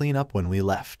together to clean up when we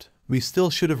left. We still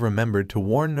should have remembered to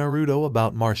warn Naruto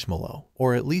about Marshmallow,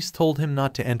 or at least told him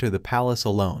not to enter the palace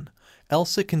alone,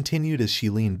 Elsa continued as she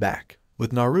leaned back.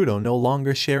 With Naruto no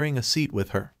longer sharing a seat with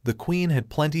her, the queen had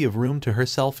plenty of room to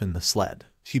herself in the sled.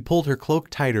 She pulled her cloak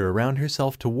tighter around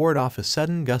herself to ward off a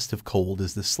sudden gust of cold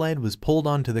as the sled was pulled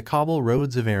onto the cobble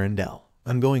roads of Arendelle.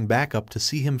 I'm going back up to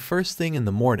see him first thing in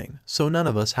the morning, so none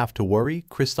of us have to worry,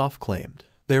 Kristoff claimed.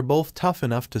 They're both tough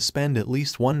enough to spend at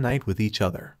least one night with each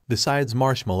other. Besides,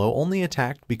 Marshmallow only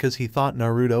attacked because he thought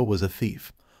Naruto was a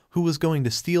thief who was going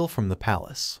to steal from the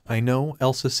palace. I know,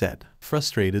 Elsa said,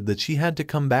 frustrated that she had to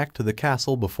come back to the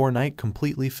castle before night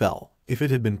completely fell. If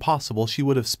it had been possible, she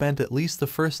would have spent at least the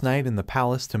first night in the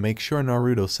palace to make sure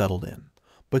Naruto settled in.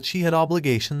 But she had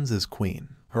obligations as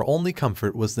queen. Her only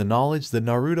comfort was the knowledge that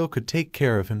Naruto could take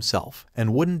care of himself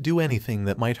and wouldn't do anything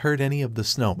that might hurt any of the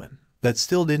snowmen. That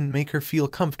still didn't make her feel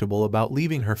comfortable about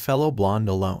leaving her fellow blonde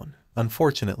alone.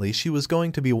 Unfortunately, she was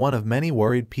going to be one of many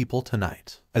worried people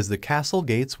tonight. As the castle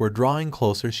gates were drawing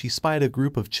closer, she spied a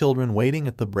group of children waiting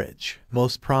at the bridge.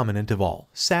 Most prominent of all,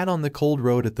 sat on the cold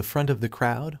road at the front of the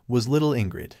crowd, was little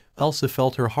Ingrid. Elsa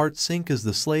felt her heart sink as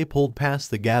the sleigh pulled past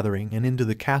the gathering and into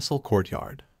the castle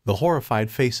courtyard. The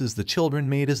horrified faces the children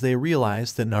made as they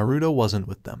realized that Naruto wasn't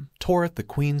with them tore at the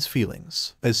queen's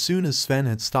feelings. As soon as Sven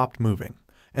had stopped moving,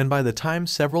 and by the time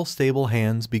several stable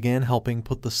hands began helping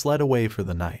put the sled away for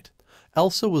the night,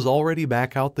 Elsa was already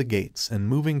back out the gates and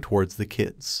moving towards the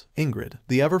kids. Ingrid,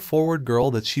 the ever-forward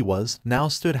girl that she was, now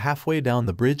stood halfway down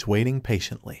the bridge waiting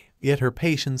patiently. Yet her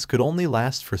patience could only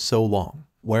last for so long.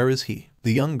 Where is he?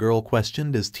 The young girl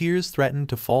questioned as tears threatened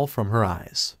to fall from her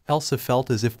eyes. Elsa felt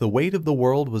as if the weight of the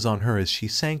world was on her as she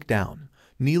sank down,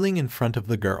 kneeling in front of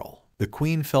the girl. The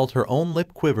queen felt her own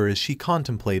lip quiver as she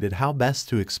contemplated how best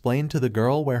to explain to the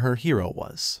girl where her hero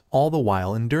was, all the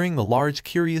while enduring the large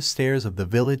curious stares of the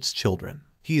village's children.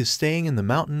 He is staying in the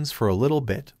mountains for a little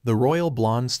bit, the royal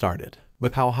blonde started.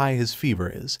 With how high his fever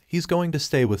is, he's going to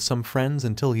stay with some friends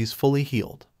until he's fully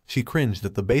healed. She cringed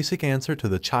at the basic answer to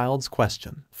the child's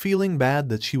question, feeling bad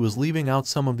that she was leaving out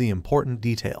some of the important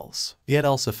details. Yet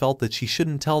Elsa felt that she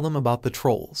shouldn't tell them about the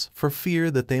trolls, for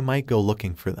fear that they might go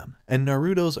looking for them. And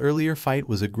Naruto's earlier fight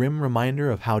was a grim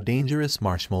reminder of how dangerous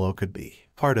Marshmallow could be.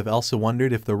 Part of Elsa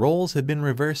wondered if the roles had been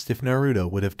reversed, if Naruto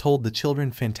would have told the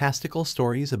children fantastical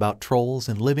stories about trolls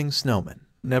and living snowmen,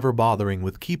 never bothering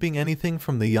with keeping anything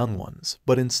from the young ones,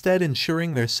 but instead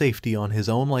ensuring their safety on his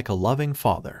own like a loving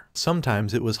father.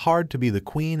 Sometimes it was hard to be the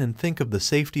queen and think of the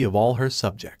safety of all her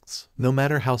subjects, no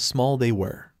matter how small they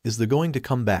were. Is the going to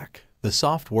come back? The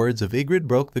soft words of Ingrid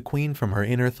broke the queen from her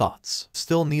inner thoughts.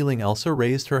 Still kneeling, Elsa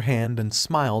raised her hand and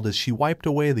smiled as she wiped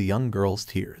away the young girl's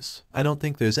tears. I don't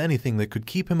think there's anything that could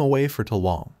keep him away for too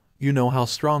long. You know how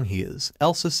strong he is,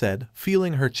 Elsa said,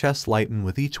 feeling her chest lighten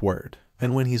with each word.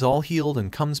 And when he's all healed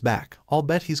and comes back, I'll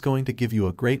bet he's going to give you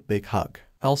a great big hug.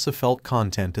 Elsa felt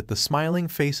content at the smiling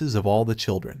faces of all the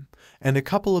children, and a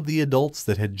couple of the adults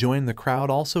that had joined the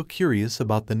crowd also curious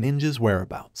about the ninja's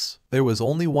whereabouts. There was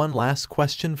only one last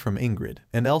question from Ingrid,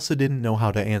 and Elsa didn't know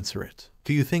how to answer it.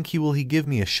 Do you think he will give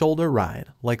me a shoulder ride,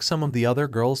 like some of the other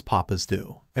girls' papas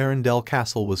do? Arendelle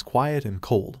Castle was quiet and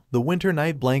cold, the winter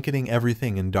night blanketing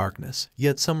everything in darkness,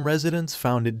 yet some residents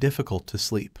found it difficult to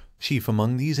sleep. Chief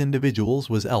among these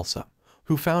individuals was Elsa,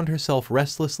 who found herself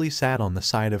restlessly sat on the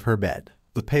side of her bed,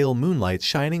 the pale moonlight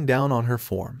shining down on her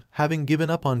form, having given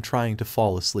up on trying to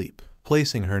fall asleep.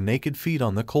 Placing her naked feet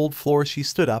on the cold floor, she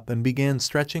stood up and began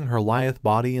stretching her lithe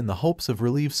body in the hopes of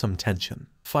relieve some tension.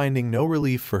 Finding no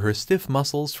relief for her stiff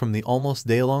muscles from the almost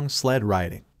day-long sled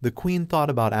riding, the queen thought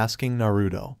about asking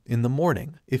Naruto, in the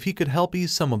morning, if he could help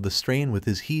ease some of the strain with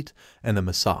his heat and a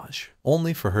massage,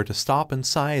 only for her to stop and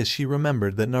sigh as she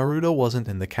remembered that Naruto wasn't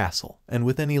in the castle, and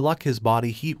with any luck his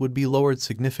body heat would be lowered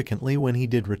significantly when he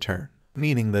did return,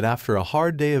 meaning that after a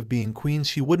hard day of being queen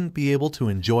she wouldn't be able to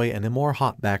enjoy any more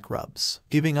hot back rubs.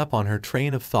 Giving up on her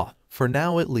train of thought, for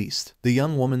now at least, the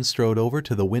young woman strode over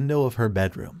to the window of her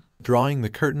bedroom, drawing the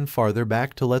curtain farther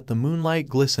back to let the moonlight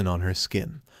glisten on her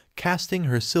skin, casting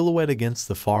her silhouette against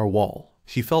the far wall.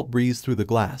 She felt breeze through the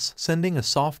glass, sending a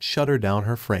soft shudder down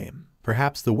her frame.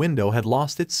 Perhaps the window had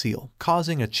lost its seal,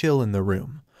 causing a chill in the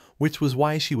room, which was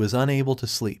why she was unable to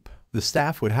sleep. The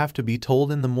staff would have to be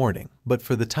told in the morning, but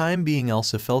for the time being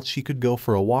Elsa felt she could go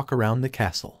for a walk around the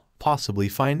castle, possibly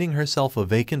finding herself a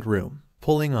vacant room.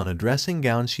 Pulling on a dressing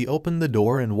gown, she opened the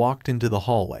door and walked into the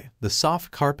hallway, the soft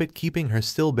carpet keeping her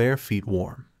still bare feet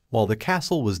warm. While the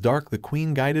castle was dark, the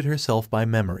queen guided herself by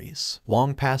memories,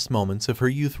 long past moments of her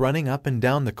youth, running up and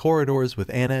down the corridors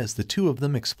with Anna as the two of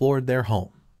them explored their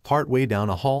home. Partway down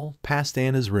a hall, past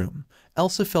Anna's room,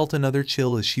 Elsa felt another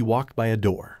chill as she walked by a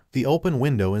door, the open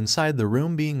window inside the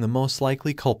room being the most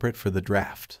likely culprit for the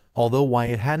draft. Although why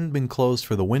it hadn't been closed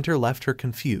for the winter left her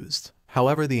confused.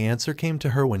 However, the answer came to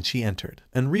her when she entered,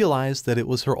 and realized that it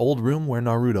was her old room where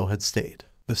Naruto had stayed.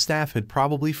 The staff had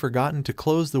probably forgotten to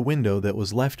close the window that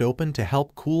was left open to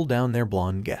help cool down their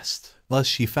blonde guest. Thus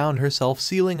she found herself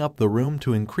sealing up the room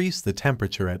to increase the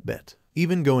temperature a bit,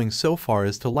 even going so far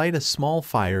as to light a small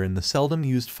fire in the seldom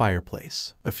used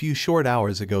fireplace. A few short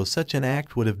hours ago such an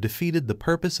act would have defeated the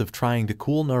purpose of trying to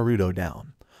cool Naruto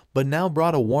down, but now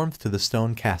brought a warmth to the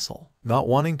stone castle. Not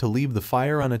wanting to leave the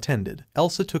fire unattended,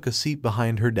 Elsa took a seat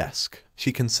behind her desk.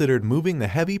 She considered moving the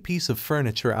heavy piece of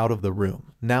furniture out of the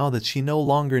room, now that she no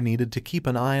longer needed to keep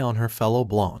an eye on her fellow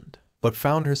blonde, but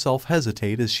found herself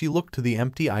hesitate as she looked to the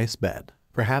empty ice bed.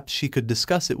 Perhaps she could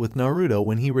discuss it with Naruto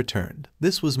when he returned.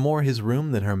 This was more his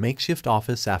room than her makeshift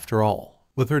office after all.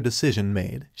 With her decision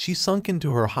made, she sunk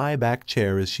into her high-back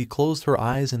chair as she closed her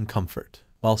eyes in comfort.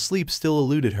 While sleep still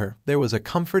eluded her, there was a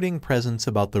comforting presence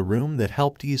about the room that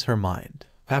helped ease her mind.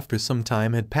 After some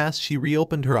time had passed, she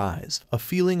reopened her eyes, a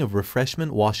feeling of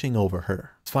refreshment washing over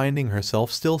her. Finding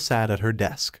herself still sat at her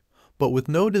desk, but with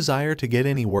no desire to get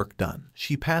any work done,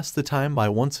 she passed the time by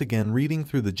once again reading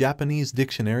through the Japanese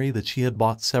dictionary that she had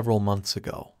bought several months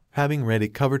ago. Having read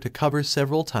it cover to cover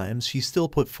several times, she still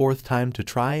put forth time to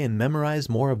try and memorize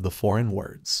more of the foreign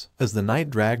words. As the night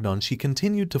dragged on, she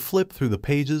continued to flip through the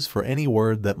pages for any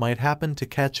word that might happen to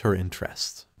catch her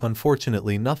interest.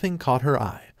 Unfortunately, nothing caught her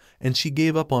eye, and she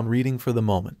gave up on reading for the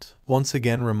moment, once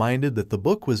again reminded that the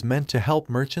book was meant to help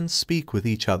merchants speak with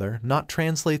each other, not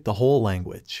translate the whole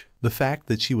language. The fact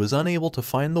that she was unable to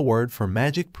find the word for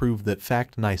magic proved that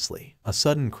fact nicely. A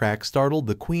sudden crack startled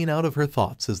the queen out of her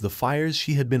thoughts as the fires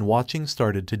she had been watching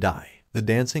started to die, the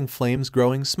dancing flames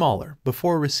growing smaller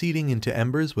before receding into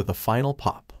embers with a final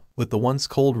pop. With the once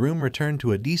cold room returned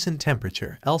to a decent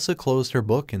temperature, Elsa closed her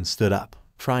book and stood up.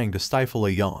 Trying to stifle a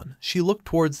yawn, she looked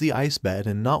towards the ice bed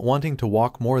and, not wanting to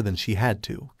walk more than she had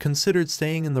to, considered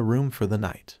staying in the room for the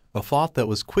night. A thought that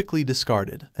was quickly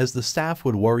discarded, as the staff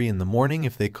would worry in the morning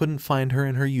if they couldn't find her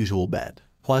in her usual bed.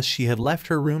 Plus, she had left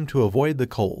her room to avoid the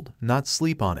cold, not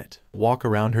sleep on it. Walk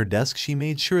around her desk, she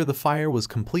made sure the fire was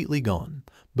completely gone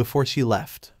before she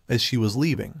left. As she was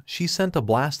leaving, she sent a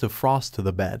blast of frost to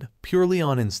the bed, purely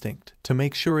on instinct, to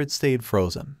make sure it stayed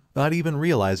frozen. Not even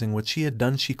realizing what she had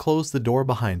done, she closed the door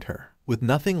behind her. With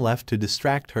nothing left to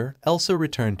distract her, Elsa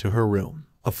returned to her room.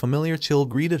 A familiar chill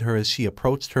greeted her as she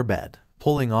approached her bed.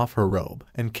 Pulling off her robe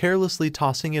and carelessly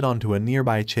tossing it onto a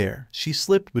nearby chair, she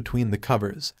slipped between the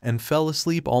covers and fell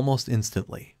asleep almost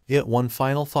instantly. Yet one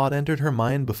final thought entered her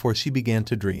mind before she began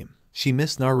to dream. She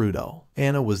missed Naruto.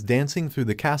 Anna was dancing through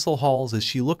the castle halls as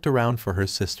she looked around for her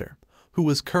sister, who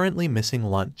was currently missing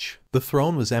lunch. The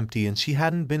throne was empty and she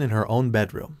hadn't been in her own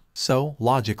bedroom. So,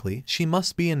 logically, she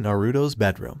must be in Naruto's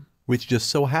bedroom, which just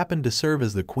so happened to serve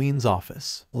as the queen's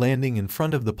office. Landing in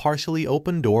front of the partially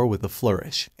open door with a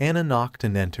flourish, Anna knocked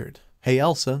and entered. "Hey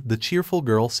Elsa," the cheerful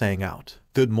girl sang out.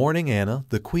 "Good morning, Anna,"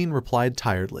 the queen replied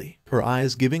tiredly, her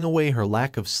eyes giving away her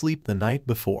lack of sleep the night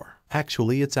before.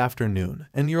 "Actually, it's afternoon,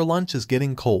 and your lunch is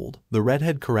getting cold," the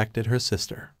redhead corrected her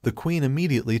sister. The queen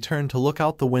immediately turned to look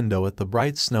out the window at the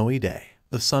bright snowy day.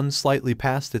 The sun slightly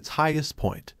past its highest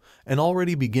point, and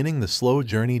already beginning the slow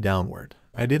journey downward.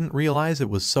 "I didn't realize it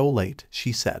was so late,"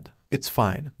 she said. "It's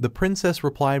fine," the princess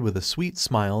replied with a sweet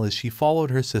smile as she followed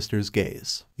her sister's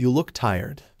gaze. "You look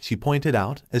tired," she pointed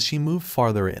out as she moved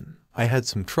farther in. "I had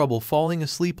some trouble falling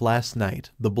asleep last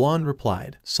night," the blonde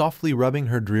replied, softly rubbing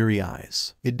her dreary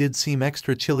eyes. "It did seem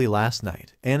extra chilly last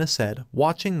night," Anna said,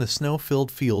 watching the snow-filled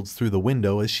fields through the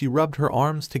window as she rubbed her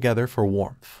arms together for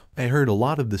warmth. "I heard a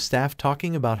lot of the staff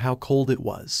talking about how cold it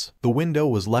was. The window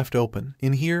was left open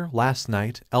in here last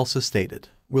night," Elsa stated.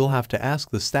 "We'll have to ask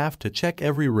the staff to check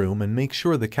every room and make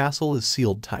sure the castle is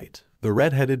sealed tight." The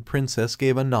red-headed princess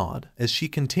gave a nod as she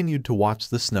continued to watch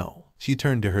the snow. She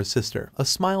turned to her sister. A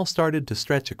smile started to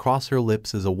stretch across her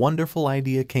lips as a wonderful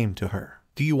idea came to her.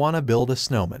 "Do you want to build a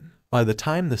snowman?" By the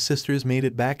time the sisters made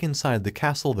it back inside the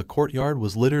castle, the courtyard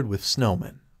was littered with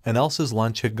snowmen, and Elsa's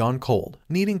lunch had gone cold,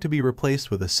 needing to be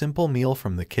replaced with a simple meal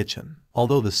from the kitchen.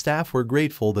 Although the staff were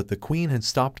grateful that the queen had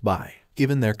stopped by,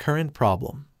 given their current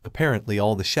problem, apparently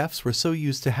all the chefs were so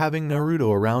used to having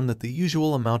Naruto around that the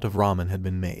usual amount of ramen had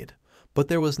been made. But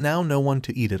there was now no one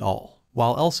to eat it all.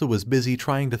 While Elsa was busy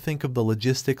trying to think of the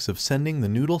logistics of sending the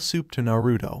noodle soup to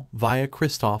Naruto via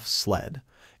Kristoff's sled,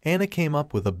 Anna came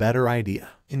up with a better idea.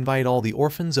 Invite all the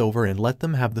orphans over and let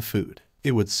them have the food.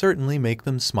 It would certainly make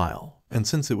them smile. And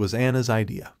since it was Anna's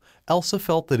idea, Elsa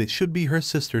felt that it should be her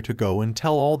sister to go and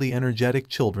tell all the energetic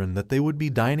children that they would be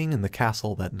dining in the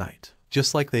castle that night,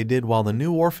 just like they did while the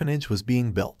new orphanage was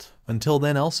being built. Until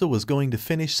then, Elsa was going to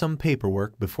finish some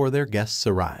paperwork before their guests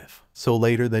arrive. So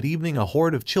later that evening, a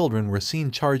horde of children were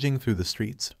seen charging through the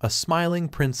streets, a smiling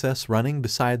princess running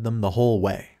beside them the whole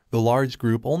way. The large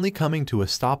group only coming to a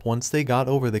stop once they got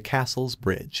over the castle's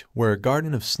bridge, where a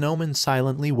garden of snowmen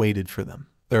silently waited for them.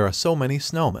 "There are so many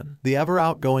snowmen," the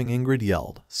ever-outgoing Ingrid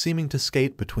yelled, seeming to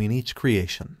skate between each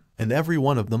creation. "And every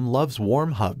one of them loves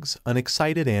warm hugs," an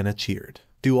excited Anna cheered.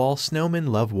 "Do all snowmen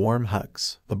love warm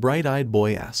hugs?" a bright-eyed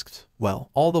boy asked.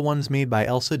 "Well, all the ones made by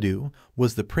Elsa do,"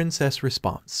 was the princess'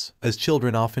 response. As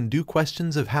children often do,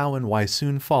 questions of how and why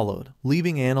soon followed,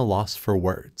 leaving Anna lost for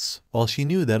words. While she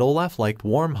knew that Olaf liked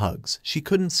warm hugs, she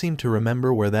couldn't seem to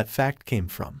remember where that fact came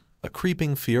from. A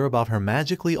creeping fear about her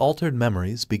magically altered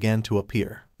memories began to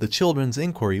appear. The children's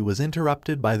inquiry was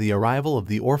interrupted by the arrival of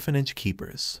the orphanage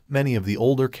keepers. Many of the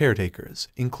older caretakers,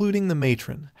 including the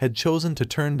matron, had chosen to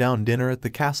turn down dinner at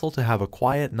the castle to have a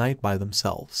quiet night by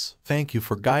themselves. "Thank you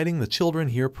for guiding the children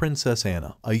here, Princess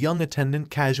Anna," a young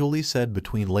attendant casually said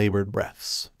between labored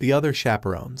breaths. The other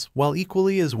chaperones, while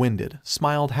equally as winded,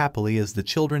 smiled happily as the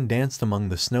children danced among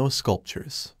the snow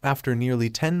sculptures. After nearly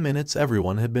 10 minutes,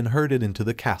 everyone had been herded into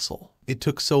the castle. It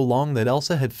took so long that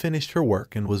Elsa had finished her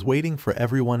work and was waiting for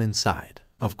everyone inside.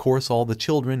 Of course, all the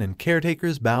children and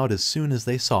caretakers bowed as soon as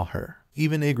they saw her.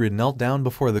 Even Ingrid knelt down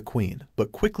before the queen,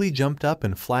 but quickly jumped up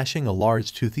and flashing a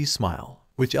large toothy smile,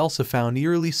 which Elsa found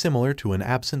eerily similar to an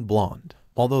absent blonde.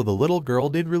 Although the little girl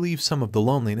did relieve some of the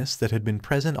loneliness that had been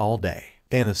present all day.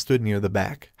 Anna stood near the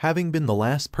back, having been the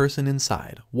last person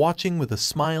inside, watching with a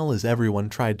smile as everyone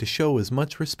tried to show as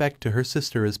much respect to her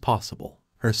sister as possible.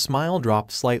 Her smile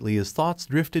dropped slightly as thoughts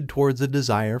drifted towards a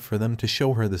desire for them to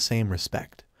show her the same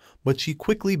respect. But she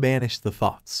quickly banished the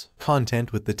thoughts,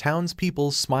 content with the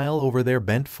townspeople's smile over their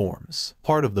bent forms.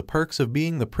 Part of the perks of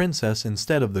being the princess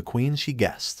instead of the queen, she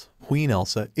guessed. "Queen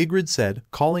Elsa," Ingrid said,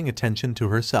 calling attention to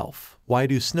herself. "Why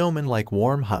do snowmen like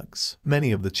warm hugs?"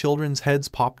 Many of the children's heads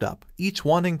popped up, each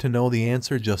wanting to know the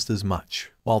answer just as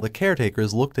much, while the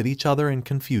caretakers looked at each other in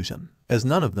confusion, as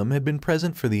none of them had been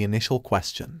present for the initial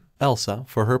question. Elsa,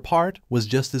 for her part, was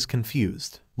just as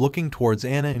confused, looking towards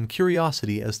Anna in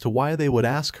curiosity as to why they would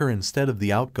ask her instead of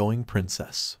the outgoing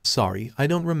princess. "Sorry, I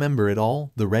don't remember it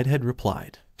all," the redhead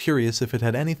replied, curious if it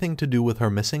had anything to do with her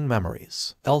missing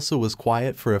memories. Elsa was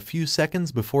quiet for a few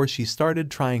seconds before she started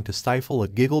trying to stifle a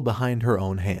giggle behind her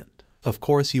own hand. "Of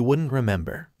course you wouldn't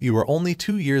remember. You were only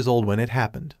 2 years old when it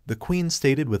happened," the queen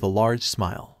stated with a large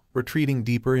smile. Retreating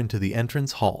deeper into the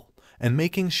entrance hall, and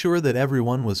making sure that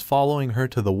everyone was following her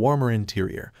to the warmer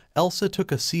interior, Elsa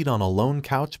took a seat on a lone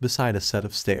couch beside a set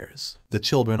of stairs. The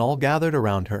children all gathered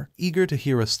around her, eager to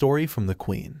hear a story from the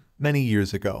queen. Many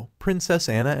years ago, Princess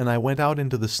Anna and I went out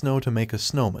into the snow to make a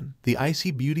snowman. The icy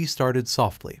beauty started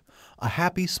softly, a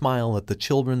happy smile at the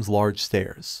children's large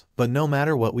stares. But no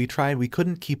matter what we tried, we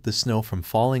couldn't keep the snow from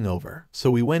falling over. So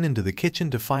we went into the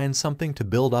kitchen to find something to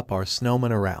build up our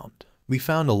snowman around. We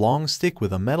found a long stick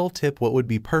with a metal tip, what would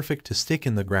be perfect to stick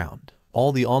in the ground.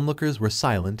 All the onlookers were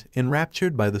silent,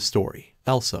 enraptured by the story.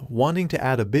 Elsa, wanting to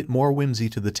add a bit more whimsy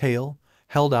to the tale,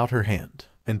 held out her hand,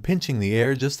 and pinching the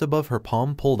air just above her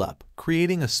palm pulled up,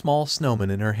 creating a small snowman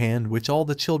in her hand which all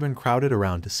the children crowded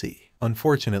around to see.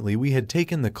 Unfortunately, we had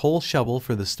taken the coal shovel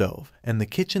for the stove, and the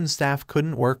kitchen staff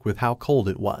couldn't work with how cold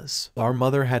it was. Our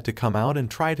mother had to come out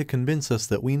and try to convince us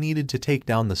that we needed to take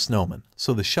down the snowman,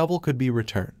 so the shovel could be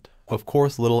returned. Of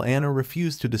course, little Anna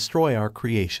refused to destroy our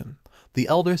creation. The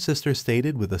elder sister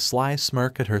stated with a sly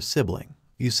smirk at her sibling.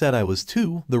 "You said I was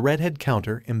too," the redhead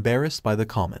countered, embarrassed by the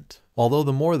comment. Although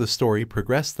the more the story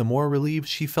progressed, the more relieved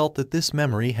she felt that this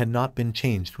memory had not been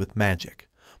changed with magic,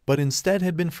 but instead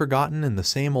had been forgotten in the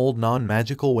same old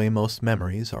non-magical way most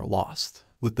memories are lost.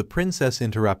 With the princess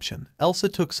interruption, Elsa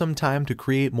took some time to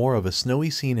create more of a snowy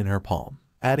scene in her palm,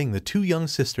 adding the two young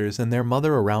sisters and their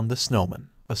mother around the snowman.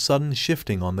 A sudden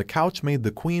shifting on the couch made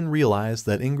the queen realize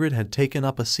that Ingrid had taken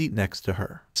up a seat next to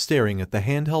her, staring at the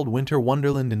handheld winter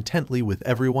wonderland intently with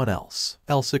everyone else.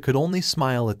 Elsa could only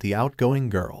smile at the outgoing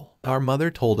girl. Our mother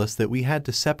told us that we had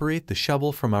to separate the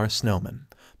shovel from our snowman,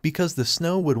 because the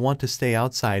snow would want to stay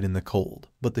outside in the cold,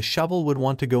 but the shovel would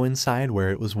want to go inside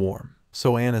where it was warm.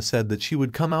 So Anna said that she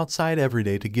would come outside every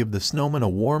day to give the snowman a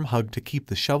warm hug to keep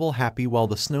the shovel happy while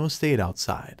the snow stayed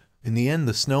outside. In the end,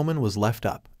 the snowman was left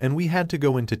up, and we had to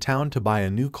go into town to buy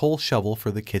a new coal shovel for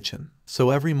the kitchen.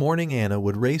 So every morning Anna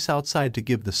would race outside to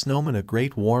give the snowman a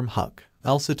great warm hug.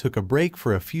 Elsa took a break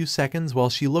for a few seconds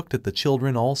while she looked at the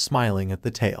children all smiling at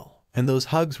the tale. And those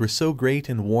hugs were so great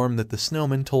and warm that the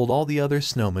snowman told all the other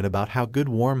snowmen about how good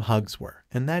warm hugs were,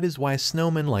 and that is why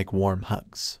snowmen like warm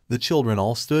hugs. The children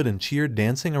all stood and cheered,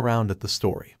 dancing around at the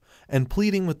story, and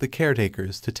pleading with the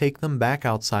caretakers to take them back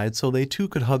outside so they too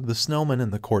could hug the snowman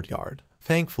in the courtyard.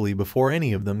 Thankfully, before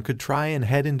any of them could try and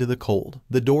head into the cold,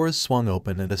 the doors swung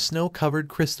open and a snow-covered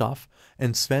Kristoff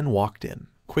and Sven walked in,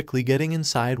 quickly getting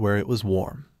inside where it was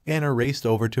warm. Anna raced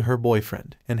over to her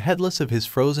boyfriend, and heedless of his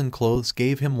frozen clothes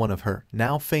gave him one of her,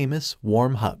 now famous,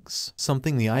 warm hugs,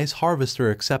 something the ice harvester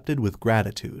accepted with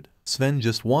gratitude. Sven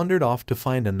just wandered off to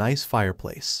find a nice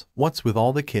fireplace. "What's with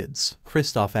all the kids?"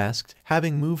 Kristoff asked,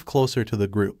 having moved closer to the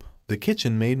group. "The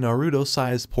kitchen made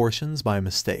Naruto-sized portions by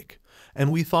mistake,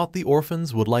 and we thought the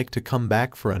orphans would like to come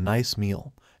back for a nice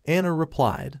meal," Anna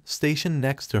replied, stationed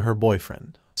next to her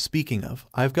boyfriend. "Speaking of,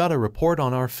 I've got a report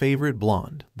on our favorite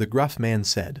blonde," the gruff man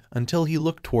said, until he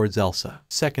looked towards Elsa.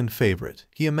 "Second favorite,"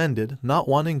 he amended, not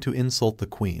wanting to insult the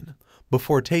queen,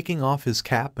 before taking off his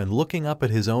cap and looking up at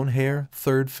his own hair.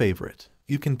 "Third favorite.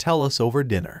 You can tell us over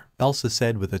dinner," Elsa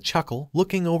said with a chuckle,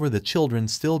 looking over the children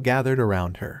still gathered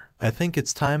around her. "I think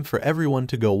it's time for everyone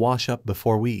to go wash up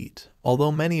before we eat."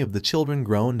 Although many of the children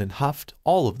groaned and huffed,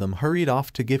 all of them hurried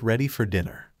off to get ready for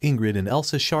dinner. Ingrid and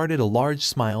Elsa sharded a large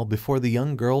smile before the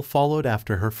young girl followed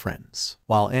after her friends,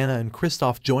 while Anna and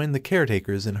Kristoff joined the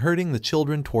caretakers in herding the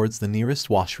children towards the nearest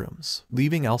washrooms,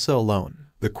 leaving Elsa alone.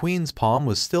 The queen's palm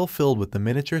was still filled with the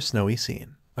miniature snowy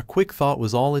scene. A quick thought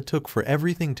was all it took for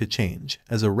everything to change,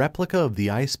 as a replica of the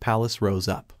ice palace rose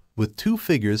up, with two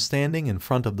figures standing in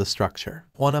front of the structure,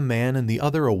 one a man and the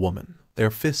other a woman, their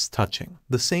fists touching,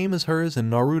 the same as hers and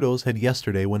Naruto's had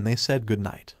yesterday when they said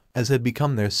goodnight, as had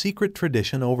become their secret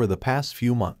tradition over the past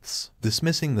few months.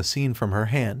 Dismissing the scene from her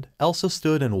hand, Elsa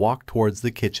stood and walked towards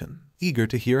the kitchen, eager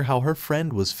to hear how her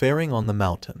friend was faring on the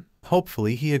mountain.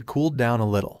 Hopefully he had cooled down a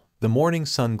little. The morning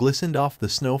sun glistened off the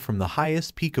snow from the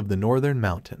highest peak of the northern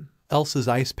mountain. Elsa's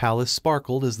ice palace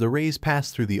sparkled as the rays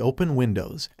passed through the open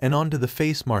windows and onto the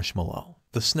face marshmallow,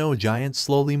 the snow giant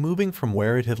slowly moving from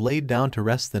where it had laid down to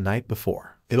rest the night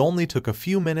before. It only took a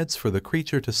few minutes for the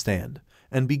creature to stand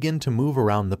and begin to move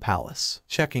around the palace,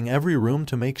 checking every room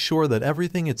to make sure that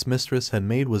everything its mistress had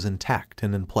made was intact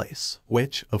and in place,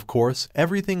 which, of course,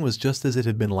 everything was just as it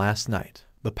had been last night.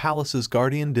 The palace's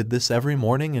guardian did this every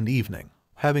morning and evening,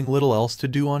 having little else to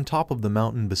do on top of the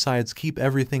mountain besides keep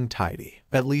everything tidy,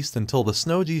 at least until the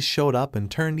Snowgies showed up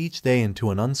and turned each day into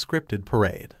an unscripted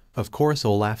parade. Of course,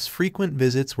 Olaf's frequent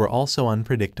visits were also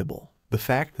unpredictable. The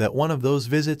fact that one of those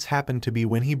visits happened to be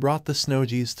when he brought the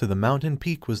Snowgies to the mountain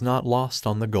peak was not lost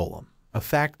on the golem, a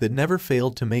fact that never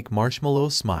failed to make Marshmallow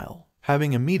smile.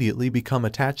 having immediately become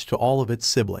attached to all of its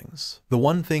siblings. The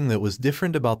one thing that was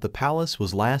different about the palace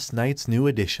was last night's new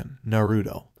addition,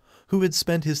 Naruto, who had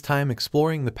spent his time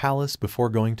exploring the palace before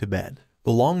going to bed.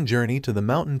 The long journey to the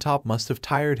mountaintop must have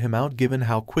tired him out given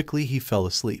how quickly he fell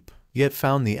asleep, yet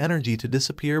found the energy to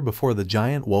disappear before the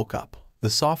giant woke up. The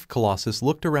soft colossus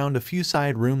looked around a few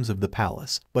side rooms of the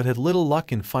palace, but had little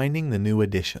luck in finding the new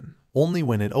addition. Only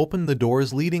when it opened the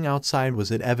doors leading outside was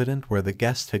it evident where the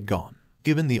guest had gone.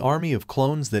 Given the army of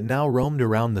clones that now roamed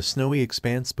around the snowy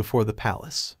expanse before the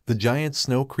palace, the giant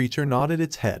snow creature nodded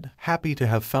its head, happy to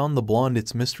have found the blonde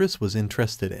its mistress was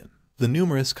interested in. The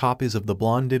numerous copies of the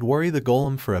blonde did worry the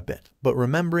golem for a bit, but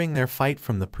remembering their fight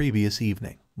from the previous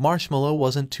evening, Marshmallow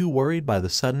wasn't too worried by the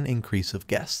sudden increase of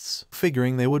guests,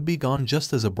 figuring they would be gone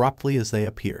just as abruptly as they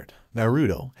appeared.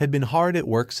 Naruto had been hard at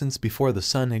work since before the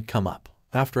sun had come up.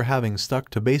 After having stuck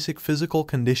to basic physical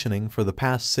conditioning for the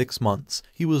past 6 months,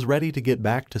 he was ready to get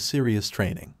back to serious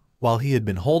training. While he had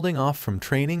been holding off from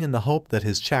training in the hope that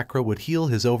his chakra would heal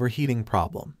his overheating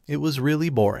problem, it was really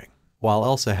boring. While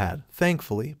Elsa had,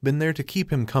 thankfully, been there to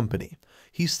keep him company,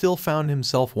 he still found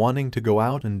himself wanting to go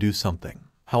out and do something.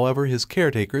 However, his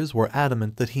caretakers were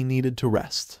adamant that he needed to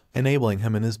rest, enabling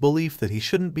him in his belief that he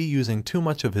shouldn't be using too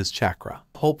much of his chakra.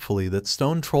 Hopefully that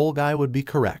Stone Troll guy would be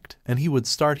correct, and he would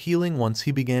start healing once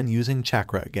he began using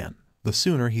chakra again. The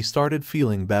sooner he started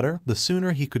feeling better, the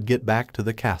sooner he could get back to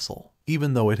the castle.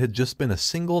 Even though it had just been a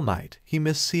single night, he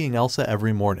missed seeing Elsa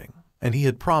every morning, and he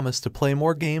had promised to play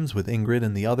more games with Ingrid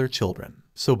and the other children.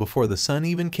 So before the sun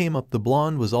even came up, the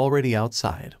blonde was already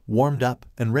outside, warmed up,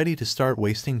 and ready to start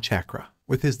wasting chakra.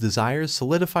 With his desires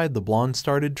solidified, the blonde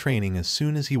started training as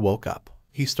soon as he woke up.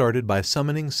 He started by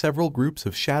summoning several groups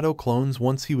of shadow clones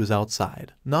once he was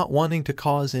outside, not wanting to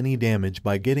cause any damage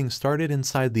by getting started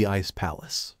inside the ice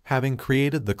palace. Having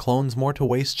created the clones more to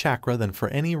waste chakra than for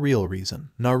any real reason,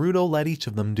 Naruto let each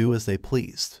of them do as they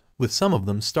pleased, with some of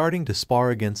them starting to spar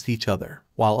against each other,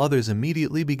 while others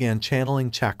immediately began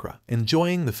channeling chakra,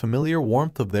 enjoying the familiar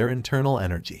warmth of their internal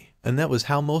energy. And that was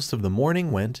how most of the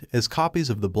morning went, as copies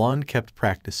of the blonde kept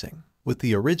practicing, with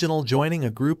the original joining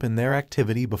a group in their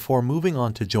activity before moving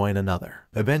on to join another.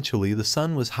 Eventually the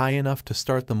sun was high enough to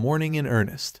start the morning in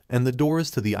earnest, and the doors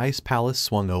to the ice palace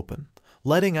swung open,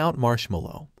 letting out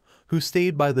Marshmallow, who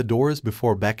stayed by the doors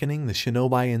before beckoning the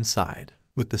shinobi inside.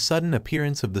 With the sudden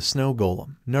appearance of the snow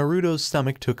golem, Naruto's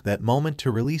stomach took that moment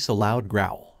to release a loud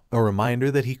growl, a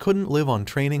reminder that he couldn't live on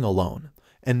training alone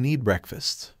and need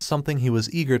breakfast, something he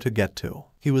was eager to get to.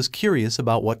 He was curious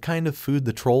about what kind of food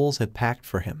the trolls had packed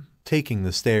for him. Taking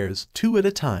the stairs, 2 at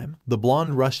a time, the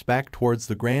blonde rushed back towards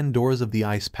the grand doors of the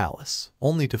ice palace,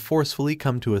 only to forcefully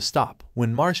come to a stop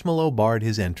when Marshmallow barred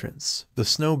his entrance, the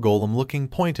snow golem looking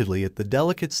pointedly at the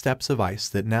delicate steps of ice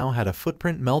that now had a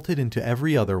footprint melted into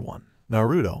every other one.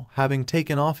 Naruto, having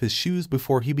taken off his shoes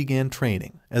before he began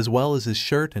training, as well as his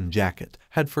shirt and jacket,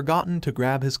 had forgotten to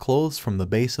grab his clothes from the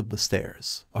base of the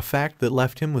stairs, a fact that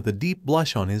left him with a deep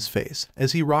blush on his face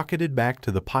as he rocketed back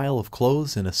to the pile of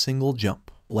clothes in a single jump.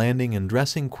 Landing and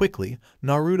dressing quickly,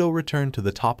 Naruto returned to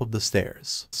the top of the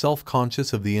stairs,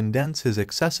 self-conscious of the indents his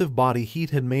excessive body heat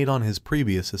had made on his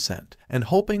previous ascent, and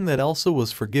hoping that Elsa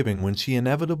was forgiving when she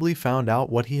inevitably found out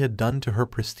what he had done to her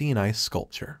pristine ice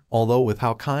sculpture. Although with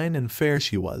how kind and fair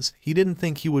she was, he didn't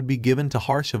think he would be given too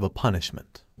harsh of a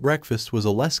punishment. Breakfast was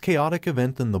a less chaotic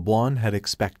event than the blonde had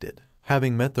expected.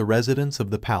 Having met the residents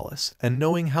of the palace, and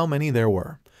knowing how many there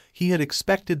were, he had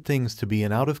expected things to be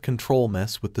an out-of-control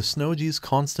mess with the Snowgies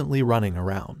constantly running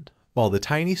around. While the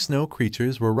tiny snow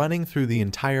creatures were running through the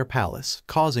entire palace,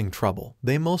 causing trouble,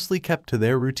 they mostly kept to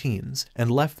their routines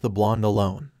and left the blonde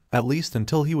alone, at least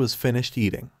until he was finished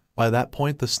eating. By that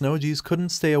point the Snowgies couldn't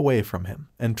stay away from him,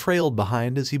 and trailed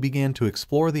behind as he began to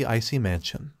explore the icy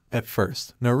mansion. At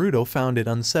first, Naruto found it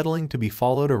unsettling to be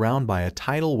followed around by a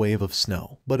tidal wave of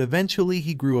snow, but eventually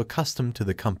he grew accustomed to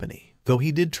the company. Though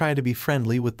he did try to be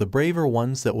friendly with the braver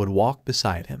ones that would walk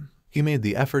beside him, he made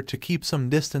the effort to keep some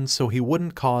distance so he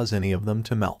wouldn't cause any of them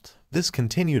to melt. This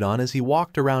continued on as he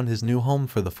walked around his new home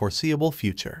for the foreseeable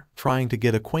future, trying to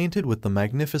get acquainted with the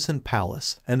magnificent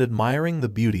palace and admiring the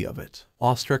beauty of it,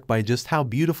 awestruck by just how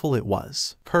beautiful it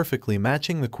was, perfectly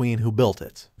matching the queen who built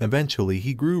it. Eventually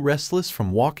he grew restless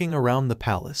from walking around the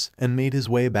palace and made his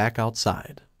way back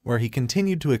outside, where he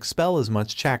continued to expel as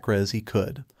much chakra as he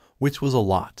could, which was a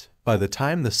lot. By the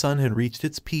time the sun had reached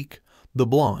its peak, the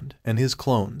blonde and his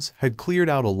clones had cleared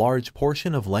out a large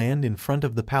portion of land in front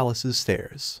of the palace's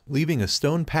stairs, leaving a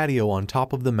stone patio on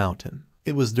top of the mountain.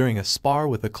 It was during a spar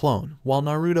with a clone, while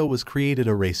Naruto was created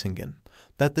a Rasengan,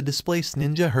 that the displaced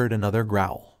ninja heard another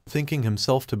growl. Thinking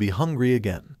himself to be hungry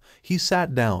again, he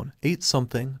sat down, ate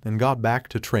something, and got back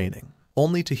to training,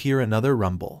 only to hear another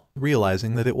rumble.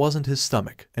 Realizing that it wasn't his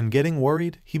stomach, and getting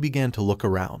worried, he began to look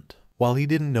around. While he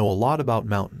didn't know a lot about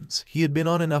mountains, he had been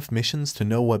on enough missions to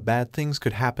know what bad things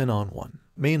could happen on one.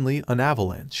 Mainly an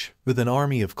avalanche. With an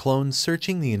army of clones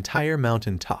searching the entire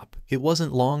mountain top, it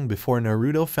wasn't long before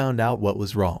Naruto found out what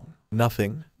was wrong.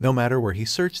 Nothing. No matter where he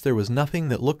searched, there was nothing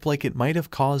that looked like it might have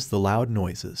caused the loud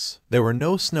noises. There were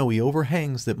no snowy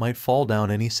overhangs that might fall down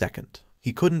any second.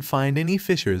 He couldn't find any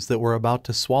fissures that were about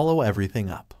to swallow everything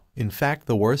up. In fact,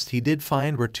 the worst he did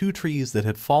find were 2 trees that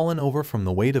had fallen over from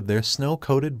the weight of their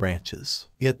snow-coated branches.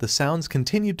 Yet the sounds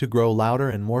continued to grow louder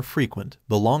and more frequent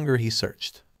the longer he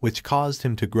searched, which caused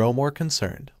him to grow more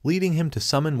concerned, leading him to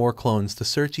summon more clones to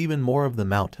search even more of the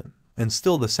mountain. And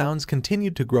still the sounds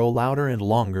continued to grow louder and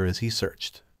longer as he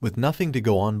searched. With nothing to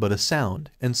go on but a sound,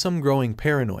 and some growing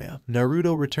paranoia,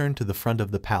 Naruto returned to the front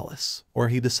of the palace, where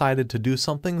he decided to do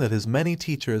something that his many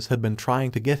teachers had been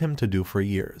trying to get him to do for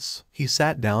years. He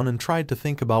sat down and tried to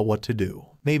think about what to do.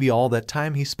 Maybe all that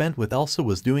time he spent with Elsa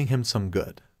was doing him some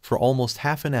good. For almost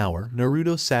half an hour,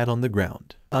 Naruto sat on the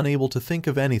ground, unable to think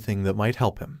of anything that might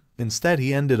help him. Instead,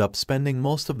 he ended up spending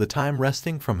most of the time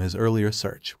resting from his earlier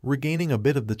search, regaining a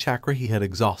bit of the chakra he had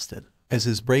exhausted. As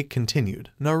his break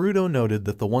continued, Naruto noted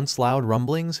that the once loud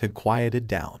rumblings had quieted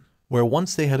down. Where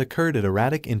once they had occurred at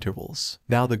erratic intervals,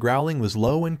 now the growling was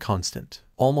low and constant,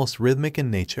 almost rhythmic in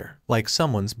nature, like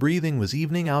someone's breathing was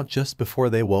evening out just before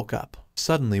they woke up.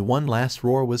 Suddenly one last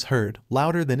roar was heard,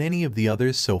 louder than any of the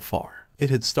others so far. It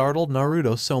had startled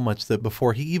Naruto so much that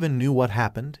before he even knew what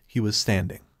happened, he was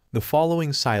standing. The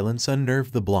following silence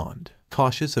unnerved the blonde,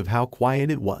 cautious of how quiet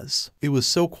it was. It was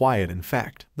so quiet, in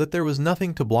fact, that there was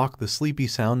nothing to block the sleepy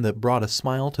sound that brought a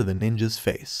smile to the ninja's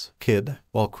face. Kid.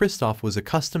 While Kristoff was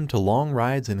accustomed to long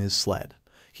rides in his sled,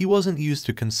 he wasn't used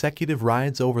to consecutive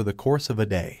rides over the course of a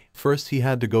day. First he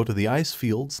had to go to the ice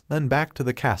fields, then back to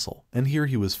the castle, and here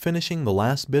he was finishing the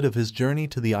last bit of his journey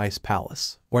to the ice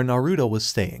palace, where Naruto was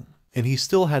staying, and he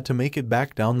still had to make it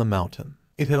back down the mountain.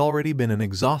 It had already been an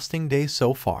exhausting day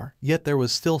so far, yet there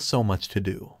was still so much to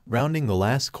do. Rounding the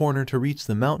last corner to reach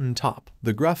the mountain top,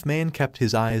 the gruff man kept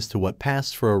his eyes to what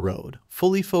passed for a road,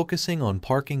 fully focusing on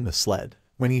parking the sled.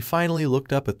 When he finally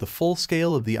looked up at the full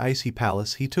scale of the icy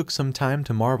palace, he took some time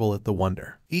to marvel at the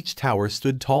wonder. Each tower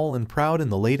stood tall and proud in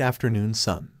the late afternoon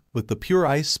sun, with the pure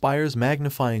ice spires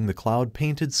magnifying the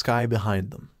cloud-painted sky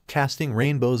behind them, casting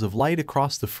rainbows of light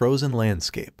across the frozen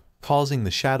landscape, causing the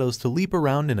shadows to leap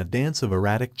around in a dance of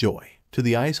erratic joy. To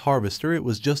the ice harvester, it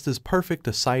was just as perfect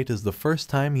a sight as the first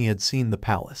time he had seen the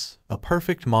palace, a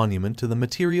perfect monument to the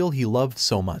material he loved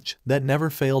so much that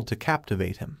never failed to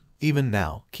captivate him, even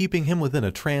now, keeping him within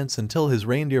a trance until his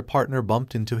reindeer partner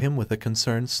bumped into him with a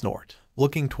concerned snort.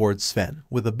 Looking towards Sven,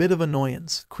 with a bit of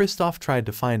annoyance, Kristoff tried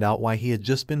to find out why he had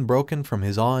just been broken from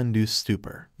his awe-induced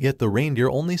stupor. Yet the reindeer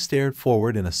only stared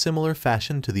forward in a similar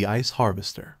fashion to the ice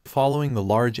harvester. Following the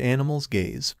large animal's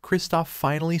gaze, Kristoff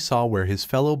finally saw where his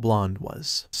fellow blonde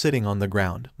was. Sitting on the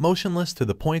ground, motionless to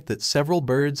the point that several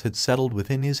birds had settled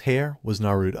within his hair, was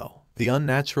Naruto. The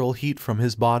unnatural heat from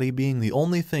his body being the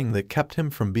only thing that kept him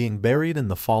from being buried in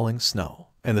the falling snow.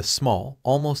 And the small,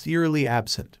 almost eerily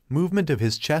absent, movement of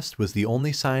his chest was the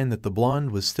only sign that the blonde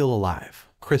was still alive.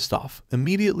 Kristoff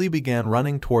immediately began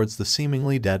running towards the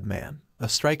seemingly dead man, a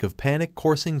strike of panic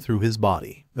coursing through his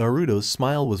body. Naruto's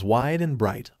smile was wide and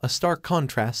bright, a stark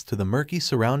contrast to the murky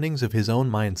surroundings of his own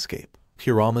mindscape.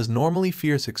 Kurama's normally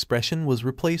fierce expression was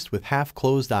replaced with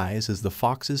half-closed eyes as the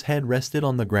fox's head rested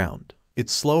on the ground.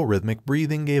 Its slow rhythmic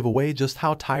breathing gave away just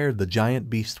how tired the giant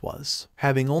beast was,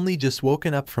 having only just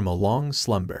woken up from a long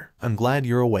slumber. "I'm glad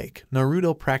you're awake,"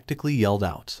 Naruto practically yelled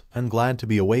out. "I'm glad to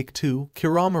be awake too,"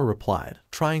 Kurama replied,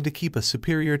 trying to keep a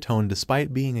superior tone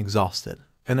despite being exhausted.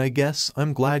 "And I guess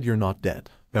I'm glad you're not dead."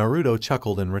 Naruto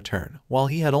chuckled in return. While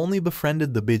he had only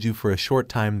befriended the Biju for a short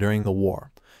time during the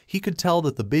war, he could tell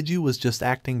that the Biju was just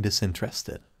acting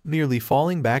disinterested, nearly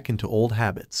falling back into old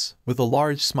habits. With a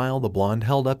large smile, the blonde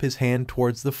held up his hand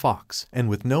towards the fox, and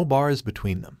with no bars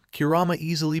between them, Kurama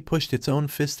easily pushed its own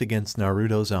fist against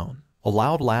Naruto's own. A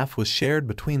loud laugh was shared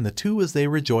between the two as they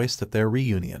rejoiced at their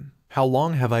reunion. "How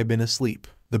long have I been asleep?"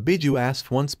 the Biju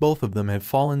asked once both of them had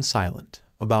fallen silent.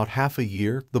 "About half a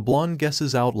year," the blonde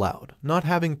guesses out loud, not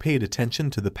having paid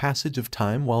attention to the passage of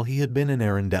time while he had been in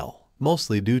Arendelle,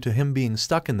 mostly due to him being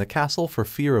stuck in the castle for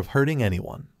fear of hurting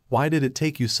anyone. "Why did it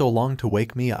take you so long to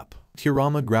wake me up?"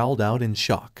 Kurama growled out in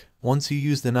shock. "Once you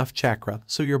used enough chakra,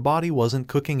 so your body wasn't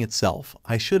cooking itself.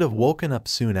 I should have woken up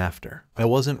soon after. I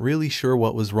wasn't really sure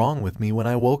what was wrong with me when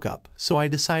I woke up, so I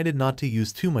decided not to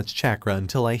use too much chakra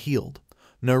until I healed.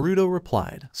 Naruto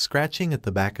replied, scratching at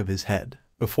the back of his head.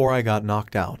 Before I got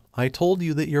knocked out, I told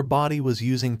you that your body was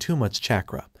using too much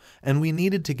chakra, and we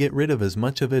needed to get rid of as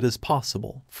much of it as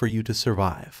possible for you to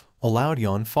survive. A loud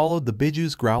yawn followed the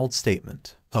Biju's growled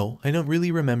statement. Oh, I don't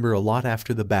really remember a lot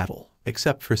after the battle,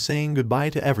 except for saying goodbye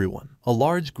to everyone. A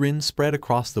large grin spread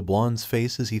across the blonde's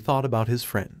face as he thought about his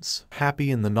friends,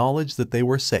 happy in the knowledge that they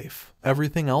were safe.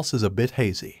 Everything else is a bit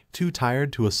hazy. Too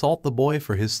tired to assault the boy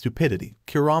for his stupidity,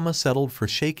 Kurama settled for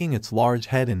shaking its large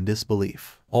head in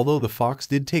disbelief. Although the fox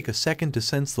did take a second to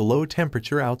sense the low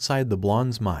temperature outside the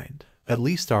blonde's mind. At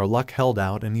least our luck held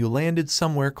out and you landed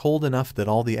somewhere cold enough that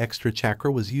all the extra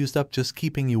chakra was used up just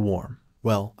keeping you warm.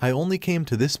 Well, I only came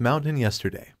to this mountain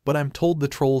yesterday, but I'm told the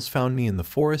trolls found me in the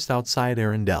forest outside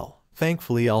Arendelle.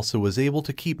 Thankfully Elsa was able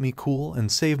to keep me cool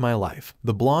and save my life.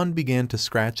 The blonde began to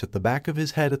scratch at the back of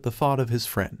his head at the thought of his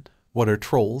friend. What are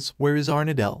trolls? Where is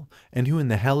Arendelle? And who in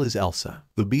the hell is Elsa?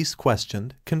 The beast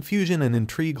questioned, confusion and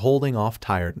intrigue holding off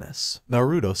tiredness.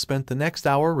 Naruto spent the next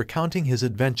hour recounting his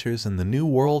adventures in the new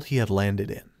world he had landed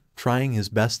in, trying his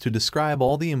best to describe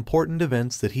all the important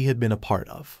events that he had been a part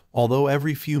of. Although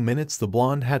every few minutes the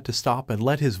blonde had to stop and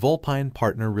let his vulpine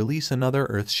partner release another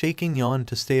earth-shaking yawn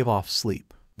to stave off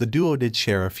sleep. The duo did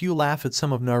share a few laughs at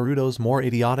some of Naruto's more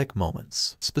idiotic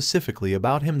moments, specifically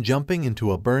about him jumping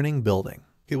into a burning building.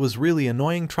 It was really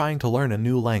annoying trying to learn a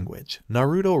new language,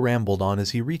 Naruto rambled on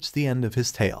as he reached the end of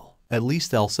his tale. At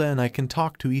least Elsa and I can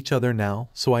talk to each other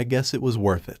now, so I guess it was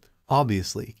worth it.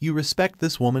 Obviously, you respect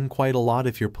this woman quite a lot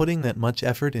if you're putting that much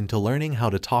effort into learning how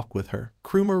to talk with her,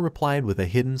 Krumar replied with a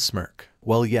hidden smirk.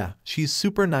 Well yeah, she's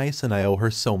super nice and I owe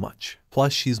her so much.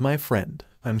 Plus she's my friend,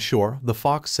 I'm sure, the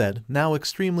fox said, now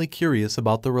extremely curious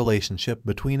about the relationship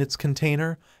between its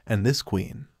container and this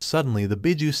queen. Suddenly the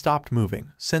Biju stopped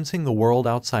moving, sensing the world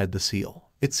outside the seal.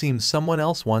 It seems someone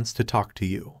else wants to talk to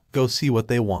you. Go see what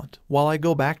they want, while I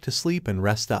go back to sleep and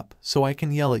rest up, so I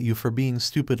can yell at you for being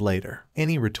stupid later.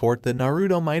 Any retort that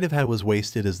Naruto might have had was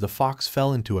wasted as the fox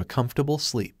fell into a comfortable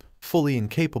sleep, fully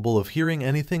incapable of hearing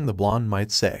anything the blonde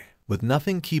might say. With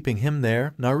nothing keeping him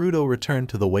there, Naruto returned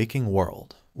to the waking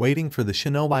world. Waiting for the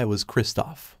shinobi was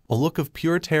Kristoff. A look of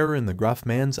pure terror in the gruff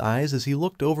man's eyes as he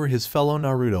looked over his fellow.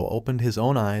 Naruto opened his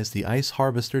own eyes. The ice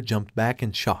harvester jumped back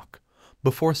in shock,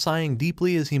 before sighing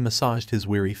deeply as he massaged his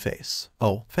weary face.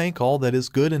 Oh, thank all that is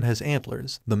good and has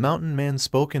antlers, the mountain man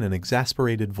spoke in an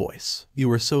exasperated voice. You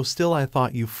were so still I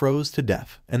thought you froze to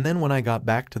death, and then when I got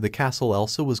back to the castle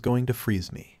Elsa was going to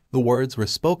freeze me. The words were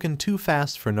spoken too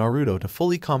fast for Naruto to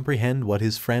fully comprehend what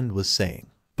his friend was saying.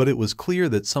 But it was clear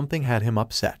that something had him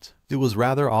upset. It was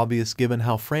rather obvious given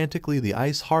how frantically the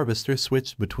ice harvester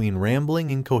switched between rambling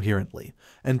incoherently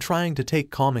and trying to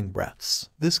take calming breaths.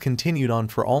 This continued on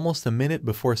for almost a minute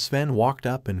before Sven walked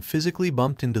up and physically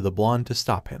bumped into the blonde to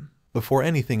stop him. Before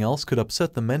anything else could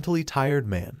upset the mentally tired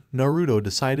man, Naruto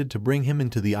decided to bring him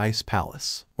into the ice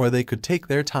palace, where they could take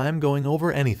their time going over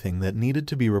anything that needed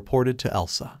to be reported to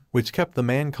Elsa, which kept the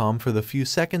man calm for the few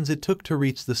seconds it took to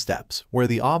reach the steps, where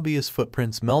the obvious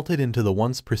footprints melted into the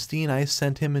once pristine ice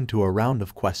sent him into a round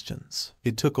of questions.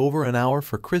 It took over an hour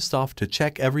for Kristoff to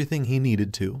check everything he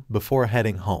needed to before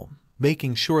heading home,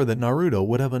 making sure that Naruto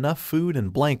would have enough food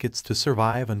and blankets to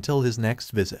survive until his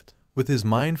next visit. With his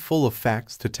mind full of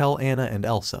facts to tell Anna and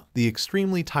Elsa, the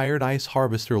extremely tired ice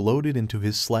harvester loaded into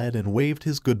his sled and waved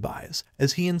his goodbyes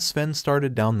as he and Sven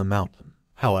started down the mountain.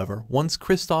 However, once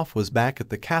Kristoff was back at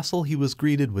the castle, he was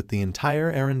greeted with the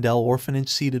entire Arendelle orphanage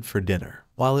seated for dinner.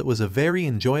 While it was a very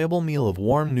enjoyable meal of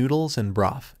warm noodles and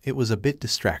broth, it was a bit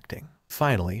distracting.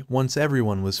 Finally, once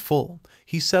everyone was full,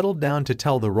 he settled down to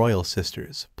tell the royal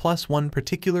sisters, plus one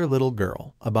particular little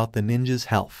girl, about the ninja's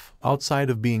health. Outside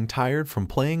of being tired from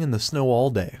playing in the snow all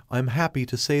day, I'm happy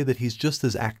to say that he's just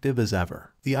as active as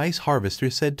ever, the ice harvester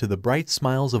said to the bright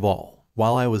smiles of all.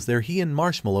 While I was there, he and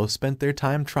Marshmallow spent their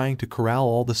time trying to corral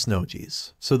all the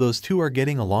snowgies, so those two are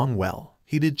getting along well.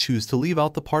 He did choose to leave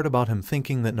out the part about him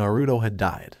thinking that Naruto had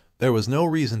died. There was no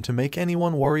reason to make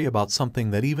anyone worry about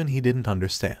something that even he didn't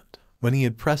understand. When he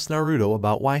had pressed Naruto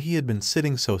about why he had been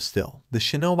sitting so still, the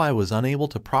shinobi was unable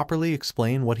to properly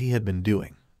explain what he had been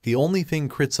doing. The only thing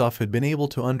Kristoff had been able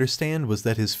to understand was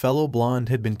that his fellow blonde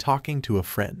had been talking to a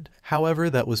friend.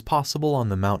 However, that was possible on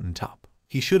the mountaintop.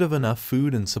 He should have enough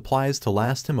food and supplies to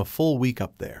last him a full week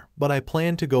up there, but I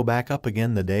plan to go back up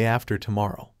again the day after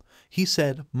tomorrow, he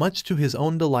said, much to his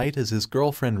own delight as his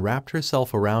girlfriend wrapped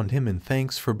herself around him in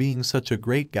thanks for being such a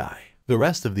great guy. The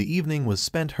rest of the evening was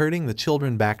spent herding the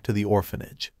children back to the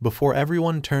orphanage, before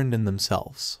everyone turned in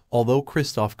themselves, although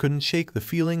Kristoff couldn't shake the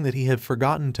feeling that he had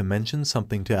forgotten to mention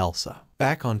something to Elsa.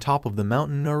 Back on top of the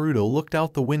mountain, Naruto looked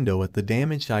out the window at the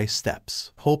damaged ice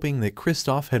steps, hoping that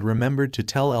Kristoff had remembered to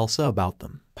tell Elsa about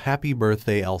them. "Happy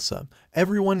birthday, Elsa,"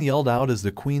 everyone yelled out as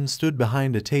the queen stood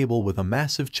behind a table with a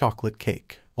massive chocolate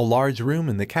cake. A large room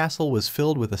in the castle was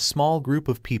filled with a small group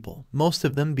of people, most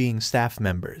of them being staff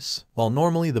members. While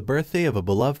normally the birthday of a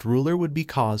beloved ruler would be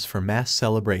cause for mass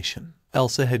celebration,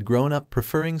 Elsa had grown up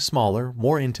preferring smaller,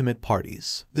 more intimate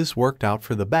parties. This worked out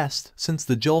for the best, since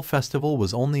the Jul festival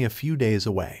was only a few days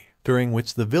away, during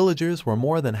which the villagers were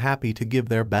more than happy to give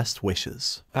their best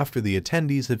wishes. After the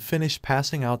attendees had finished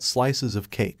passing out slices of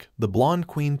cake, the blonde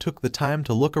queen took the time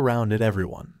to look around at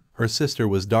everyone. Her sister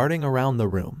was darting around the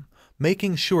room,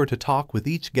 making sure to talk with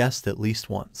each guest at least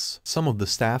once. Some of the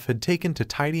staff had taken to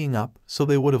tidying up, so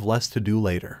they would have less to do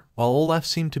later, while Olaf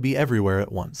seemed to be everywhere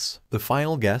at once. The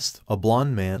final guest, a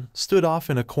blonde man, stood off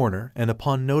in a corner and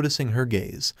upon noticing her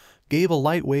gaze, gave a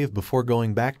light wave before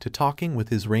going back to talking with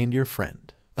his reindeer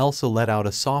friend. Elsa let out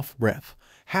a soft breath,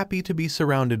 happy to be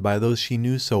surrounded by those she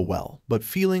knew so well, but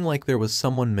feeling like there was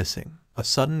someone missing. A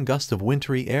sudden gust of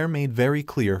wintry air made very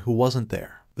clear who wasn't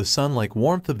there. The sun-like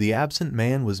warmth of the absent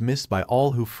man was missed by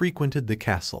all who frequented the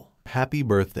castle. "Happy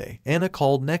birthday," Anna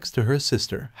called next to her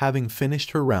sister, having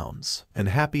finished her rounds. "And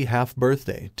happy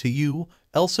half-birthday to you,"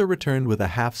 Elsa returned with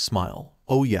a half-smile.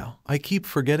 "Oh yeah, I keep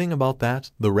forgetting about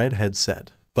that," the redhead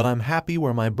said. "But I'm happy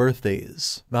where my birthday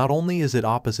is. Not only is it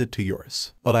opposite to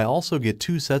yours, but I also get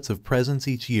 2 sets of presents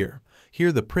each year."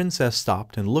 Here the princess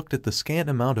stopped and looked at the scant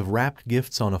amount of wrapped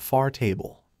gifts on a far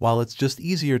table. "While it's just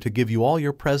easier to give you all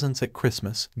your presents at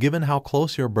Christmas, given how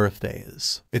close your birthday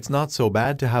is, it's not so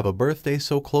bad to have a birthday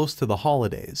so close to the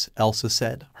holidays," Elsa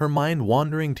said, her mind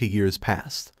wandering to years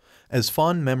past, as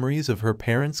fond memories of her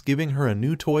parents giving her a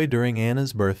new toy during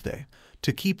Anna's birthday,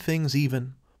 to keep things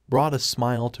even, brought a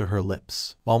smile to her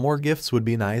lips. "While more gifts would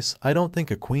be nice, I don't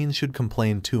think a queen should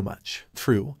complain too much."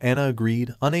 "True," Anna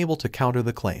agreed, unable to counter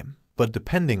the claim. "But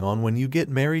depending on when you get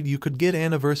married, you could get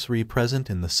anniversary present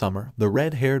in the summer," the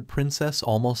red-haired princess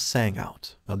almost sang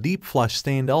out. A deep flush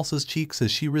stained Elsa's cheeks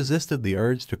as she resisted the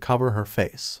urge to cover her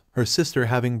face, her sister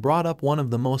having brought up one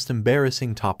of the most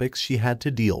embarrassing topics she had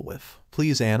to deal with.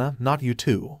 "Please Anna, not you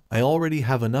too. I already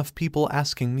have enough people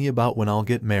asking me about when I'll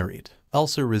get married."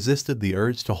 Elsa resisted the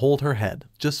urge to hold her head,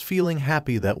 just feeling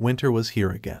happy that winter was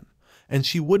here again, and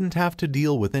she wouldn't have to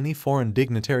deal with any foreign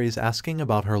dignitaries asking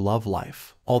about her love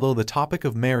life. Although the topic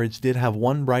of marriage did have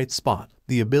one bright spot,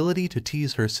 the ability to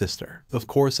tease her sister. "Of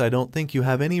course I don't think you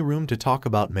have any room to talk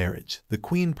about marriage." The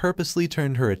queen purposely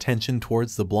turned her attention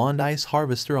towards the blonde ice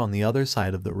harvester on the other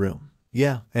side of the room.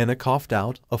 "Yeah," Anna coughed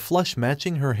out, a flush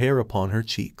matching her hair upon her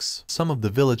cheeks. "Some of the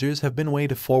villagers have been way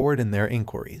forward in their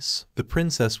inquiries." The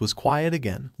princess was quiet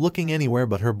again, looking anywhere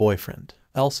but her boyfriend.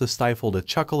 Elsa stifled a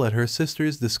chuckle at her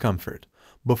sister's discomfort,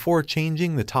 before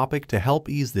changing the topic to help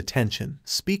ease the tension.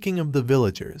 "Speaking of the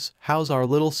villagers, how's our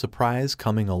little surprise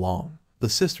coming along?" The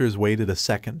sisters waited a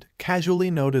second,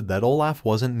 casually noted that Olaf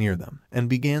wasn't near them, and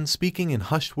began speaking in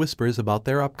hushed whispers about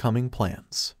their upcoming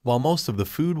plans. "While most of the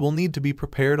food will need to be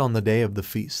prepared on the day of the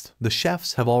feast, the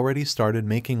chefs have already started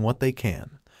making what they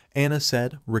can," Anna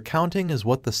said, recounting as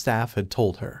what the staff had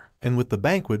told her. "And with the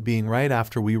banquet being right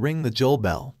after we ring the Jul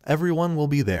bell, everyone will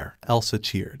be there," Elsa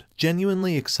cheered,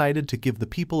 genuinely excited to give the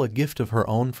people a gift of her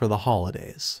own for the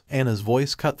holidays. Anna's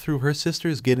voice cut through her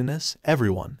sister's giddiness.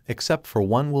 "Everyone, except for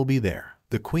one, will be there."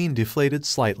 The queen deflated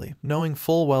slightly, knowing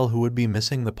full well who would be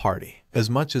missing the party. "As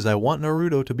much as I want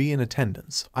Naruto to be in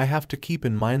attendance, I have to keep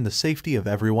in mind the safety of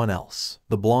everyone else."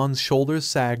 The blonde's shoulders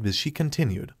sagged as she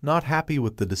continued, not happy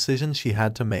with the decision she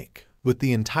had to make. With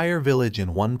the entire village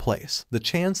in one place, the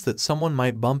chance that someone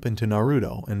might bump into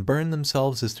Naruto and burn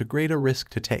themselves is too great a risk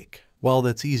to take. "Well,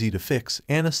 that's easy to fix,"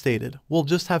 Anna stated. "We'll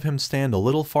just have him stand a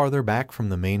little farther back from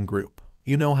the main group.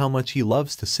 You know how much he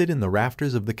loves to sit in the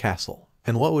rafters of the castle.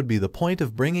 And what would be the point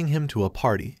of bringing him to a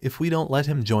party if we don't let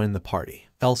him join the party?"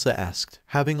 Elsa asked,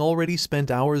 having already spent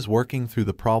hours working through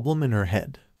the problem in her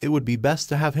head. "It would be best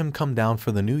to have him come down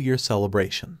for the New Year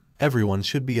celebration. Everyone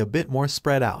should be a bit more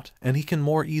spread out, and he can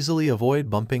more easily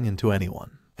avoid bumping into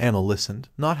anyone." Anna listened,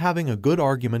 not having a good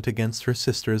argument against her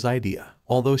sister's idea,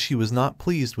 although she was not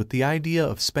pleased with the idea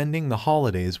of spending the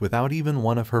holidays without even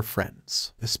one of her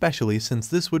friends, especially since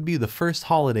this would be the first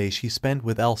holiday she spent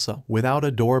with Elsa without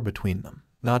a door between them.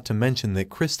 Not to mention that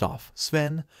Kristoff,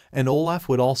 Sven, and Olaf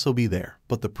would also be there,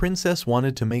 but the princess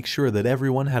wanted to make sure that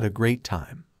everyone had a great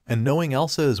time. And knowing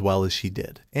Elsa as well as she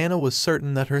did, Anna was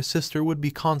certain that her sister would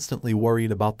be constantly worried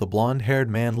about the blonde-haired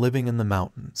man living in the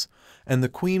mountains, and the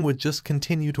queen would just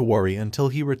continue to worry until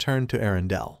he returned to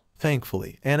Arendelle.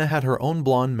 Thankfully, Anna had her own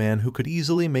blonde man who could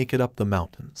easily make it up the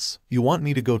mountains. "You want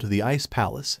me to go to the ice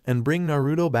palace and bring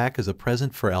Naruto back as a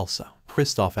present for Elsa?"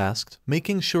 Kristoff asked,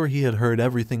 making sure he had heard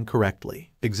everything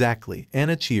correctly. "Exactly,"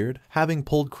 Anna cheered, having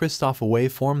pulled Kristoff away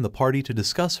from the party to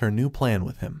discuss her new plan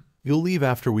with him. "You'll leave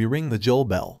after we ring the Joel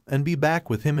bell and be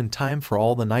back with him in time for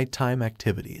all the nighttime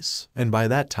activities. And by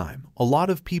that time, a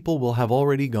lot of people will have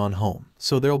already gone home,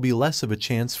 so there'll be less of a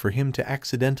chance for him to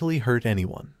accidentally hurt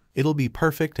anyone. It'll be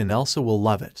perfect and Elsa will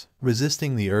love it."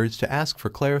 Resisting the urge to ask for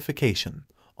clarification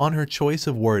on her choice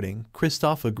of wording,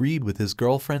 Kristoff agreed with his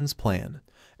girlfriend's plan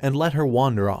and let her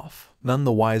wander off, none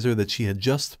the wiser that she had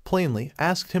just plainly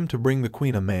asked him to bring the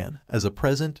queen a man as a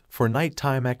present for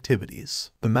nighttime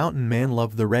activities. The mountain man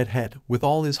loved the redhead with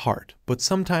all his heart, but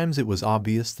sometimes it was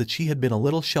obvious that she had been a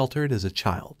little sheltered as a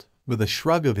child. With a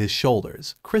shrug of his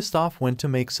shoulders, Kristoff went to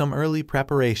make some early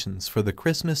preparations for the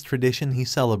Christmas tradition he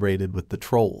celebrated with the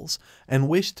trolls and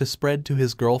wished to spread to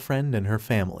his girlfriend and her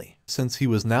family. Since he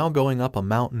was now going up a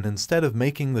mountain instead of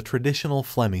making the traditional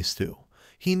phlegmy stew,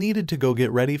 he needed to go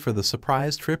get ready for the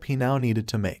surprise trip he now needed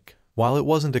to make. While it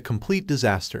wasn't a complete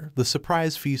disaster, the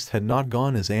surprise feast had not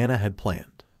gone as Anna had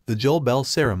planned. The Joel bell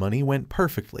ceremony went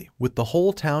perfectly, with the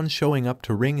whole town showing up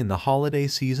to ring in the holiday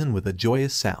season with a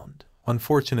joyous sound.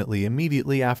 Unfortunately,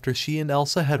 immediately after she and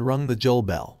Elsa had rung the Joel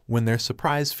bell, when their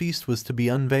surprise feast was to be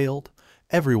unveiled,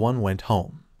 everyone went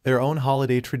home, their own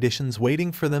holiday traditions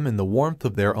waiting for them in the warmth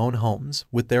of their own homes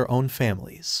with their own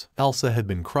families. Elsa had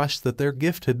been crushed that their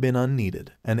gift had been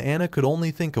unneeded, and Anna could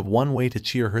only think of one way to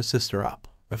cheer her sister up.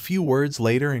 A few words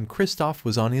later and Kristoff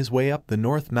was on his way up the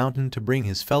North Mountain to bring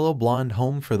his fellow blonde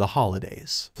home for the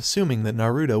holidays, assuming that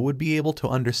Naruto would be able to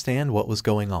understand what was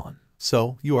going on.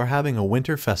 "So, you are having a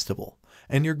winter festival,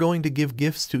 and you're going to give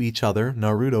gifts to each other,"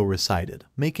 Naruto recited,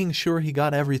 making sure he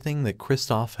got everything that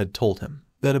Kristoff had told him.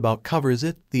 "That about covers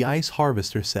it," the ice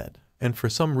harvester said. "And for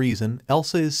some reason,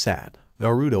 Elsa is sad?"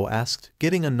 Naruto asked,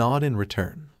 getting a nod in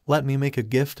return. "Let me make a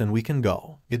gift and we can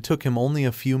go." It took him only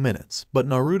a few minutes, but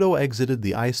Naruto exited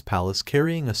the ice palace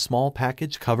carrying a small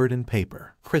package covered in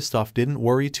paper. Kristoff didn't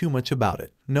worry too much about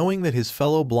it, knowing that his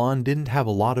fellow blonde didn't have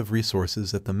a lot of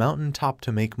resources at the mountain top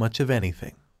to make much of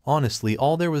anything. Honestly,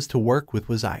 all there was to work with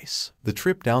was ice. The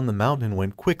trip down the mountain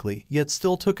went quickly, yet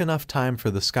still took enough time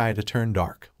for the sky to turn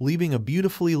dark, leaving a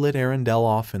beautifully lit Arendelle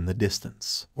off in the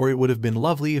distance. Or it would have been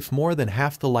lovely if more than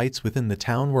half the lights within the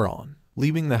town were on,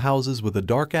 leaving the houses with a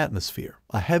dark atmosphere,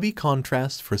 a heavy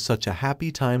contrast for such a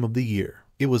happy time of the year.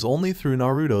 It was only through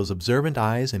Naruto's observant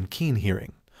eyes and keen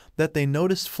hearing that they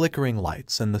noticed flickering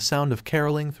lights and the sound of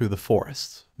caroling through the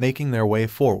forests. Making their way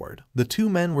forward, the two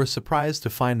men were surprised to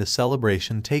find a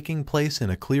celebration taking place in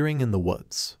a clearing in the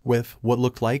woods, with what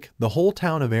looked like the whole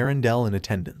town of Arendelle in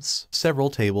attendance. Several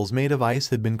tables made of ice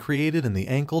had been created in the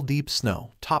ankle-deep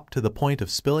snow, topped to the point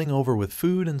of spilling over with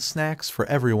food and snacks for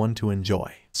everyone to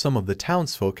enjoy. Some of the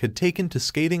townsfolk had taken to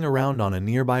skating around on a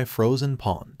nearby frozen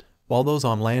pond, while those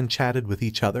on land chatted with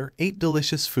each other, ate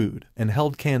delicious food, and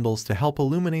held candles to help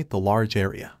illuminate the large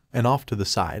area. And off to the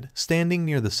side, standing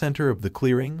near the center of the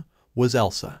clearing, was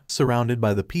Elsa, surrounded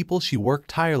by the people she worked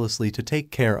tirelessly to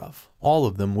take care of, all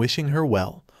of them wishing her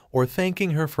well, or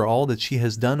thanking her for all that she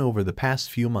has done over the past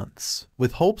few months,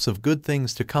 with hopes of good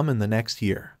things to come in the next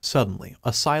year. Suddenly,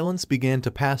 a silence began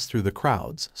to pass through the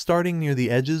crowds, starting near the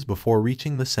edges before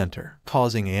reaching the center,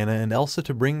 causing Anna and Elsa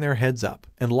to bring their heads up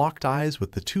and locked eyes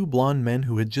with the two blonde men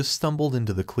who had just stumbled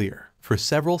into the clear. For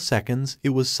several seconds, it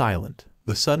was silent,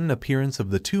 the sudden appearance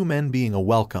of the two men being a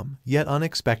welcome, yet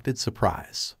unexpected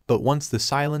surprise. But once the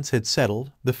silence had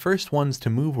settled, the first ones to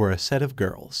move were a set of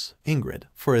girls. Ingrid,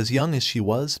 for as young as she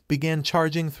was, began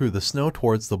charging through the snow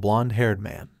towards the blonde-haired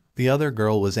man. The other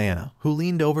girl was Anna, who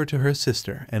leaned over to her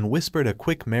sister and whispered a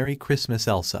quick "Merry Christmas,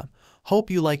 Elsa.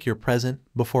 Hope you like your present,"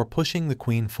 before pushing the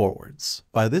queen forwards.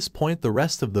 By this point, the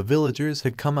rest of the villagers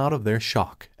had come out of their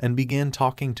shock and began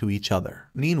talking to each other.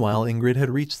 Meanwhile, Ingrid had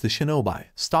reached the shinobi,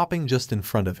 stopping just in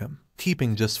front of him,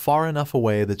 keeping just far enough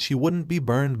away that she wouldn't be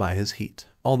burned by his heat.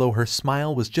 Although her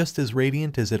smile was just as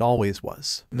radiant as it always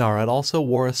was. Naruto also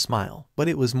wore a smile, but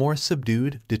it was more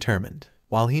subdued, determined.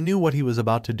 While he knew what he was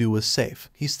about to do was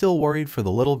safe, he still worried for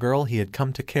the little girl he had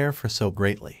come to care for so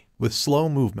greatly. With slow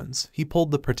movements, he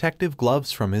pulled the protective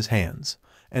gloves from his hands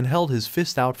and held his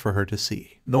fist out for her to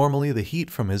see. Normally, the heat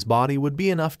from his body would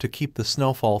be enough to keep the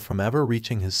snowfall from ever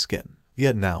reaching his skin.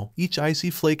 Yet now, each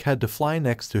icy flake had to fly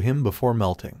next to him before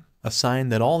melting, a sign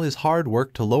that all his hard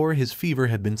work to lower his fever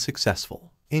had been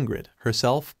successful. Ingrid,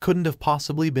 herself, couldn't have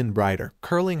possibly been brighter,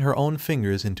 curling her own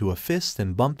fingers into a fist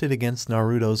and bumped it against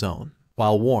Naruto's own.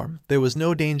 While warm, there was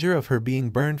no danger of her being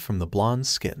burned from the blonde's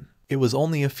skin. It was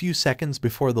only a few seconds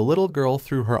before the little girl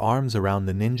threw her arms around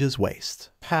the ninja's waist,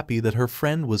 happy that her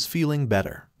friend was feeling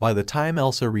better. By the time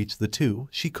Elsa reached the two,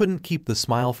 she couldn't keep the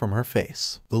smile from her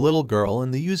face. The little girl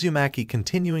and the Uzumaki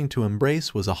continuing to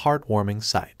embrace was a heartwarming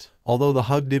sight. Although the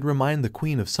hug did remind the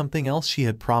queen of something else she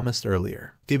had promised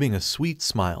earlier. Giving a sweet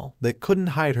smile that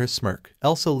couldn't hide her smirk,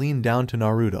 Elsa leaned down to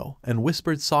Naruto and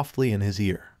whispered softly in his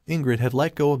ear. Ingrid had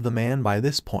let go of the man by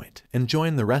this point and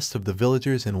joined the rest of the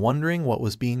villagers in wondering what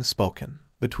was being spoken.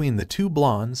 Between the two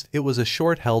blondes, it was a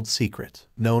short-held secret,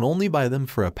 known only by them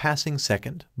for a passing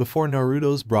second, before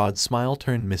Naruto's broad smile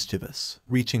turned mischievous.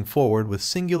 Reaching forward with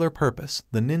singular purpose,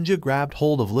 the ninja grabbed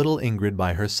hold of little Ingrid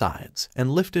by her sides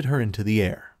and lifted her into the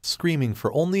air, screaming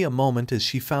for only a moment as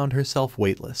she found herself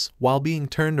weightless while being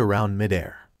turned around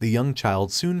midair. The young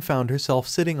child soon found herself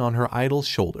sitting on her idol's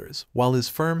shoulders, while his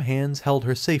firm hands held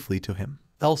her safely to him.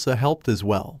 Elsa helped as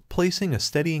well, placing a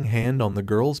steadying hand on the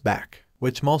girl's back,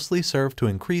 which mostly served to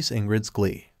increase Ingrid's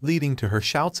glee, leading to her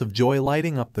shouts of joy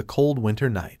lighting up the cold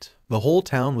winter night. The whole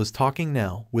town was talking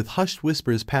now, with hushed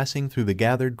whispers passing through the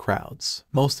gathered crowds.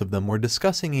 Most of them were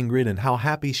discussing Ingrid and how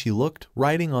happy she looked,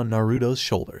 riding on Naruto's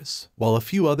shoulders, while a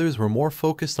few others were more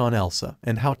focused on Elsa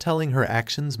and how telling her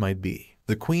actions might be.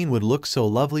 The queen would look so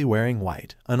lovely wearing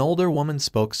white. An older woman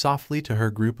spoke softly to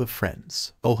her group of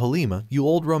friends. "Oh Halima, you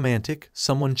old romantic,"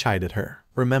 someone chided her,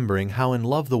 remembering how in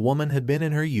love the woman had been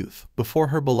in her youth, before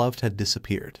her beloved had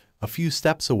disappeared. A few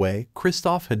steps away,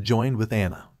 Kristoff had joined with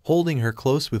Anna, holding her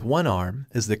close with one arm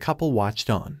as the couple watched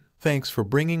on. "Thanks for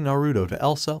bringing Naruto to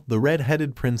Elsa," the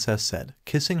red-headed princess said,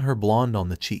 kissing her blonde on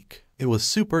the cheek. "It was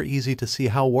super easy to see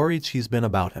how worried she's been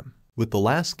about him." With the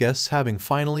last guests having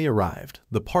finally arrived,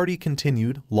 the party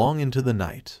continued long into the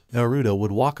night. Naruto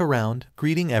would walk around,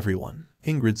 greeting everyone,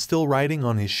 Ingrid still riding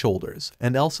on his shoulders,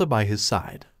 and Elsa by his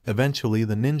side. Eventually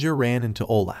the ninja ran into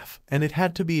Olaf, and it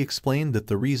had to be explained that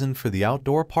the reason for the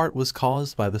outdoor part was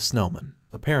caused by the snowman.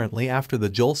 Apparently after the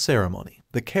Jol ceremony,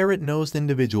 the carrot-nosed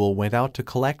individual went out to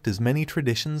collect as many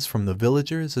traditions from the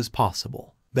villagers as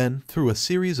possible. Then, through a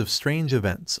series of strange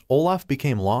events, Olaf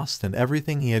became lost and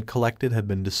everything he had collected had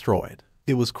been destroyed.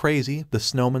 "It was crazy," the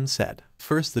snowman said.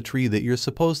 "First the tree that you're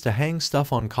supposed to hang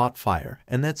stuff on caught fire,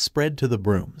 and that spread to the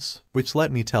brooms. Which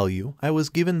let me tell you, I was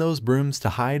given those brooms to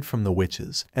hide from the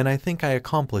witches, and I think I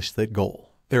accomplished that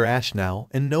goal. They're ash now,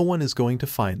 and no one is going to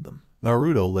find them."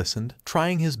 Naruto listened,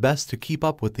 trying his best to keep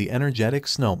up with the energetic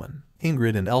snowman.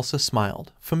 Ingrid and Elsa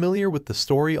smiled, familiar with the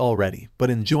story already, but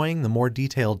enjoying the more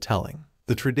detailed telling.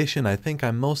 "The tradition I think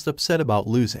I'm most upset about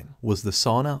losing was the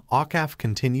sauna," Olaf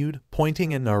continued,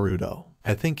 pointing at Naruto.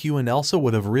 "I think you and Elsa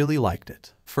would have really liked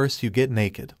it. First you get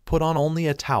naked, put on only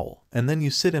a towel, and then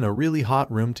you sit in a really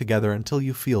hot room together until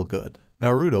you feel good."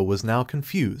 Naruto was now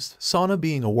confused, sauna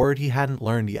being a word he hadn't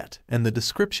learned yet, and the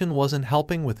description wasn't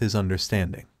helping with his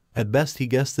understanding. At best he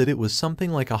guessed that it was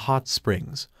something like a hot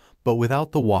springs, but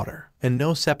without the water, and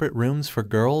no separate rooms for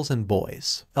girls and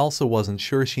boys. Elsa wasn't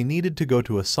sure she needed to go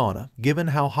to a sauna, given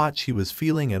how hot she was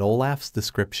feeling at Olaf's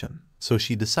description, so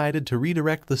she decided to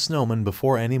redirect the snowman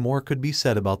before any more could be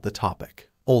said about the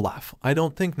topic. "Olaf, I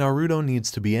don't think Naruto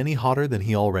needs to be any hotter than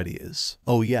he already is."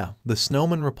 "Oh yeah," the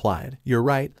snowman replied, "you're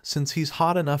right, since he's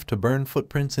hot enough to burn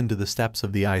footprints into the steps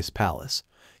of the ice palace.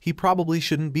 He probably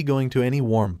shouldn't be going to any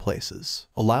warm places."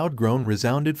 A loud groan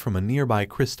resounded from a nearby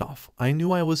Kristoff. "I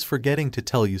knew I was forgetting to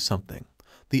tell you something."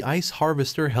 The ice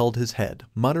harvester held his head,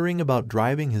 muttering about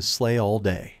driving his sleigh all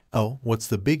day. "Oh, what's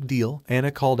the big deal?" Anna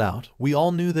called out. "We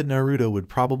all knew that Naruto would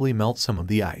probably melt some of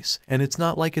the ice, and it's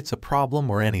not like it's a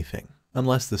problem or anything.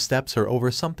 Unless the steps are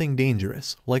over something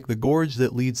dangerous, like the gorge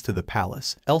that leads to the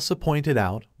palace," Elsa pointed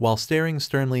out, while staring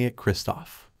sternly at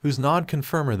Kristoff, whose nod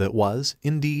confirmed her that was,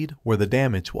 indeed, where the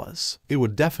damage was. "It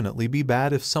would definitely be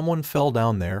bad if someone fell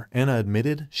down there," Anna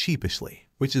admitted, sheepishly.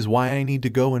 "Which is why I need to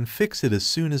go and fix it as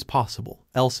soon as possible,"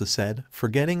 Elsa said,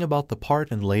 forgetting about the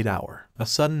part and late hour. A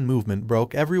sudden movement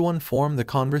broke everyone from the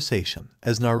conversation,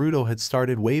 as Naruto had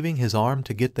started waving his arm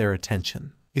to get their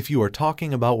attention. "If you are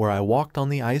talking about where I walked on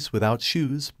the ice without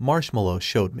shoes, Marshmallow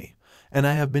showed me, and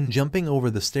I have been jumping over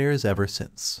the stairs ever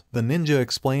since," the ninja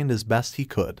explained as best he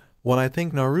could. "What I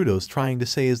think Naruto's trying to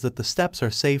say is that the steps are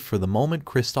safe for the moment,"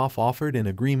 Kristoff offered in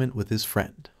agreement with his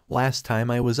friend. "Last time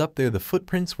I was up there the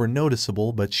footprints were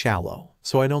noticeable but shallow,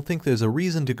 so I don't think there's a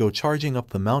reason to go charging up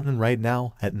the mountain right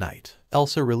now, at night."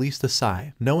 Elsa released a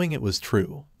sigh, knowing it was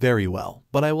true. "Very well,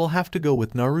 but I will have to go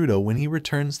with Naruto when he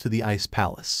returns to the ice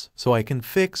palace, so I can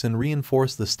fix and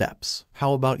reinforce the steps."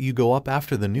 "How about you go up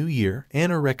after the new year?"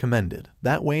 Anna recommended.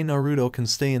 "That way Naruto can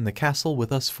stay in the castle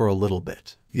with us for a little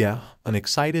bit." "Yeah," an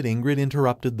excited Ingrid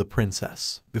interrupted the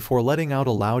princess, before letting out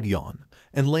a loud yawn,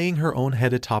 and laying her own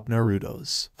head atop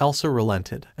Naruto's. Elsa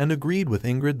relented and agreed with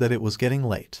Ingrid that it was getting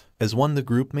late. As one, the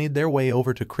group made their way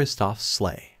over to Kristoff's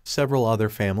sleigh. Several other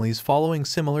families following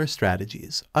similar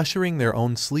strategies, ushering their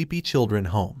own sleepy children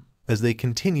home. As they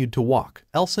continued to walk,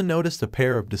 Elsa noticed a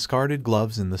pair of discarded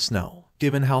gloves in the snow.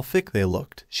 Given how thick they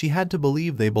looked, she had to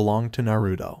believe they belonged to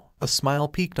Naruto. A smile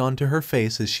peeked onto her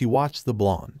face as she watched the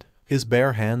blonde, his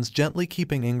bare hands gently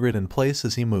keeping Ingrid in place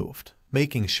as he moved,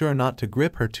 making sure not to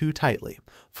grip her too tightly,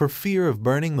 for fear of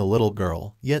burning the little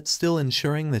girl, yet still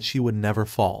ensuring that she would never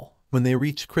fall. When they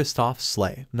reached Kristoff's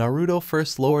sleigh, Naruto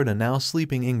first lowered a now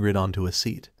sleeping Ingrid onto a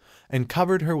seat, and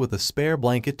covered her with a spare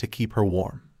blanket to keep her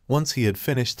warm. Once he had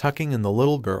finished tucking in the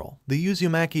little girl, the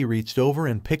Uzumaki reached over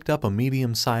and picked up a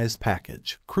medium-sized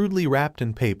package, crudely wrapped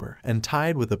in paper and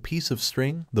tied with a piece of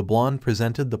string. The blonde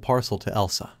presented the parcel to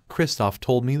Elsa. Kristoff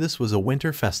told me this was a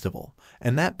winter festival,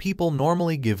 and that people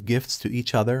normally give gifts to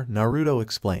each other, Naruto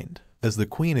explained. As the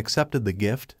queen accepted the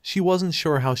gift, she wasn't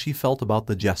sure how she felt about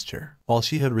the gesture. While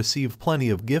she had received plenty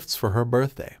of gifts for her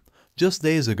birthday, just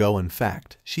days ago in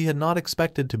fact, she had not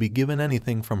expected to be given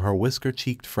anything from her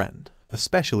whisker-cheeked friend,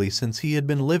 especially since he had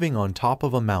been living on top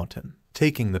of a mountain.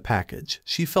 Taking the package,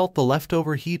 she felt the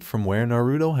leftover heat from where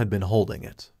Naruto had been holding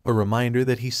it, a reminder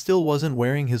that he still wasn't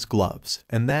wearing his gloves,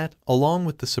 and that, along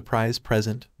with the surprise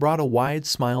present, brought a wide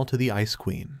smile to the Ice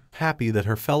Queen, happy that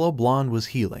her fellow blonde was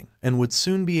healing and would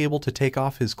soon be able to take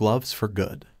off his gloves for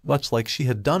good, much like she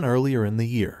had done earlier in the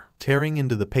year. Tearing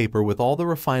into the paper with all the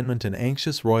refinement an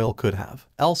anxious royal could have,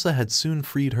 Elsa had soon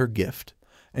freed her gift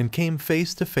and came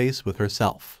face to face with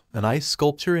herself, an ice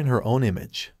sculpture in her own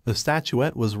image. The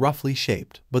statuette was roughly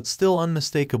shaped, but still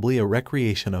unmistakably a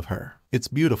recreation of her. "It's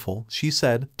beautiful," she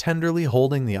said, tenderly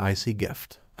holding the icy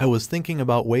gift. "I was thinking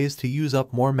about ways to use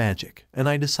up more magic, and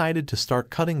I decided to start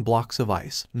cutting blocks of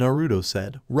ice," Naruto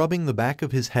said, rubbing the back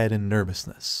of his head in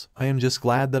nervousness. "I am just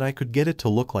glad that I could get it to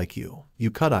look like you."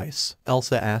 "You cut ice?"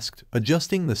 Elsa asked,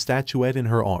 adjusting the statuette in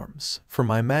her arms. "For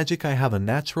my magic I have a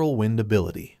natural wind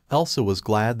ability." Elsa was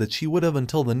glad that she would have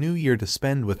until the new year to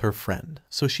spend with her friend,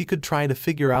 so she could try to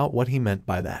figure out what he meant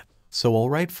by that. So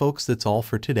alright folks, that's all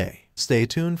for today. Stay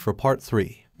tuned for part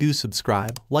 3. Do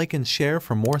subscribe, like and share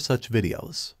for more such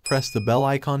videos. Press the bell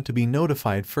icon to be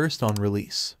notified first on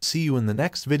release. See you in the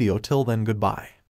next video. Till then, goodbye.